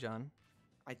allowed, John.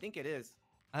 I think it is.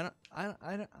 I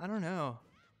don't know.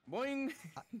 Boing.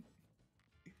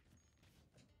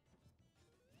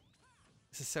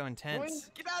 This is so Boing. intense.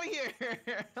 Get out of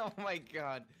here! Oh my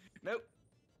God. Nope.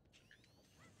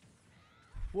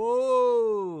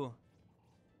 Whoa!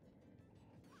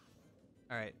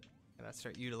 All right, gotta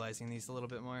start utilizing these a little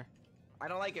bit more. I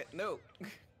don't like it. No.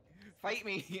 Fight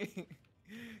me.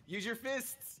 Use your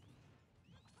fists.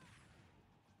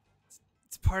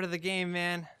 It's part of the game,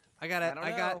 man. I got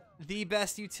know. the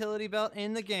best utility belt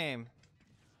in the game.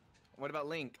 What about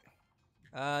Link?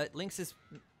 Lynx is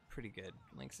pretty good.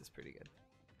 Lynx is pretty good.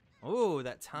 Oh,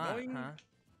 that taunt, Boing. huh?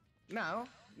 No.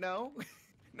 No.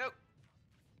 Nope.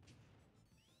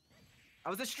 I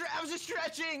was just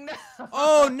stretching. No.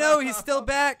 Oh no, he's still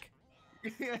back.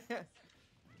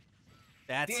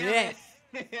 That's Damn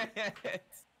it.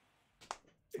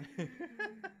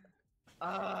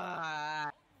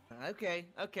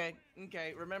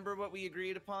 Okay. Remember what we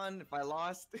agreed upon if I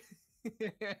lost?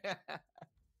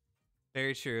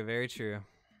 Very true. Very true.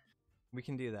 We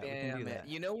can do that. we can Damn do it. that.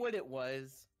 You know what it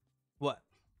was? What?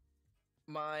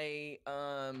 My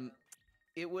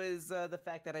It was the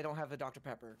fact that I don't have a Dr.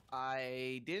 Pepper.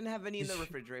 I didn't have any in the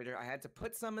refrigerator. I had to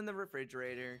put some in the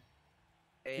refrigerator.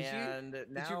 And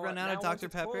did you run out of once Dr.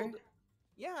 it's Pepper? cold,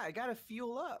 yeah, I gotta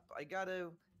fuel up. I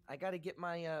gotta get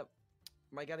my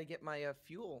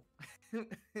fuel.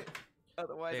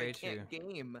 Otherwise, Very I can't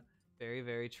game. Very,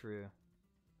 very true.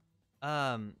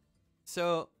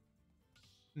 So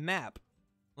map.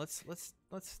 Let's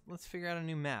figure out a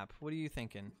new map. What are you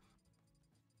thinking?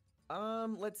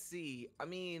 Let's see. I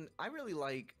mean, I really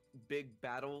like Big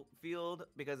Battlefield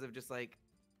because of just like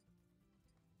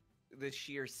the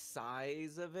sheer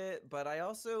size of it, but I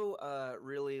also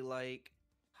really like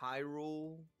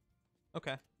Hyrule.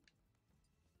 Okay.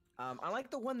 I like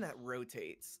the one that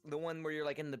rotates, the one where you're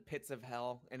like in the pits of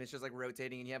hell and it's just like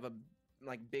rotating and you have a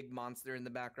like big monster in the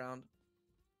background.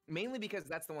 Mainly because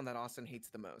that's the one that Austin hates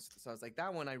the most. So I was like,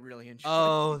 that one I really enjoy.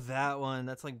 Oh, that one.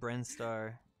 That's like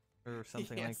Brenstar or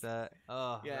something like Yes. that.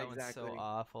 Oh, Yeah, that one's so exactly.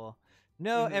 awful.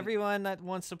 No, Mhm. everyone that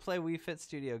wants to play Wii Fit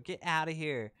Studio, get out of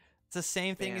here. It's the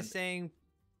same thing as Banned. saying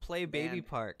play Baby Banned.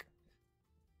 Park.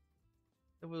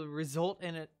 It will result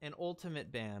in an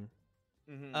ultimate ban.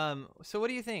 So what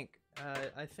do you think?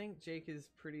 I think Jake is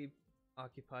pretty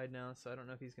occupied now, so I don't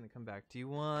know if he's going to come back. Do you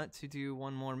want to do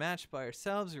one more match by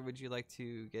ourselves, or would you like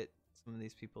to get some of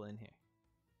these people in here?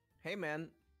 Hey man,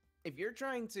 if you're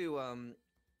trying to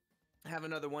have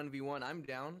another 1v1, I'm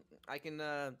down. I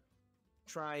can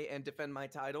try and defend my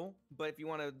title, but if you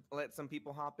want to let some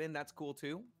people hop in, that's cool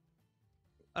too.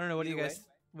 I don't know. What do you Either guys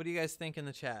What do you guys think in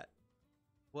the chat?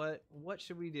 What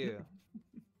should we do?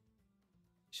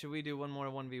 Should we do one more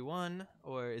 1v1,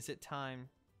 or is it time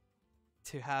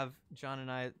to have John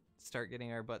and I start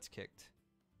getting our butts kicked?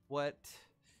 What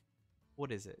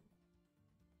is it?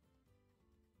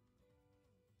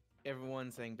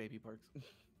 Everyone's saying Baby Parks.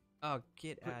 Oh,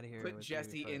 get out of here! Put with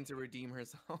Jessie Baby Park. in to redeem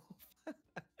herself.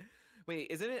 Wait,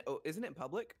 isn't it? Oh, isn't it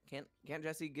public? Can't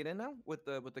Jessie get in now with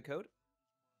the code?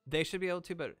 They should be able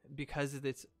to, but because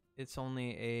it's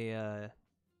only a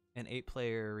an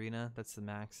 8-player arena, that's the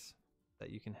max that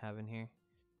you can have in here.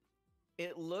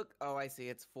 Oh, I see.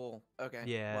 It's full. Okay.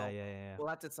 Yeah, well, yeah. We'll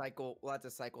have to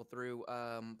cycle through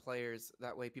players.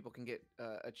 That way people can get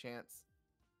a chance.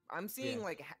 I'm seeing Yeah.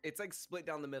 like it's like split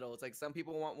down the middle. It's like some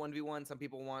people want 1v1, some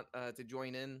people want to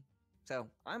join in. So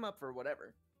I'm up for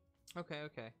whatever.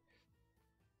 Okay.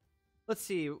 Let's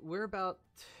see. We're about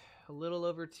a little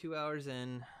over 2 hours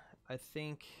in. I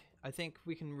think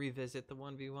we can revisit the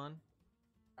 1v1, All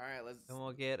right, let's. and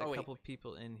we'll get a wait. couple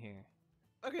people in here.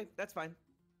 Okay, that's fine.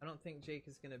 I don't think Jake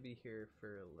is gonna be here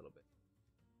for a little bit.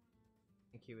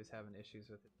 I think he was having issues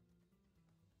with it.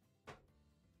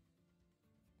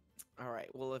 All right.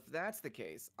 Well, if that's the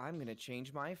case, I'm gonna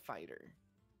change my fighter.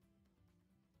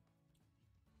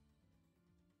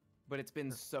 But it's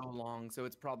been so long, so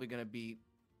it's probably gonna be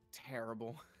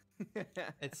terrible.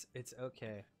 It's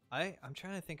okay. I'm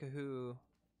trying to think of who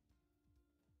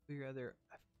your other.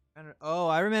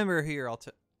 I remember who your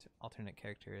alternate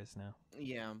character is now.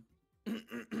 Yeah.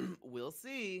 We'll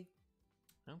see.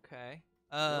 Okay.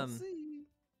 We'll see.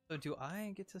 So do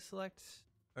I get to select,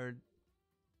 or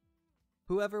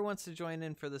whoever wants to join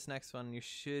in for this next one? You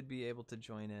should be able to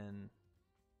join in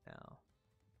now.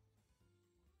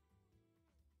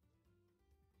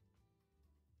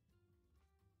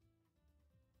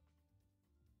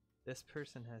 This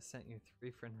person has sent you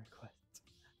 3 friend requests.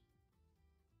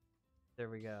 There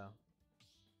we go.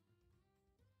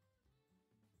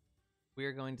 We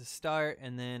are going to start,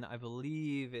 and then I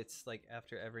believe it's like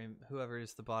after whoever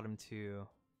is the bottom 2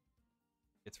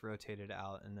 gets rotated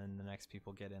out, and then the next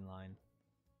people get in line.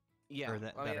 Yeah. Or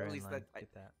that I mean, are at in least line that.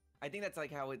 get that. I think that's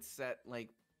like how it's set.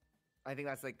 Like, I think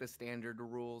that's like the standard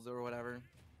rules or whatever.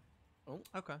 Oh.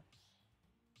 Okay.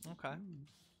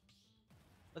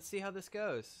 Let's see how this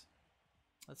goes.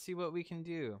 Let's see what we can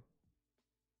do.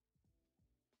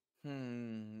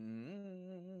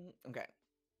 Okay.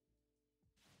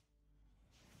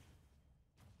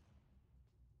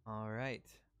 All right.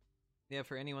 Yeah,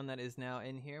 for anyone that is now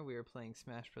in here, we are playing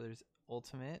Smash Brothers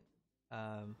Ultimate.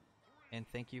 And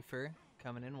thank you for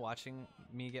coming in, watching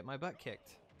me get my butt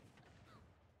kicked.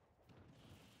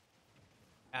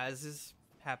 As is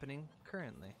happening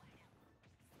currently.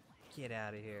 Get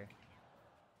out of here.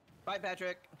 Bye,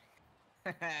 Patrick.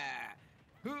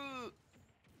 Hoo.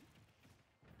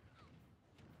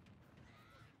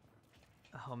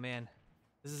 Oh man,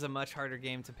 this is a much harder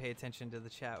game to pay attention to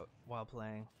the chat while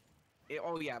playing.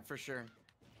 Oh yeah, for sure.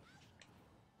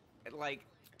 Like,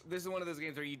 this is one of those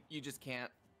games where you just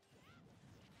can't.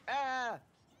 Ah!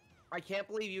 I can't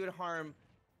believe you would harm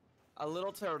a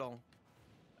little turtle.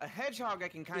 A hedgehog I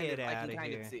can kind Get of outta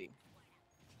here. see.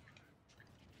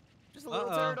 Just a little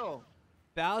Uh-oh. turtle.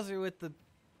 Bowser with the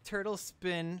turtle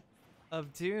spin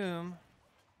of doom.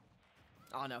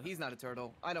 Oh no, he's not a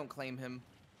turtle. I don't claim him.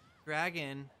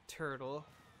 Dragon turtle.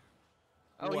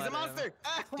 Oh, he's a Whatever. monster.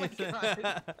 Oh my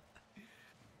god.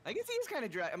 I guess he's kind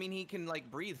of I mean, he can like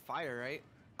breathe fire, right?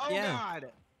 Oh Yeah.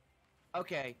 god.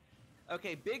 Okay.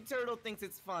 Okay, Big Turtle thinks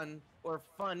it's fun or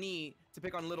funny to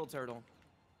pick on Little Turtle.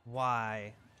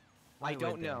 Why? Why I would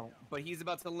don't they? know, but he's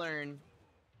about to learn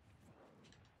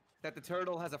that the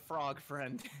turtle has a frog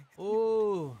friend.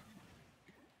 Ooh.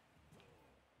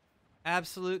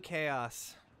 Absolute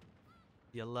chaos.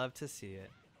 You love to see it.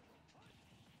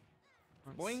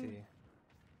 Let's Boing. see.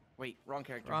 Wait, wrong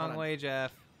character. Wrong Hold on. way,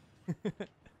 Jeff.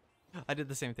 I did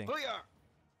the same thing. Booyah!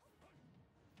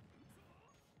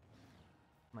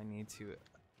 Might need to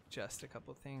adjust a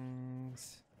couple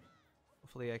things.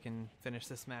 Hopefully I can finish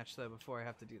this match though before I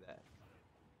have to do that.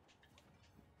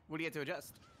 What do you have to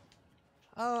adjust?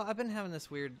 Oh, I've been having this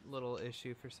weird little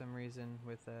issue for some reason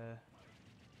with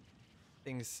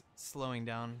things slowing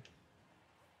down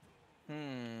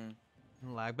and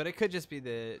lag, but it could just be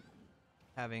the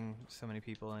having so many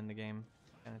people in the game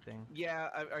kind of thing. Yeah,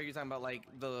 are you talking about like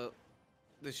the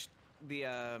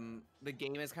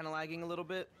game is kind of lagging a little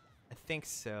bit? I think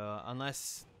so,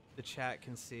 unless the chat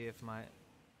can see if my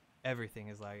everything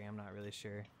is lagging. I'm not really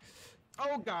sure.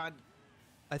 Oh god.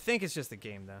 I think it's just the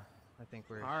game though. I think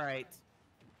we're All right.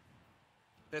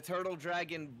 The turtle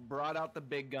dragon brought out the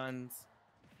big guns.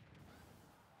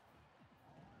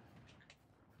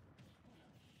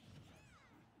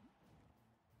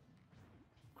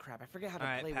 Crap, I forget how to all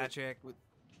right, play Patrick. with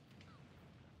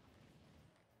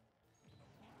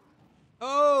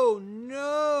Oh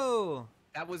no!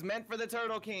 That was meant for the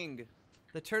Turtle King.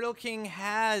 The Turtle King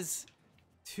has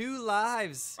 2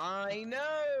 lives. I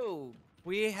know.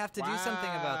 We have to do something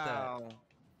about that. Wow.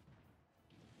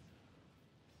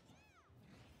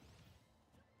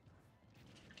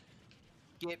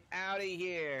 Get out of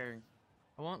here.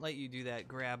 I won't let you do that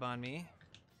grab on me.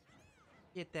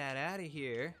 Get that out of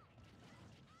here.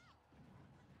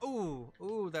 Ooh,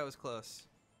 ooh, that was close.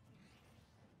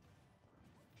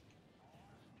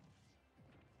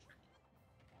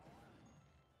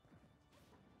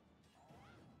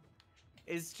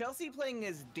 Is Chelsea playing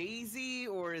as Daisy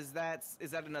or is that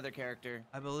another character?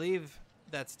 I believe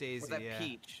that's Daisy. Or is that yeah.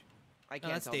 Peach? I No,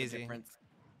 can't that's tell Daisy. the difference.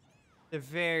 They're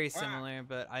very Wow. similar,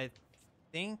 but I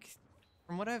think,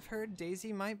 from what I've heard,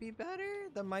 Daisy might be better.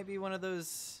 That might be one of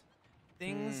those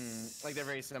things. Like they're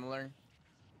very similar.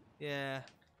 Yeah.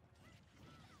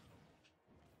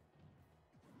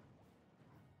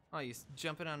 Oh, you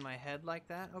jumping on my head like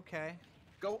that? Okay.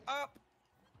 Go up.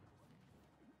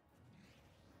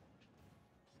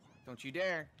 Don't you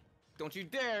dare. Don't you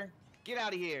dare. Get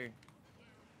out of here.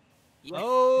 Yeah.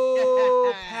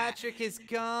 Oh, Patrick is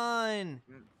gone.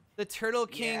 The Turtle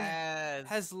King Yes.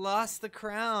 has lost the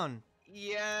crown.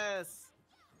 Yes.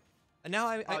 And now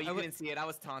Oh, you would- didn't see it. I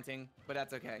was taunting, but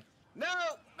that's okay. No,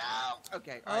 no.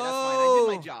 Okay, all right, Oh.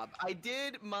 that's fine. I did my job. I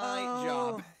did my Oh.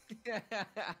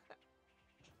 job.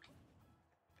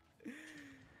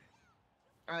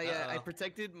 I Uh-oh.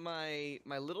 protected my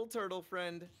little turtle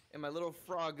friend and my little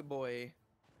frog boy.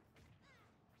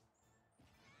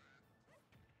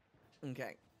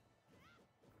 Okay.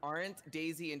 Aren't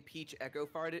Daisy and Peach Echo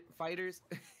fighters?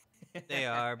 They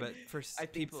are, but for I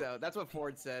think people, so. That's what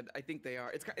Ford said. I think they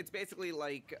are. It's basically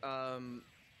like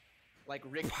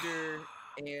Richter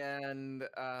and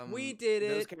We did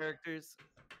those it. characters.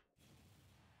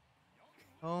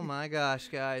 Oh my gosh,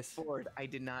 guys! Ford, I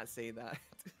did not say that.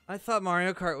 I thought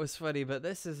Mario Kart was funny, but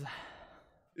this is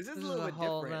This is this a is little a bit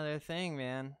whole different. other thing,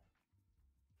 man.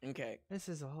 Okay. This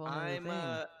is a whole other thing.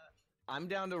 I'm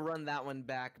down to run that one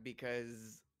back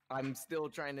because I'm still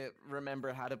trying to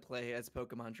remember how to play as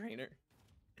Pokemon Trainer.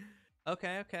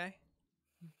 Okay, okay.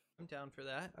 I'm down for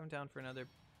that. I'm down for another.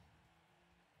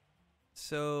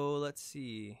 So let's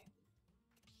see.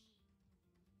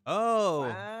 Oh,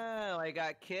 Wow, I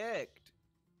got kicked.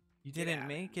 you get didn't outta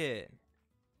make it.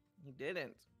 You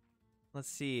didn't. Let's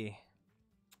see.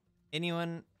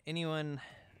 Anyone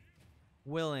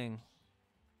willing?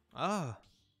 Oh,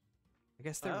 I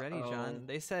guess they're ready, John. Uh-oh.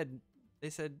 They said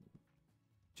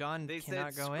John They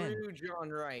cannot said go in. screw John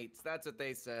Wright. That's what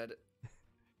they said.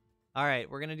 All right,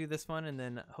 we're gonna do this one, and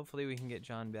then hopefully we can get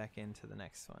John back into the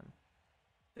next one.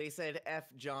 They said F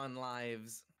John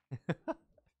lives.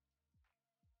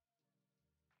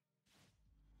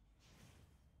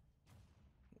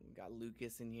 Got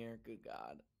Lucas in here. Good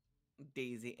God.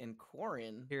 Daisy and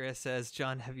Corin. Kira says,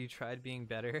 John, have you tried being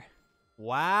better?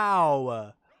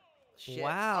 Wow. Shit.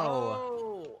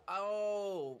 Wow.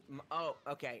 Oh,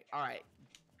 okay. All right.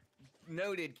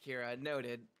 Noted, Kira.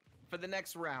 Noted. For the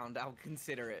next round, I'll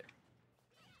consider it.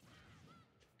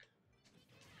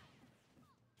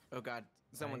 Oh God,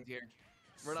 someone's here.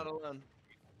 We're not alone.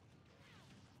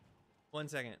 1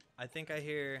 second. I think I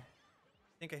hear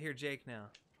Jake now.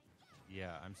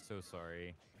 Yeah, I'm so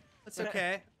sorry. That's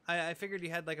okay. I figured you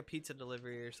had like a pizza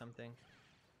delivery or something.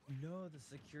 No, the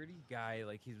security guy,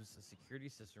 like he was a security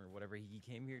system or whatever. He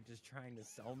came here just trying to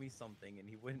sell me something, and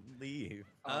he wouldn't leave.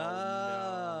 Oh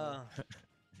no.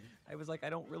 I was like, I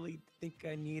don't really think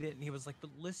I need it, and he was like, but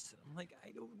listen, I'm like,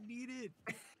 I don't need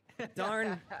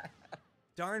it.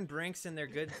 Darn Brinks and their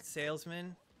good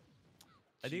salesmen.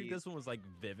 I think Jeez. this one was like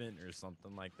Vivint or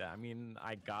something like that. I mean,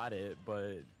 I got it,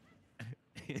 but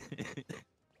he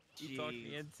talked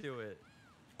me Jeez. into it.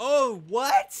 Oh,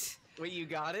 what? Wait, you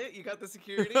got it? You got the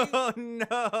security? Oh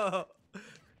no.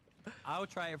 I'll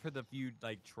try it for the few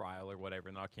like trial or whatever,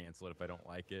 and I'll cancel it if I don't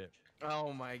like it.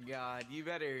 Oh my God. You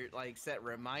better like set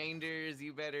reminders.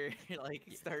 You better like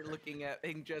start looking at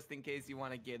things just in case you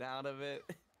want to get out of it.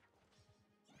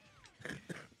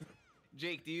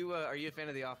 Jake, do you are you a fan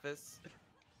of The Office?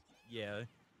 Yeah.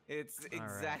 It's All right.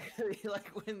 exactly like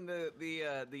when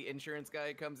the insurance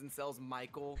guy comes and sells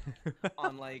Michael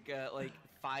on like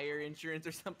fire insurance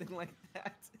or something like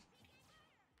that.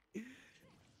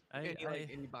 And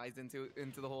he buys into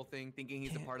the whole thing, thinking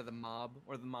he's a Can't- part of the mob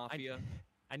or the mafia.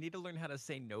 I need to learn how to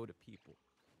say no to people.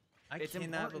 I It's cannot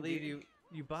important, believe dude.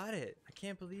 you bought it. I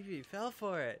can't believe you fell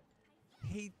for it.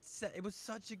 He said it was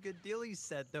such a good deal. He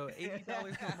said though,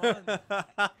 $80 per month.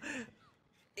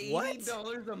 What?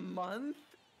 $80 a month?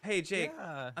 Hey Jake,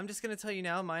 Yeah. I'm just gonna tell you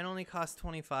now. Mine only cost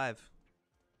 25.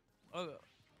 Oh,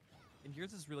 and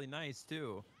yours is really nice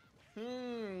too.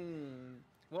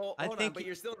 Well, I hold on, think but y-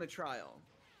 you're still in the trial.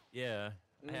 Yeah.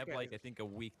 I have Okay. like I think a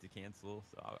week to cancel,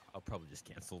 so I'll probably just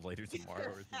cancel later tomorrow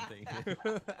or something.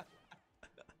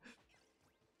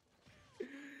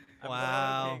 I'm like,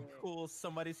 Wow. okay, cool.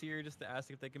 Somebody's here just to ask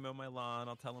if they can mow my lawn.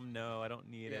 I'll tell them no, I don't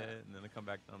need Yeah. it, and then I come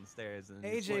back down the stairs and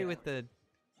it's AJ like, with the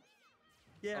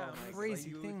yeah, Oh my crazy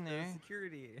you thing with the there.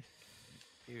 security.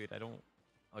 Dude, I don't.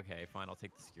 Okay, fine. I'll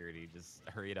take the security. Just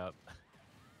hurry it up.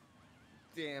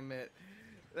 Damn it.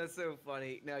 That's so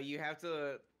funny. No, you have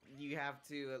to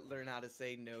learn how to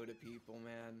say no to people,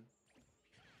 man.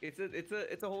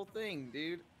 It's a whole thing,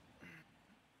 dude.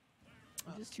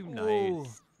 I'm just too Ooh.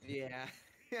 nice. Yeah.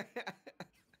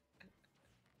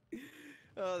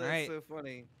 Oh, that's Alright. so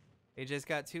funny. AJ's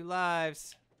got 2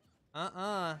 lives.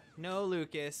 No,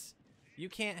 Lucas. You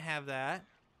can't have that.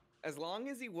 As long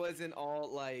as he wasn't all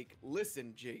like,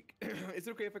 listen, Jake, is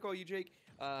it okay if I call you Jake?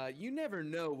 You never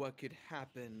know what could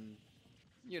happen.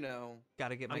 You know.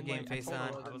 Gotta get my I'm game like, face I told on.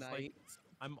 her, Middle I of was the like, night.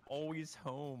 I'm always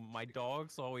home. My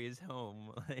dog's always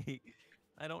home. Like,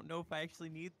 I don't know if I actually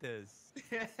need this.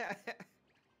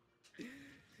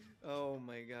 Oh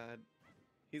my God.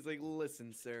 He's like,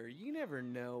 listen, sir, you never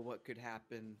know what could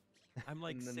happen I'm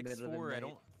like In the middle of the 6'4". I night.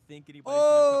 don't think anybody's gonna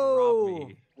try to rob Oh!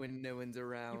 me. when no one's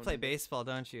around. You play baseball,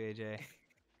 don't you, AJ?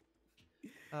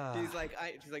 He's like,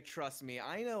 she's like, trust me,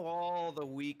 I know all the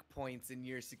weak points in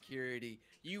your security.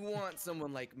 You want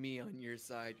someone like me on your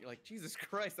side. You're like, Jesus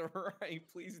Christ, all right,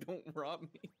 please don't rob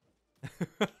me.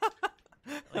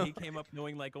 Like, he came up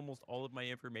knowing like almost all of my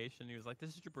information. He was like,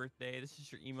 "This is your birthday. This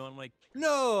is your email." I'm like,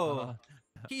 No,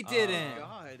 he didn't. Oh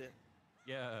God.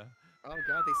 yeah. Oh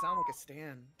God, they sound like a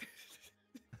stan.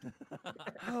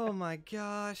 Oh my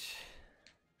gosh.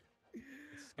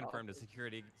 It's confirmed. A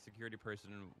security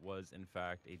person was in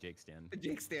fact a Jake Stan.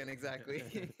 Jake Stan, exactly.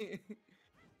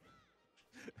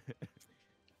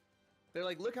 They're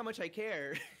like, look how much I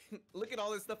care. Look at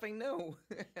all this stuff I know.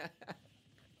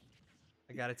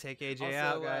 I gotta take AJ Also,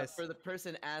 out, guys. for the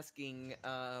person asking,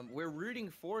 we're rooting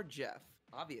for Jeff,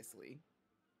 obviously.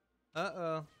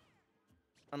 Uh-oh.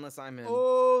 Unless I'm in.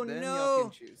 Oh Then y'all no!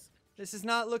 can choose. This is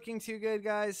not looking too good,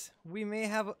 guys. We may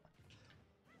have...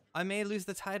 I may lose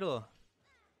the title.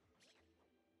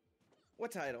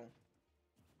 What title?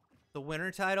 The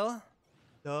winner title?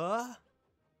 Duh.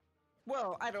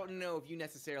 Well, I don't know if you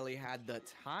necessarily had the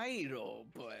title,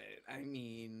 but I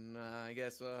mean, I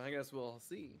guess we'll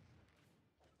see.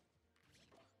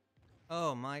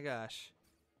 Oh my gosh.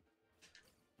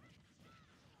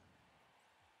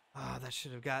 Oh, that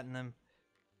should have gotten them.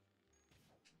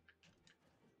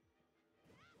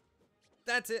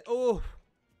 That's it. Oh.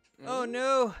 Oh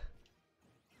no.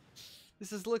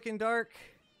 This is looking dark.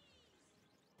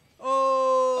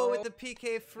 Oh, with Oh the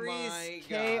PK freeze my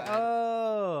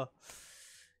KO.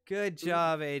 Good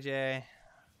job, AJ.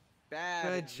 Bad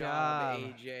Good job, job.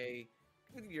 AJ.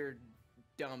 With your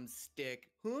dumb stick.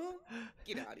 Huh?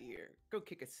 Get out of here. Go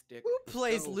kick a stick. Who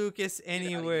plays Go. Lucas outta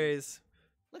here. anyways?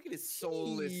 Look at his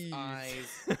soulless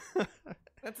eyes.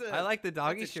 I like the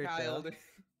doggy that's a shirt child. though.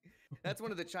 That's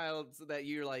one of the childs that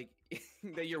you're like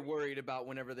that you're worried about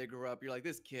whenever they grow up. You're like,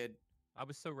 this kid. I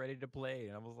was so ready to play,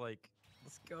 and I was like,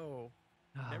 let's go.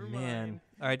 Oh Never man. mind.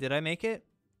 All right, did I make it?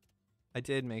 I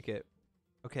did make it.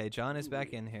 Okay, John is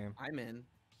back Ooh, in here. I'm in.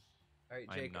 All right,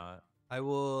 I'm Jake. not. I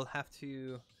will have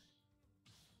to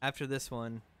after this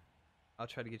one. I'll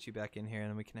try to get you back in here, and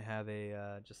then we can have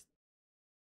a just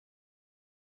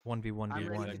 1v1v1. I'm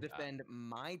ready to one. defend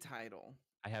my title.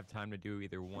 I have time to do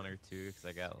either 1 or 2 because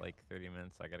I got like 30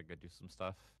 minutes. I gotta go do some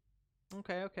stuff.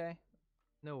 Okay, okay.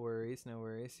 No worries, no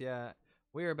worries. Yeah,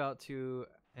 we're about to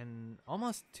and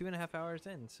almost 2.5 hours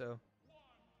in, so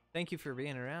thank you for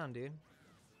being around, dude.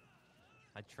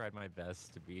 I tried my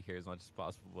best to be here as much as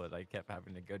possible, but I kept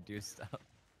having to go do stuff.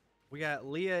 We got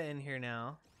Leah in here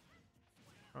now.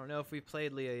 I don't know if we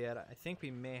played Leah yet. I think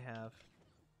we may have.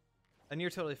 And you're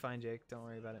totally fine, Jake. Don't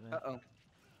worry about it, man. Uh-oh.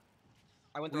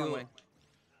 I went the wrong way.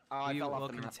 Oh, I We fell will off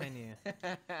the map. continue.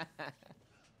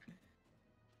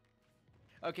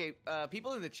 Okay,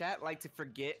 people in the chat like to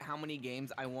forget how many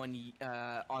games I won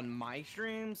on my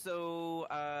stream, so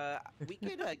we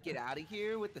could get out of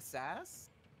here with the sass.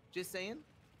 Just saying.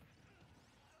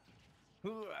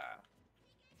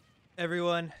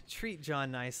 Everyone, treat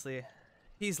John nicely.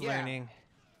 He's Yeah. learning.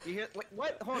 You hear? Wait,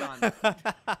 what? Hold on.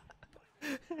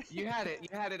 You had it. You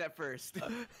had it at first.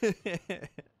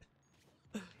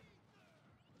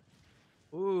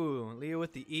 Ooh, Leah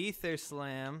with the ether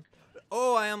slam.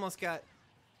 Oh, I almost got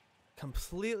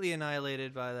completely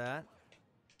annihilated by that.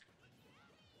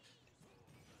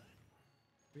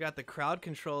 We got the crowd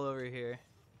control over here.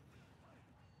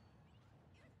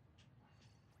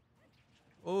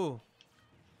 Oh,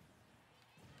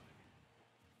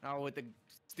 Oh, with the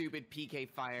stupid PK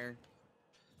fire.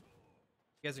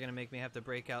 you guys are gonna make me have to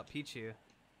break out Pichu.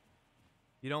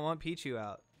 You don't want Pichu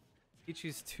out.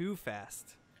 Pichu's too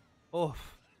fast. Oh,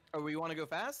 Oh, we want to go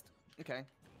fast? Okay.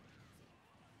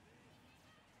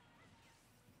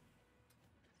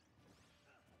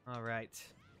 all right.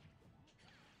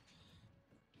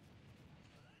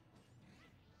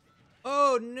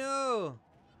 Oh no!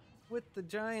 With the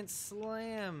giant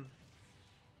slam.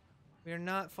 We are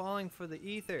not falling for the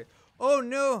ether. Oh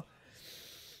no!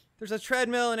 There's a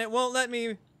treadmill and it won't let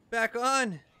me back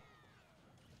on.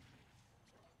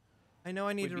 I know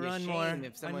I need Would to be a run more. shame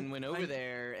if someone went over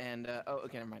there and oh,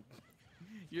 okay, never mind.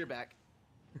 You're back.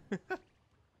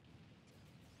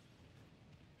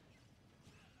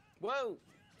 Whoa!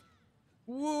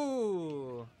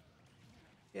 Woo!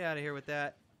 Get out of here with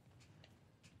that.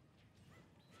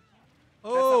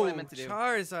 not Oh, what I meant to do.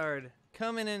 Charizard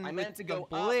coming in I with meant to the go up.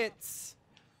 blitz.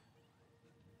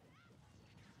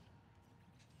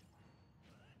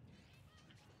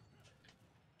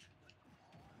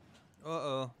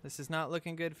 Uh-oh, this is not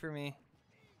looking good for me.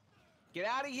 Get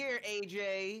out of here,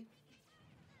 AJ!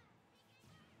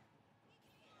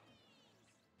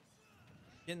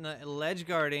 Getting the ledge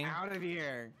guarding. Out of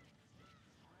here!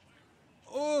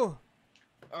 Oh!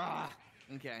 Ah,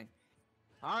 okay.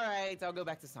 Alright, I'll go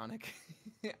back to Sonic.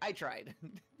 I tried.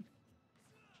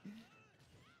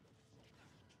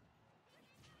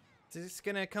 Is this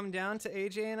gonna come down to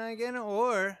AJ and I again,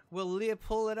 or will Leah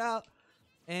pull it out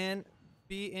and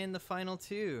be in the final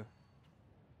two?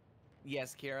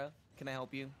 Yes, Kira, can I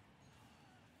help you?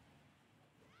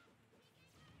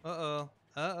 Uh-oh.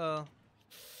 Uh-oh.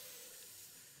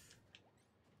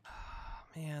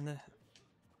 Man,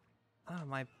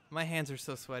 my hands are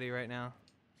so sweaty right now.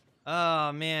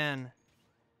 Oh man,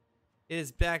 it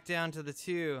is back down to the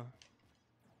two.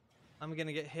 I'm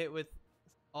gonna get hit with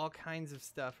all kinds of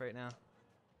stuff right now.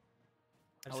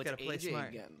 I just Oh, gotta it's play AJ smart.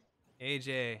 again.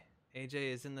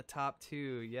 AJ is in the top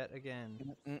two yet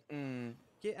again. Mm-mm.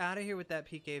 Get out of here with that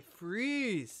PK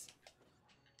freeze.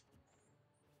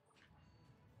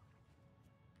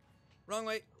 Wrong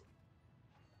way.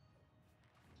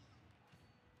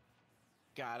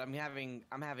 God, I'm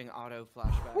having auto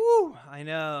flashbacks. Woo! I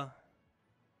know.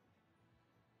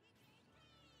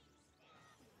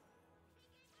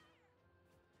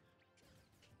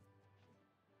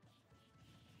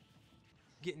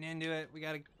 Getting into it. We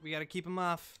gotta keep him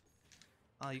off.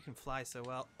 Oh, you can fly so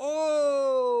well.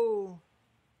 Oh!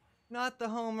 Not the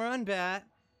home run bat.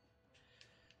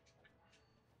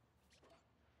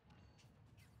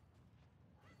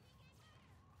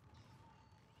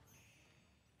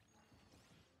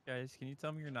 Guys, can you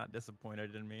tell me you're not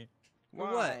disappointed in me? For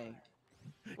what? Why?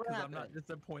 What Because I'm not happened?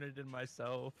 disappointed in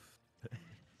myself.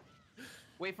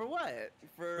 Wait, for what?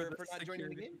 For the not joining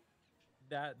the security.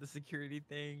 game? The security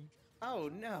thing. Oh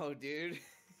no, dude.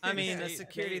 I mean, the Hey,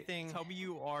 security hey, thing. Tell me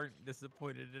you aren't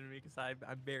disappointed in me, because I'm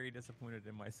very disappointed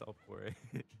in myself for it.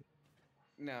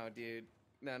 No, dude.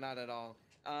 No, not at all.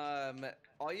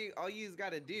 All you's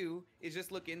got to do is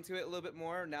just look into it a little bit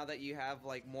more now that you have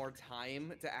like more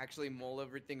time to actually mull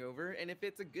everything over. And if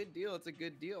it's a good deal, it's a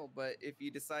good deal. But if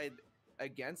you decide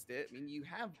against it, I mean, you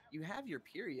have your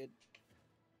period.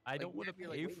 I Like, don't you want to have your,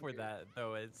 like, pay waiting for period. that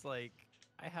though. It's like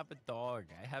I have a dog.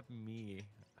 I have me.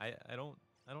 I don't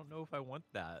know if I want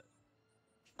that.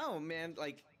 Oh man,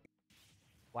 like,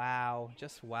 Wow,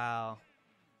 just wow.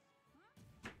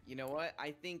 you know what?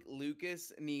 I think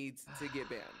Lucas needs to get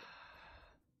banned.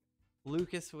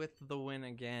 Lucas with the win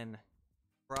again.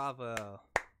 Bravo.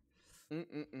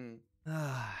 Mm-mm-mm.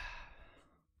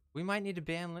 We might need to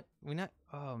ban. We not.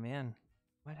 Oh man,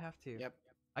 might have to. Yep.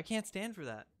 I can't stand for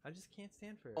that. I just can't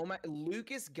stand for it. Oh my,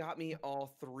 Lucas got me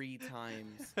all 3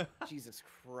 times. Jesus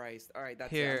Christ. All right,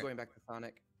 that's it. Here. I'm going back to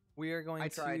Sonic. We are going I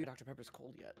tried. to. Dr. Pepper's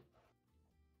cold yet.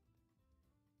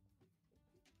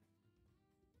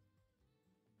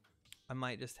 I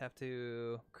might just have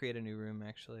to create a new room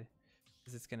actually,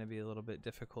 because it's gonna be a little bit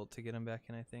difficult to get him back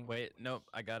in. I think. Wait, nope,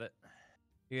 I got it.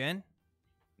 You in?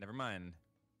 Never mind.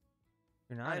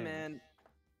 You're not Hi, in. man.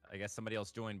 I guess somebody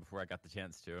else joined before I got the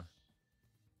chance to.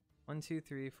 1, 2,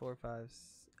 3, 4, 5.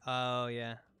 Oh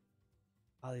yeah.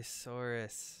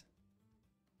 Allosaurus.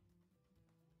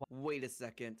 Wait a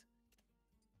second.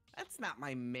 That's not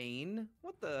my main.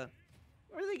 What the?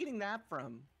 Where are they getting that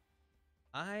from?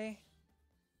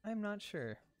 I'm not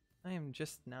sure. I am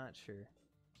just not sure.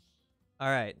 All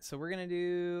right, so we're gonna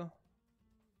do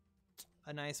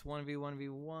a nice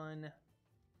 1v1v1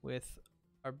 with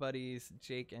our buddies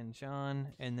Jake and John,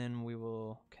 and then we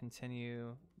will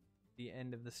continue the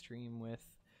end of the stream with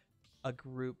a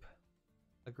group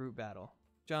battle.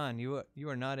 John, you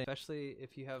are not in, especially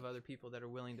if you have other people that are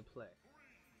willing to play.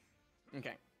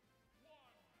 Okay.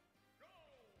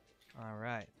 All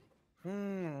right.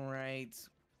 Right.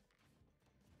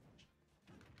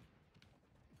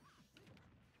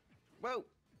 Whoa.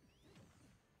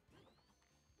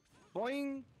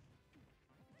 Boing.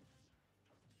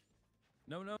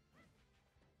 No, no.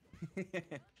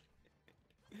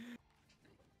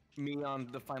 Me on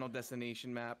the Final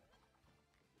Destination map.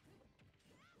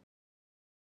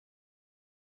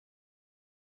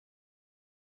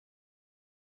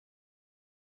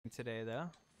 Today though,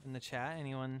 in the chat,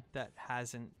 anyone that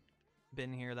hasn't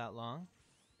been here that long,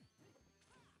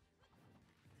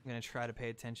 I'm gonna try to pay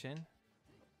attention,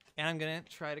 and I'm gonna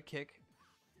try to kick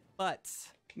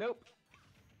butts. Nope.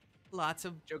 Lots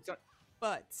of Jokes on.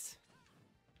 butts.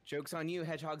 Jokes on you.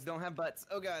 Hedgehogs don't have butts.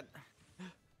 Oh god.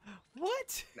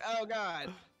 What? Oh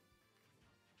god.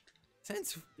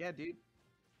 Since Yeah, dude.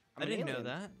 I'm I an didn't know alien.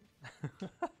 that.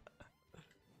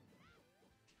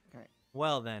 Okay.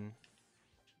 Well then,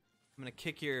 I'm gonna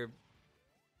kick your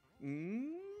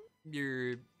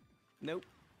Nope.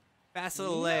 fast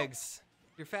little No. legs.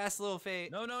 Your fast little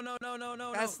face. No, no, no, no, no,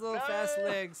 no, Fast no. little fast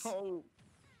legs. Oh.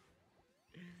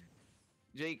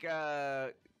 Jake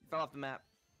fell off the map.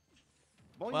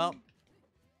 Boing. Well,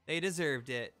 they deserved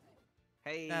it.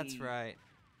 Hey. That's right.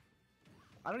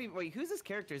 I don't even wait. Who's this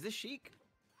character? Is this Sheik?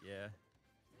 Yeah.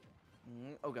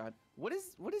 Oh god. What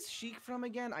is Sheik from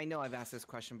again? I know I've asked this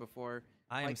question before.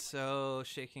 I am Like- so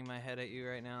shaking my head at you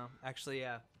right now. Actually,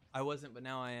 yeah. I wasn't, but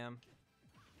now I am.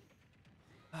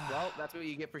 Well, that's what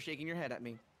you get for shaking your head at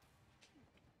me.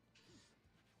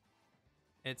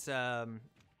 It's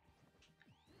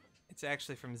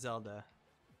actually from Zelda.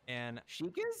 And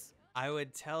Sheik is? I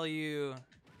would tell you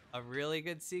a really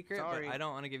good secret, Sorry. but I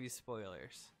don't want to give you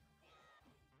spoilers.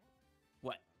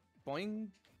 What? Boing.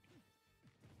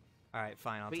 All right,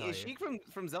 fine, I'll Wait, tell is you. Sheik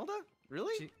from Zelda?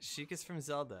 Really? Sheik is from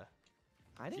Zelda.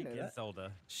 I didn't know Sheik that. is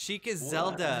Zelda. Sheik is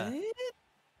Zelda. What?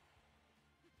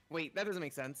 Wait, that doesn't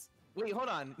make sense. Wait, hold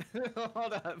on.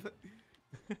 Hold up.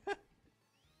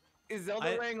 Is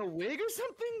Zelda wearing a wig or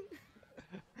something?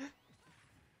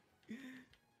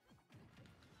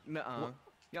 Nuh-uh.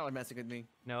 Y'all are messing with me.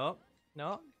 No,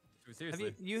 no.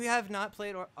 Seriously. You have not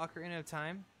played Ocarina of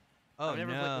Time? Oh I've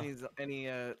never no. played any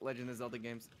Legend of Zelda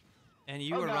games. And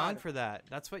you Oh, were wrong God. for that.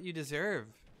 That's what you deserve.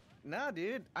 Nah,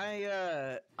 dude.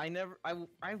 I've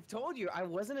told you I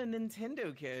wasn't a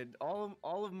Nintendo kid. All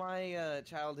of my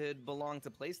childhood belonged to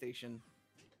PlayStation.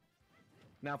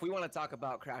 Now, if we want to talk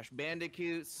about Crash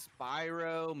Bandicoot,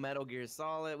 Spyro, Metal Gear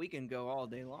Solid, we can go all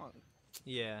day long.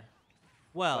 Yeah.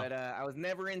 Well, But I was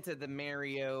never into the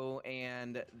Mario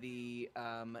and the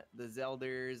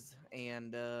Zeldas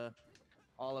and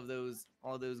all of those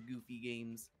goofy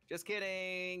games. Just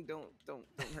kidding. Don't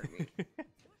hurt me.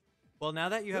 well, now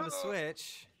that you have a No.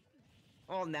 Switch,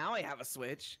 Well, now I have a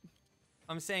Switch.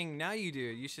 I'm saying now you do.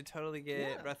 You should totally get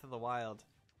Yeah. Breath of the Wild.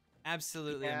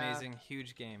 Absolutely Yeah. amazing,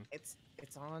 huge game. It's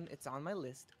on my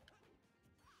list.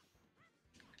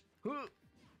 Whew.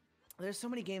 There's so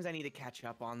many games I need to catch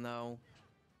up on though.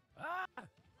 Ah!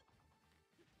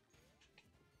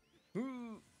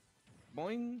 Ooh.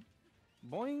 Boing,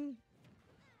 boing.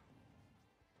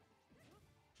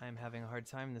 I'm having a hard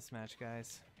time this match,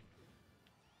 guys.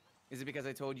 Is it because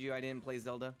I told you I didn't play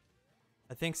Zelda?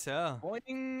 I think so.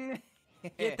 Boing.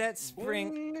 Get that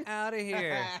spring Boing. out of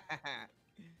here.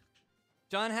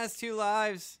 John has 2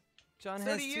 lives. John So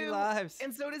has do 2 you, lives.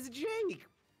 and so does Jake.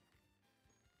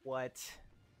 What?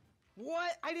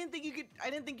 What? I didn't think you could. I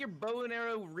didn't think your bow and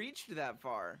arrow reached that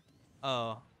far.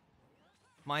 Oh.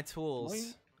 My tools.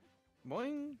 Boing.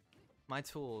 Boing. My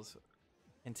tools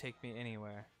can take me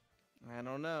anywhere. I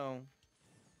don't know.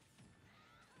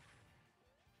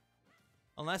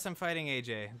 Unless I'm fighting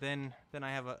AJ, then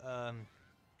I have a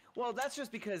Well, that's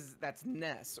just because that's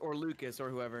Ness or Lucas or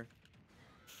whoever.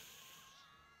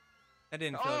 that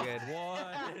didn't feel Oh. good.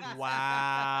 What?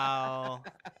 Wow.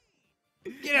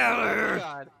 Get out of Oh, here.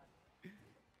 God.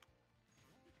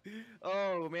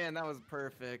 Oh man, that was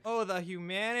perfect. Oh, the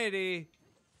humanity.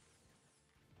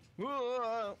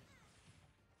 Whoa.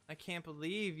 I can't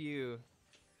believe you.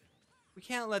 We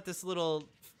can't let this little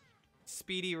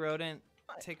speedy rodent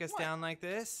take us What? down like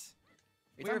this.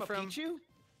 You We're talking about from- Pichu?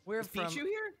 We're Is from Pichu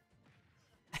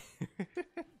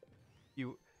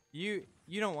here?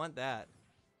 you don't want that.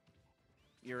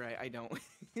 You're right. I don't.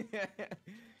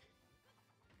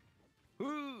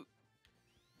 Ooh.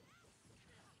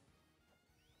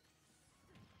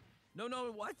 No,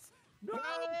 what? No!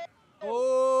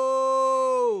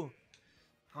 Oh!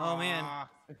 Oh man. Ah.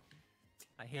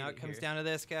 I hate Now it it comes here. down to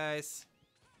this, guys.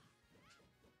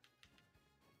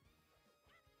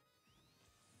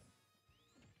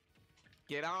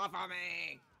 Get off of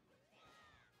me!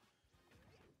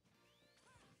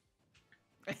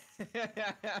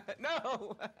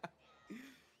 No!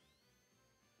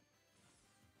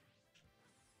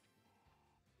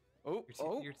 Oh,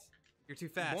 You're too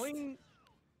fast. Boing.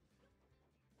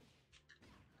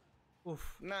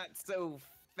 Oof. Not so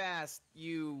fast,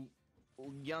 you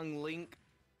young Link.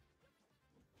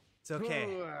 It's okay.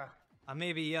 I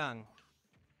may be young.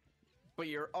 But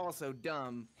you're also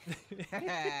dumb.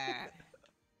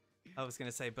 I was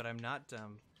gonna say, but I'm not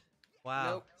dumb. Wow.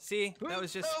 Nope. See, that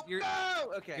was just Nope, your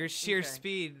no! Okay. your sheer okay.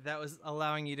 speed that was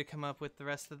allowing you to come up with the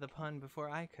rest of the pun before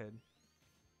I could.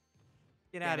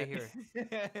 Get Damn out of it.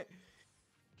 here.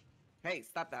 Hey,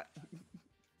 stop that.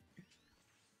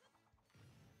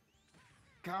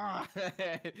 God,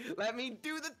 let me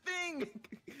do the thing.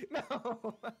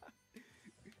 No.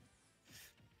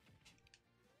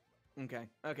 Okay.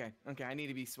 I need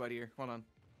to be sweatier. Hold on.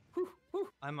 Whew, whew.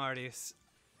 I'm already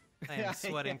I am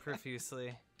sweating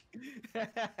profusely.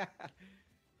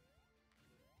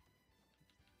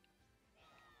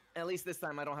 At least this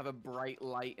time I don't have a bright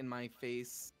light in my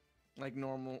face like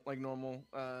normally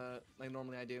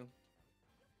I do.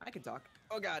 I can talk.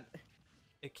 Oh God.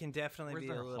 It can definitely Where's be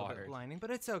a their little bit heart? blinding,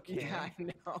 but it's okay. Yeah, I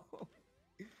know.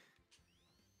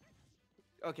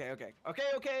 Okay.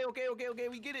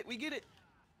 We get it.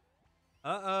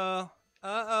 Uh-oh.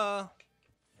 Uh-oh.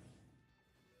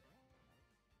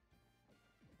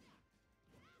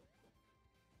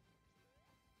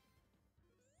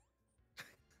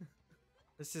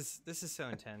 This is so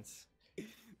intense.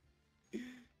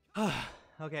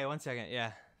 Okay, 1 second.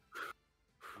 Yeah.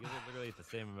 You guys are literally at the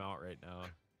same amount right now.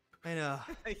 I know.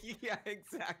 Yeah,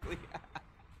 exactly.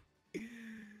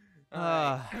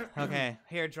 Alright. Okay.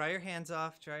 Here, dry your hands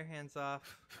off. Dry your hands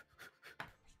off.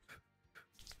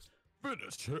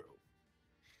 Finish him.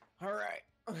 All right.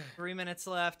 3 minutes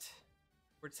left.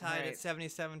 We're tied Alright. at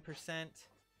 77%.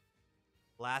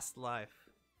 Last life.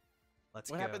 Let's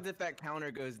What go. happens if that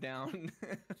counter goes down?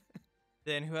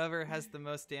 Then whoever has the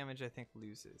most damage, I think,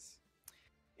 loses.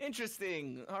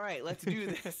 Interesting. All right, let's do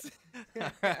this.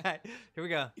 All right. Here we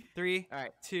go. 3, All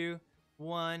right. 2,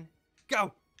 1,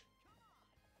 go.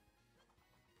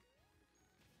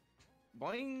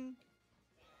 Boing.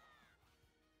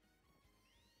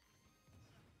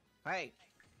 Hey.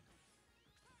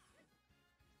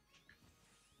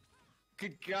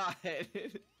 Good God.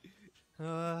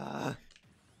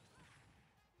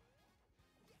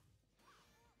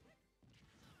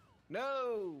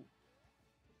 No.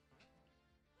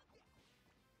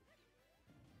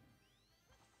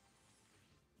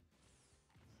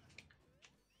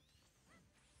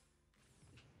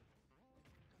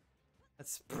 That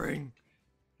spring.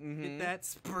 Mhm. Get that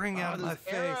spring Oh, out of my those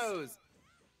face. arrows.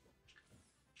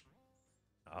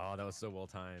 Oh, that was so well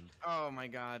timed. Oh my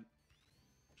God.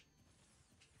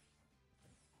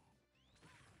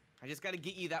 I just got to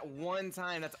get you that one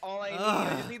time. That's all I need.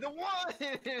 I just need the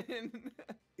one.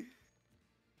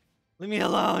 Leave me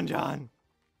alone, John.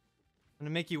 I'm gonna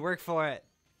make you work for it.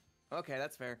 Okay,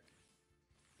 that's fair.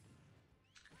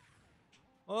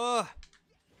 Oh.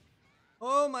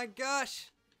 Oh my gosh.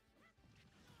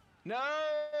 No.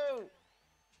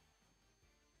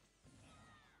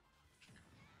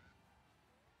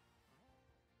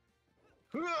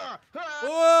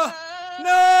 Oh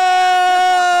no!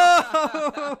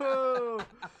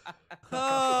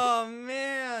 Oh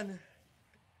man.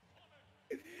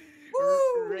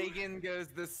 Reagan goes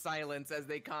the silence as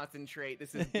they concentrate.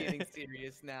 This is getting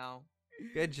serious now.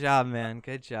 Good job, man.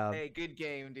 Good job. Hey, good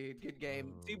game, dude. Good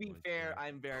game. To be fair,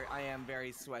 I am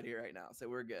very sweaty right now, so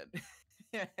we're good.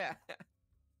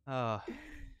 Oh.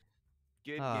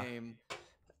 Good game.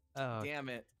 Oh. Damn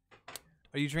it.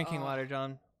 Are you drinking water,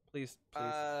 John? Please,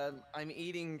 please. I'm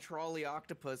eating trolley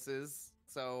octopuses,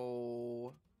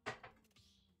 so.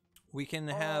 We can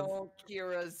have. Oh,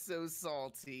 Kira's so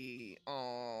salty.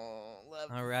 Oh, love.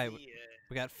 All right,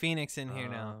 we got Phoenix in here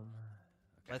now.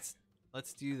 Okay.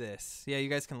 Let's do this. Yeah, you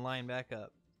guys can line back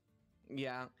up.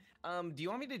 Yeah. Do you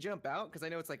want me to jump out? Because I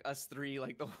know it's like us three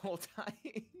like the whole time.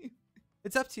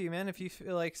 It's up to you, man. If you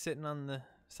feel like sitting on the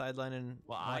sideline and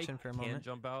watching for a moment. I can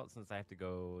jump out since I have to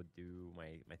go do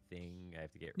my thing. I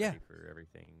have to get ready for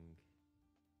everything.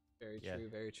 Very true.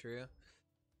 Very true.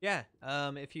 Yeah.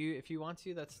 If you want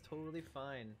to, that's totally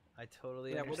fine. I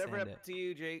totally understand whatever it. up to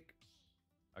you, Jake.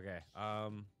 Okay.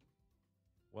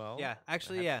 Well. Yeah.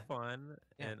 Actually, yeah. Fun,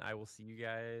 and I will see you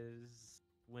guys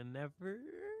whenever.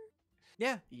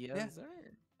 Yeah. Yes, sir.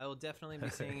 I will definitely be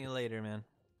seeing you later, man.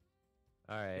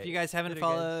 All right. If you guys haven't Later,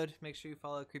 followed, guys. make sure you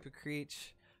follow Creeper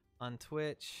Creech on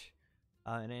Twitch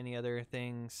and any other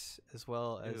things, as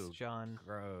well as Ew, John.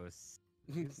 Gross.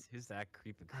 Who's that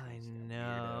creepy? I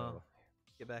know.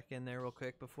 Get back in there real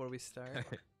quick before we start.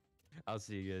 I'll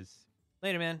see you guys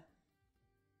Later, man.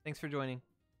 Thanks for joining.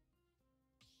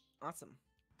 Awesome.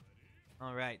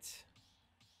 All right.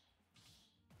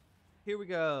 Here we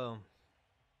go.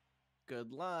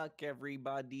 Good luck,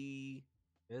 everybody.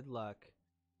 Good luck.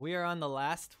 We are on the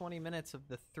last 20 minutes of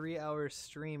the 3-hour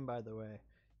stream, by the way.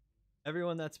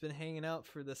 Everyone that's been hanging out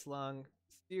for this long,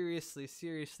 seriously,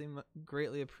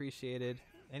 greatly appreciated.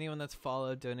 Anyone that's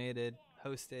followed, donated,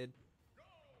 hosted,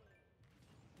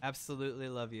 absolutely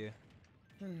love you.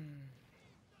 All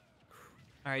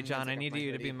right, John, I need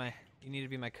you to be my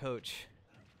coach.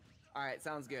 All right,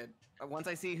 sounds good. Once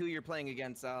I see who you're playing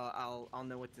against, I'll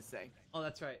know what to say. Oh,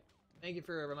 that's right. Thank you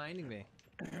for reminding me.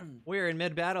 We're in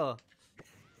mid-battle.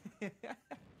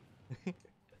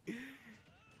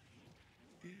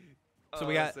 So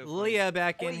we got Leah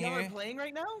back in y'all here. are playing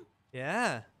right now?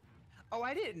 Yeah. Oh,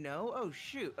 I didn't know. Oh,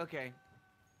 shoot. Okay.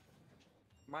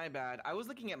 My bad. I was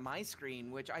looking at my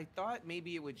screen, which I thought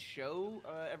maybe it would show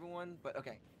everyone, but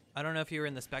okay. I don't know if you were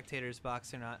in the spectators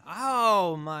box or not.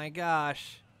 Oh my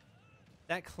gosh.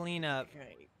 That cleanup.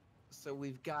 Okay. So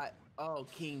we've got,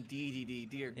 King DDD,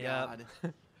 dear Yep. God.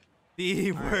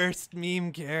 The worst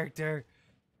meme character.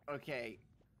 Okay.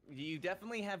 You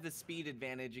definitely have the speed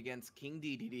advantage against King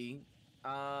DDD.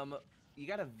 You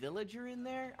got a villager in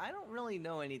there? I don't really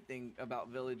know anything about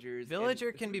villagers.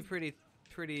 Villager can be pretty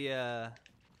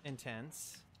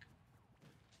intense.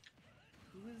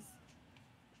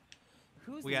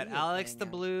 Who's We got Leah Alex playing the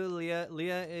as? blue.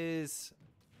 Leah is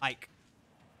Ike.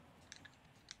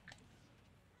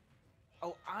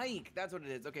 Oh, Ike, that's what it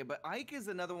is. Okay, but Ike is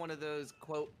another one of those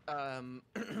quote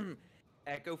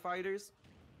echo fighters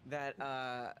that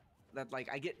like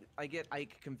I get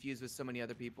Ike confused with so many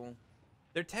other people.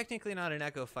 They're technically not an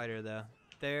echo fighter though.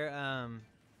 They're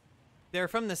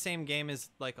from the same game as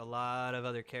like a lot of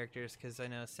other characters, because I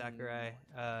know Sakurai,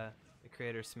 the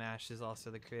creator of Smash, is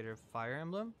also the creator of Fire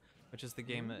Emblem, which is the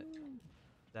game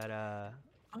that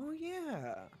Oh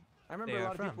yeah. I remember a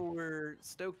lot of people were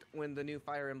stoked when the new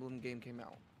Fire Emblem game came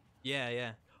out.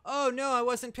 Yeah. Oh no, I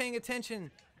wasn't paying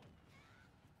attention.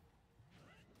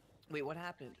 Wait, what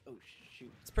happened? Oh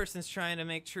shoot. This person's trying to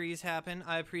make trees happen.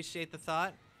 I appreciate the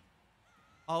thought.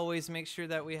 Always make sure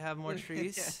that we have more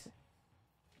trees.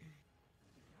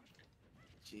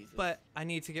 Jesus. But I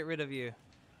need to get rid of you.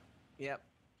 Yep.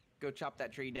 Go chop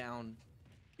that tree down.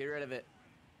 Get rid of it.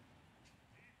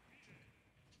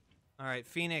 All right,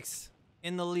 Phoenix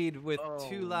in the lead with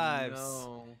 2 lives.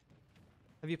 No.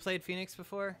 Have you played Phoenix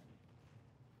before?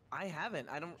 I haven't.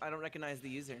 I don't recognize the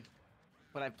user.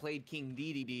 But I've played King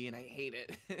DDD and I hate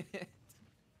it.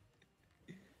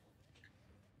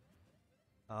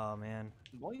 Oh man.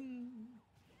 Boing.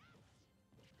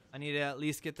 I need to at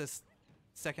least get this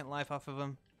second life off of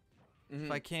him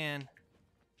if I can.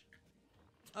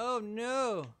 Oh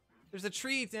no. There's a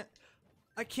tree.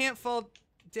 I can't fall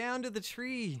down to the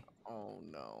tree. Oh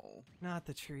no. Not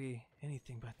the tree.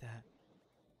 Anything but that.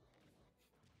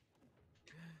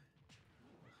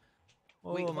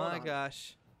 Wait, Oh hold my on.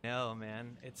 gosh. No,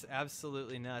 man. It's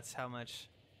absolutely nuts how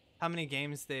many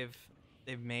games they've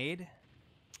made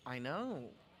I know.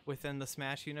 within the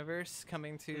Smash universe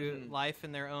coming to Mhm. life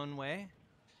in their own way.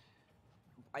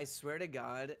 I swear to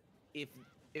God, if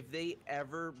they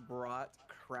ever brought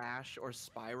Crash or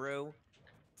Spyro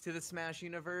to the Smash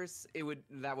universe,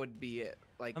 that would be it.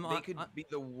 Like I'm they on- could be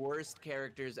the worst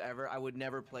characters ever. I would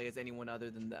never play as anyone other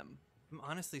than them. I'm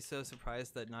honestly so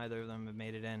surprised that neither of them have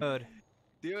made it in. Good.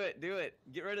 Do it, do it.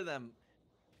 Get rid of them.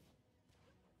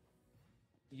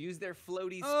 Use their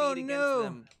floaty Oh, speed no. against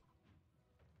them.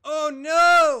 Oh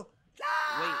no!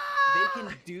 Wait, they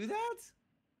can do that?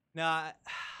 Nah.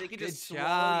 They can Good just swallow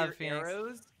job, your Phoenix.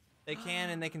 arrows? They can,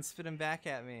 and they can spit them back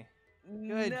at me.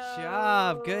 Good No.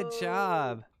 job. Good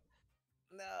job.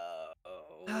 No.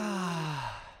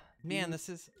 Man, this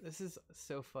is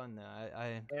so fun though.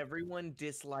 I Everyone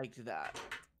disliked that.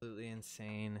 absolutely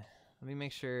insane. Let me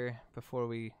make sure before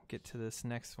we get to this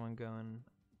next one going,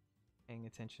 paying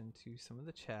attention to some of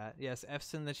the chat. Yes,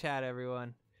 F's in the chat,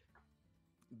 everyone.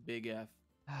 Big F.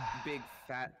 Big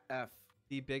fat F.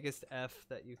 The biggest F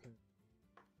that you can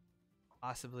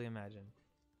possibly imagine.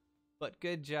 But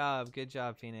good job,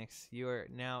 Phoenix. You are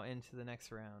now into the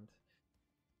next round.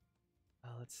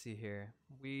 Let's see here.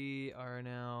 We are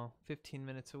now 15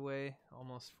 minutes away,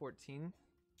 almost 14,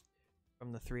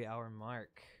 from the 3-hour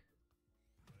mark.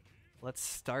 Let's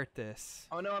start this.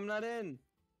 Oh no, I'm not in.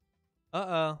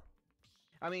 Uh-oh.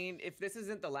 I mean, if this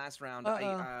isn't the last round,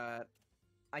 I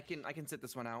can sit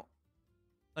this one out.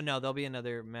 Oh no, there'll be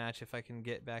another match if I can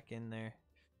get back in there.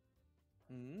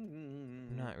 Mm-hmm.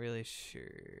 I'm not really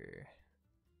sure.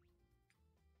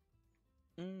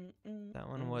 That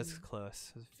one was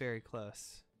close. It was very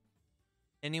close.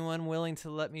 Anyone willing to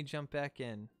let me jump back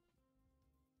in?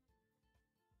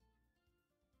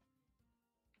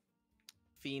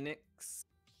 Phoenix,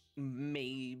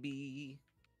 maybe.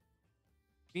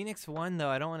 Phoenix won though.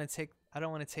 I don't want to take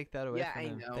that away Yeah, from I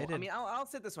them. know. They I did. mean, I'll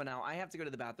sit this one out. I have to go to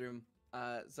the bathroom,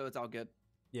 so it's all good.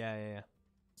 Yeah.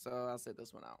 So I'll sit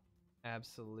this one out.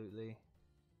 Absolutely.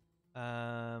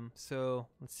 So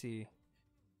let's see.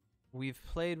 We've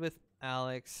played with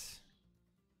Alex.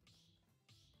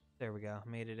 There we go.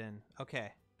 Made it in.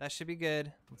 Okay, that should be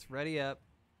good. Let's ready up.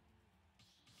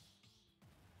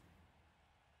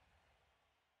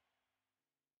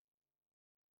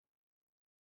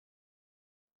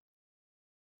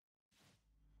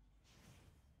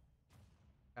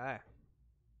 Okay.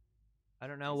 I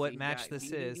don't know what So you match got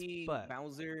this is, Dee, but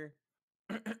Bowser,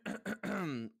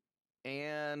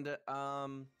 and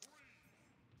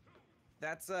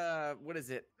that's what is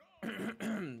it?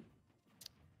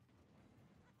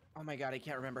 Oh my God, I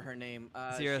can't remember her name.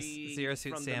 Zero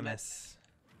Suit from the Samus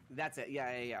That's it.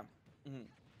 Yeah. Mhm.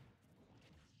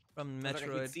 from I was like, I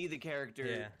Metroid. could see the character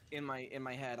Yeah. in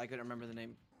my head. I couldn't remember the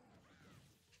name.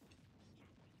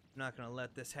 I'm not gonna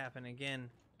let this happen again.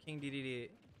 King DDD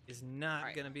is not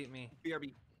Alright. gonna beat me.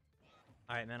 BRB.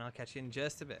 All right, man. I'll catch you in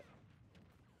just a bit.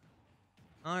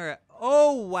 All right.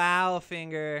 Oh wow,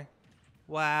 Finger.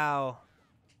 Wow.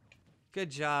 Good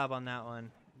job on that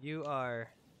one. You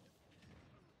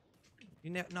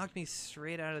knocked me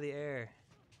straight out of the air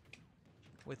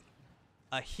with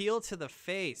a heel to the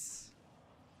face.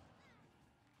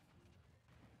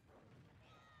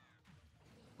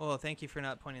 Oh, thank you for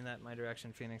not pointing that in my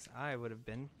direction, Phoenix. I would have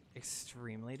been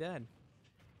extremely dead.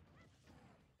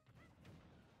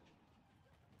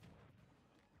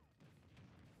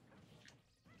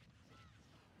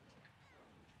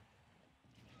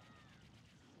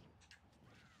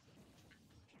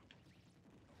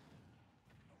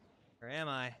 Where am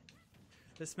I?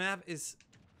 This map is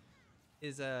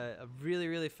a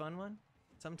really fun one.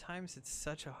 Sometimes it's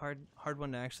such a hard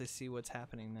one to actually see what's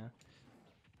happening though.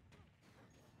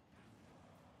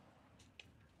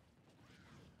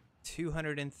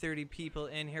 $230 people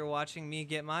in here watching me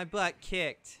get my butt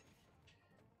kicked.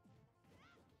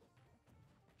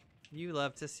 You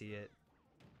love to see it.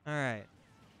 All right.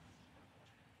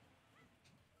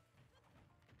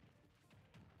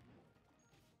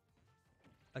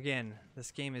 Again,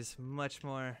 this game is much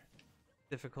more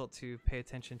difficult to pay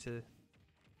attention to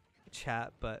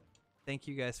chat, but thank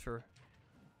you guys for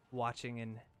watching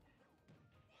and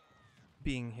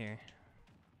being here.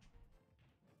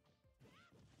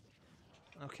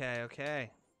 Okay.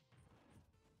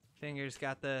 Fingers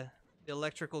got the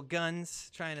electrical guns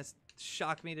trying to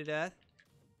shock me to death.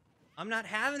 I'm not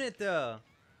having it though.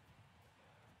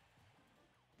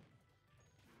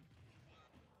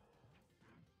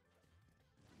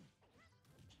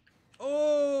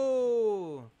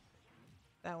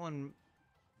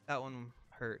 That one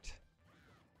hurt.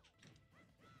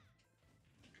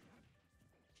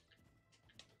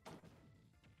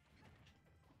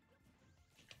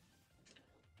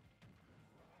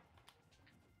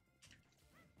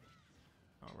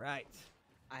 All right.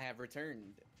 I have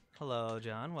returned. Hello,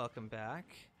 John. Welcome back.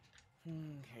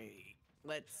 Okay,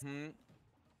 let's.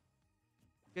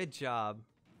 Good job.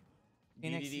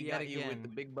 Phoenix DDD yet got you with again. the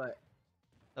big butt.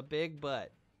 A big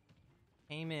butt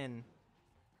came in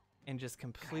and just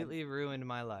completely ruined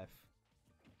my life.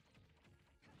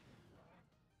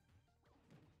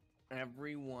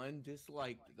 Everyone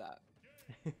disliked that.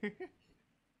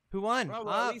 Who won? Oh,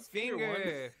 well, at Up, least Finger won.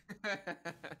 finger.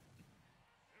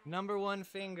 Number one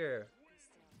finger.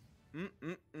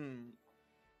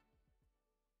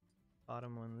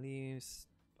 Bottom one leaves.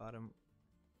 Bottom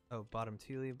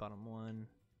two leave. Bottom one.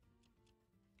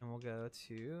 And we'll go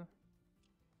to.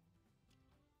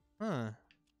 I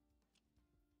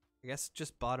guess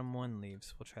just bottom one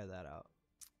leaves. We'll try that out.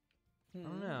 I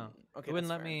don't know. Okay, It wouldn't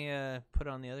that's let fair. me put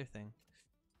on the other thing.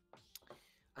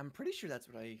 I'm pretty sure that's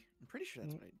what I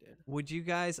did. Would you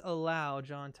guys allow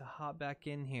John to hop back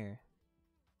in here?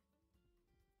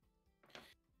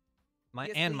 Yes,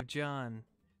 And please. John,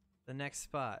 the next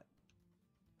spot.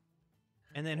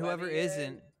 And then Let whoever me isn't,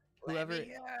 in. Let whoever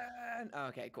me in.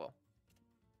 Okay, cool.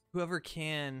 whoever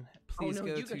can, please no,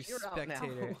 go you to guys, you're out now.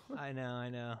 spectator. I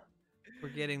know. We're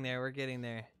getting there. We're getting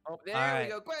there. Oh, there All we right,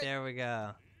 go. Quick. there we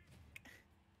go.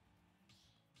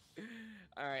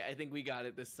 All right, I think we got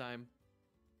it this time.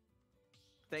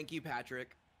 Thank you,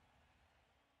 Patrick.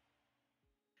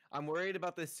 I'm worried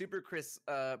about this Super Chris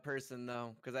person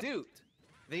though, because dude,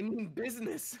 they mean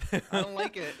business. I don't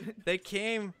like it. They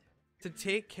came to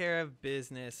take care of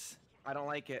business. I don't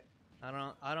like it. I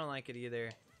don't like it either.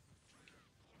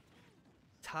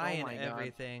 Tying my God.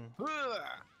 everything. Ugh.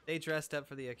 They dressed up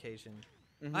for the occasion.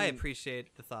 Mhm. I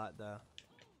appreciate the thought though.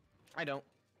 I don't.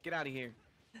 Get out of here.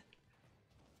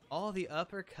 All the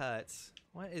uppercuts.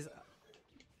 What is?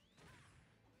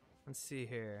 Let's see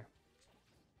here.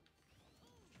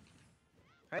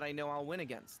 That I know I'll win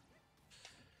against.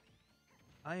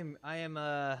 I am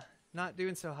not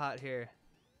doing so hot here.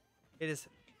 It is.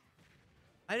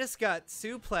 I just got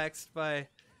suplexed by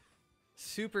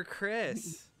Super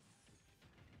Chris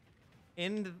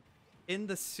in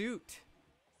the suit.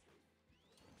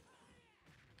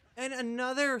 And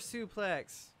another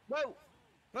suplex. Whoa!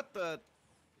 What the?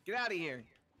 Get out of here.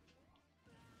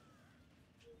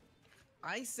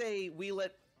 I say we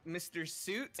let Mr.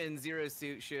 Suit and Zero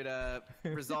Suit should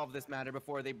resolve this matter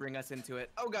before they bring us into it.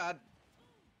 Oh God.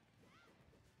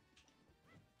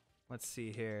 Let's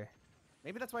see here.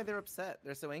 Maybe that's why they're upset.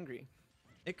 They're so angry.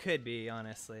 It could be,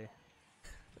 honestly.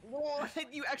 What?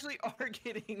 You actually are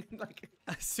getting like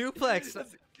A suplex.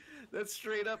 that's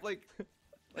straight up like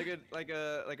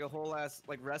a whole ass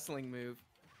like wrestling move.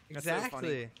 That's so funny.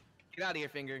 Exactly. Get out of here,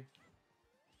 Finger.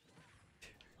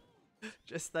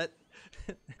 Just that.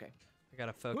 Okay. I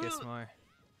gotta focus more.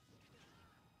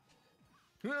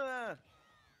 Ah!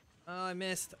 Oh, I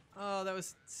missed. Oh, that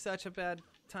was such a bad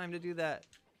time to do that.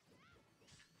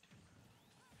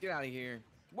 Get out of here.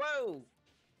 Whoa!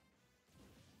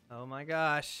 Oh my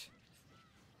gosh.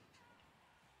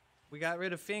 We got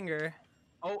rid of Finger.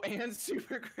 Oh, and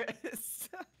Super Chris.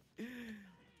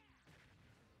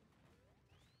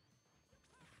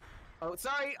 Oh,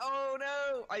 sorry. Oh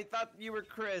no! I thought you were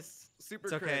Chris. Super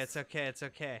It's okay, Chris. it's okay, it's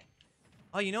okay.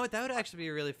 Oh, you know what? That would actually be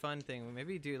a really fun thing.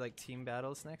 Maybe do like team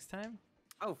battles next time.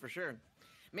 Oh, for sure.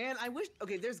 Man, I wish.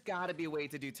 Okay, there's got to be a way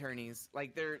to do tourneys.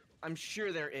 Like I'm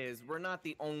sure there is. We're not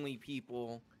the only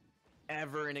people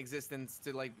ever in existence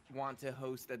to like want to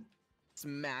host a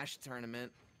Smash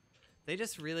tournament. They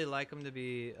just really like them to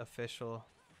be official,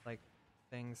 like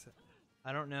things.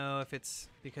 I don't know if it's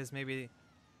because maybe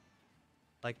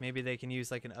they can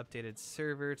use like an updated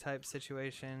server type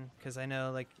situation. Because I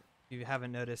know like you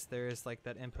haven't noticed there is like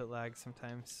that input lag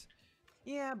sometimes.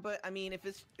 Yeah, but I mean, if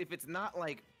it's not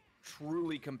like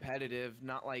truly competitive,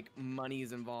 not like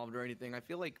money's involved or anything, I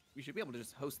feel like we should be able to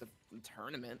just host a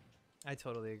tournament. I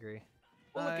totally agree.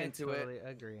 We'll look I into totally it.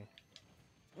 agree.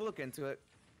 We'll look into it.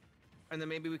 And then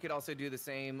maybe we could also do the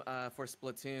same for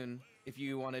Splatoon if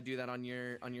you want to do that on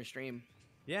your stream.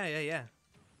 Yeah.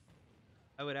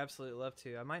 I would absolutely love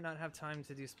to. I might not have time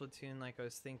to do Splatoon like I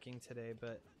was thinking today,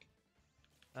 but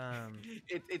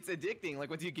It's addicting. Like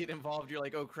once you get involved, you're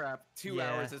like, oh crap, 2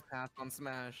 Yeah. hours has passed on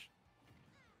Smash.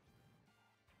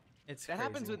 it's That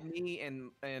happens crazy. with me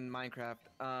in Minecraft.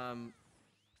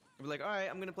 We're like, all right,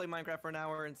 I'm gonna play Minecraft for an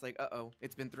hour, and it's like, uh-oh,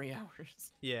 it's been 3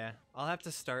 hours. Yeah, I'll have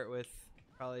to start with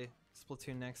probably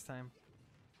Splatoon next time.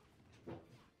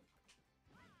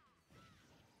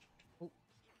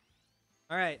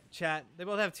 All right, chat. They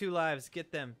both have 2 lives.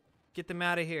 Get them. Get them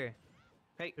out of here.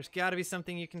 Hey. There's got to be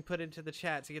something you can put into the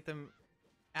chat to get them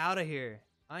out of here.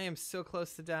 I am so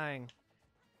close to dying.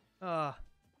 Oh.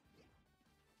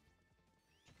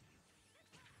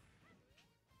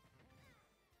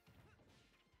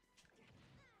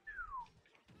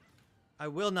 I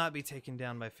will not be taken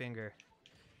down by finger.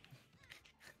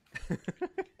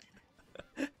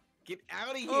 Get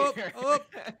out of here. Oh, oh.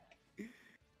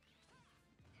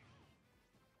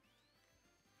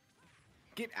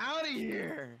 Get out of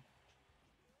here.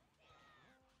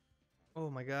 Oh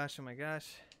my gosh, oh my gosh.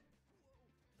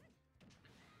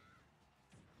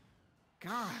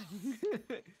 God.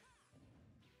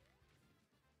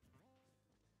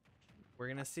 We're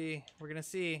gonna see. We're gonna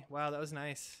see. Wow, that was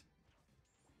nice.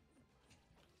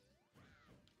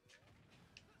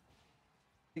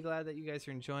 Really glad that you guys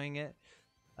are enjoying it.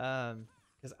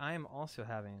 Because I am also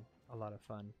having a lot of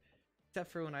fun. Except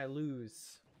for when I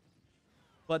lose.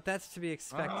 But that's to be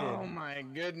expected. Oh my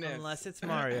goodness. Unless it's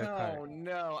Mario Kart. Oh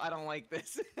no, I don't like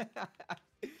this.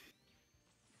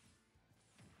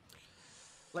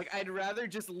 Like, I'd rather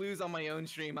just lose on my own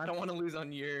stream. I don't want to lose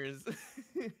on yours.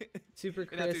 Super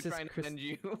And have Chris to is try and Chris. defend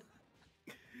you.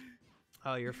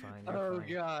 Oh, you're fine. You're Oh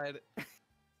fine. god.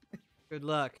 Good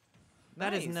luck.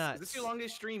 That is Nice. nuts. Is this your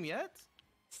longest stream yet?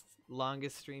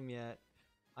 Longest stream yet.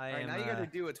 I Alright, am. now you gotta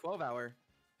do a 12-hour.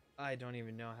 I don't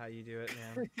even know how you do it,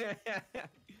 man.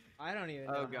 I don't even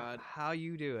know Oh, God. how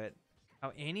you do it.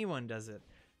 How anyone does it.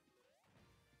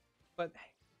 But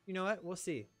you know what? We'll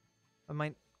see. I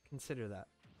might consider that.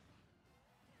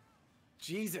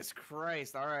 Jesus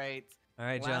Christ. Alright. All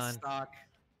right, Last John. stock.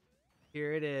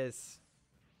 Here it is.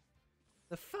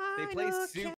 The They final play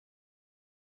super.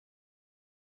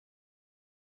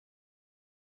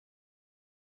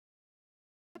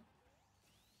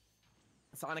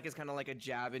 Sonic is kind of like a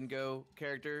jab and go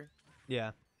character. Yeah.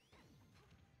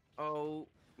 Oh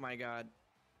my god.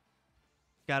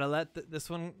 Gotta let this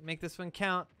one make this one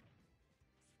count.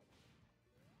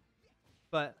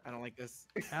 But I don't like this.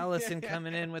 Allison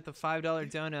coming in with a $5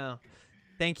 dono.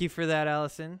 Thank you for that,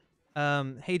 Allison.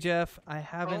 Hey Jeff, I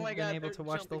haven't Oh my been God, able they're to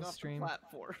watch the jumping whole off stream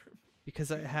platform.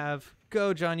 because I have.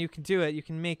 Go, John, you can do it. You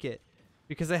can make it.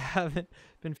 Because I haven't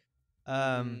been.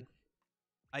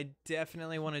 I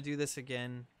definitely want to do this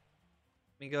again.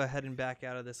 Let me go ahead and back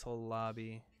out of this whole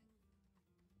lobby,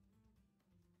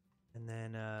 and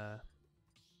then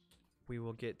we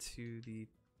will get to the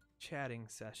chatting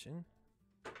session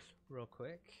real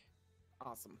quick.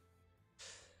 Awesome.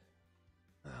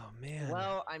 Oh man.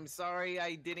 Well, I'm sorry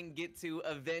I didn't get to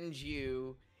avenge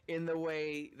you in the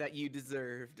way that you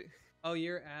deserved. Oh,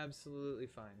 you're absolutely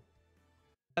fine.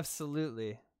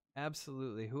 Absolutely.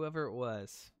 Absolutely. Whoever it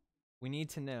was, we need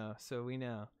to know so we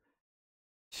know.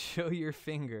 Show your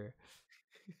finger.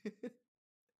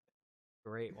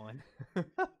 Great one.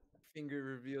 Finger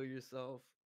reveal yourself.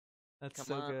 That's Come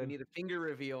so on, we good. need a finger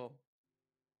reveal.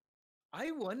 I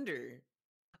wonder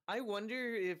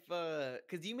if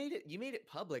cuz you made it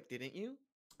public, didn't you?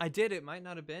 I did. It might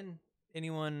not have been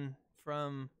anyone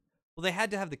from. Well, they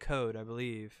had to have the code, I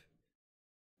believe.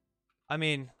 I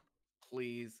mean,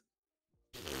 Please.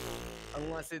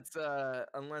 Unless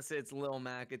it's Lil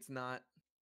Mac, it's not.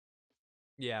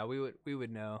 yeah, we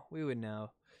would know. We would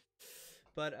know.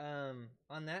 But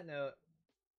on that note,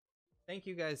 thank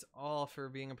you guys all for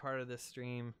being a part of this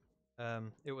stream.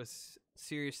 It was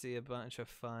seriously a bunch of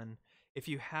fun. If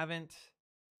you haven't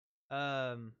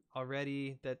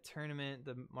already, that tournament,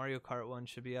 the Mario Kart one,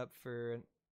 should be up for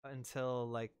until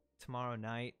like tomorrow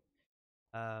night.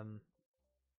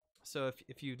 So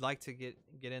if you'd like to get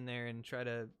in there and try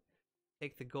to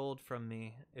take the gold from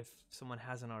me, if someone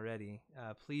hasn't already,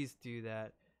 please do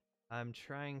that. I'm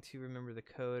trying to remember the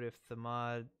code. If the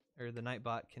mod or the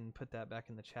Nightbot can put that back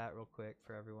in the chat real quick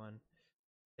for everyone.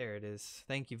 There it is.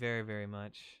 Thank you very, very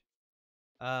much.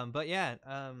 But yeah,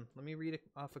 let me read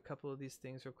off a couple of these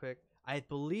things real quick. I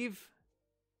believe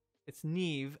it's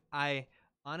Neve. I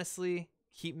honestly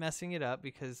keep messing it up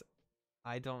because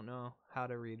I don't know how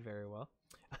to read very well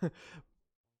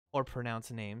or pronounce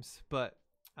names, but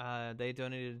they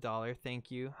donated $1.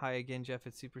 Thank you. Hi again, Jeff.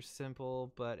 It's super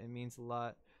simple, but it means a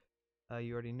lot.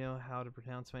 You already know how to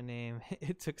pronounce my name.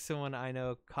 It took someone I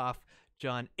know, cough,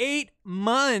 John, 8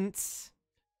 months.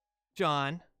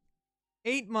 John,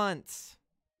 8 months.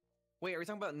 Wait, are we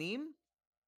talking about Neem?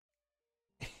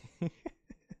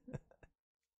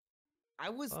 I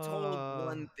was told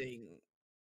one thing.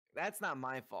 That's not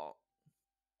my fault.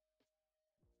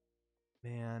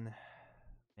 Man.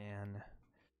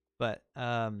 But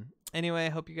anyway, I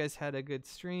hope you guys had a good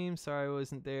stream. Sorry I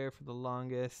wasn't there for the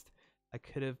longest. I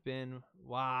could have been.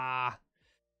 Wah.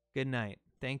 Good night.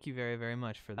 Thank you very, very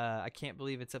much for that. I can't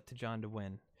believe it's up to John to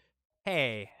win.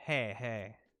 Hey.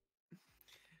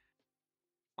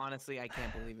 Honestly, I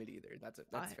can't believe it either. That's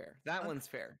I- fair. That I'm- one's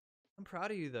fair. I'm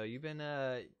proud of you though. You've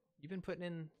been putting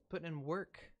in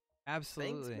work.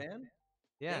 Absolutely. Thanks, man.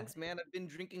 Yeah. Thanks, man. I've been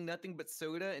drinking nothing but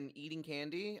soda and eating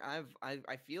candy. I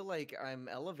feel like I'm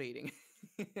elevating.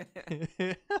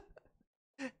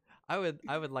 I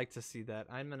would like to see that.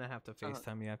 I'm gonna have to Uh-huh.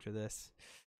 FaceTime you after this.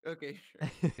 Okay,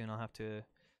 sure. And I'll have to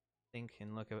think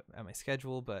and look at my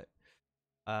schedule, but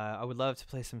I would love to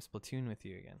play some Splatoon with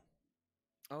you again.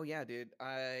 Oh yeah, dude.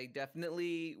 I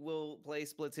definitely will play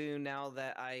Splatoon now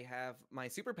that I have my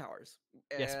superpowers.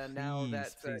 Yes, And now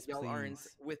that please, y'all aren't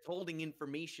please. withholding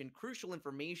information, crucial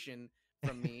information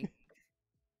from me,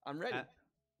 I'm ready.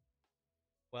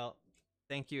 Well,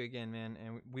 thank you again, man,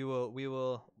 and we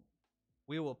will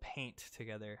paint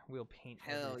together. We'll paint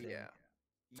Hell everything. yeah.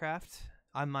 Craft.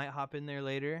 I might hop in there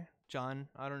later. John,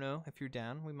 I don't know if you're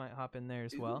down. We might hop in there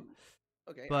as well. Ooh.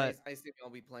 Okay, But I assume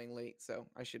I'll be playing late, so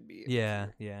I should be able yeah,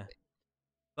 to. yeah.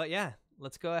 But yeah,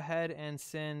 let's go ahead and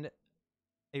send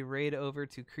a raid over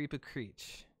to Creep a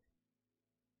Creech.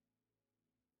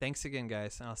 Thanks again,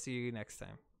 guys, and I'll see you next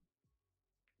time.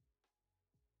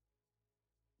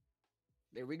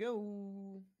 There we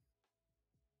go.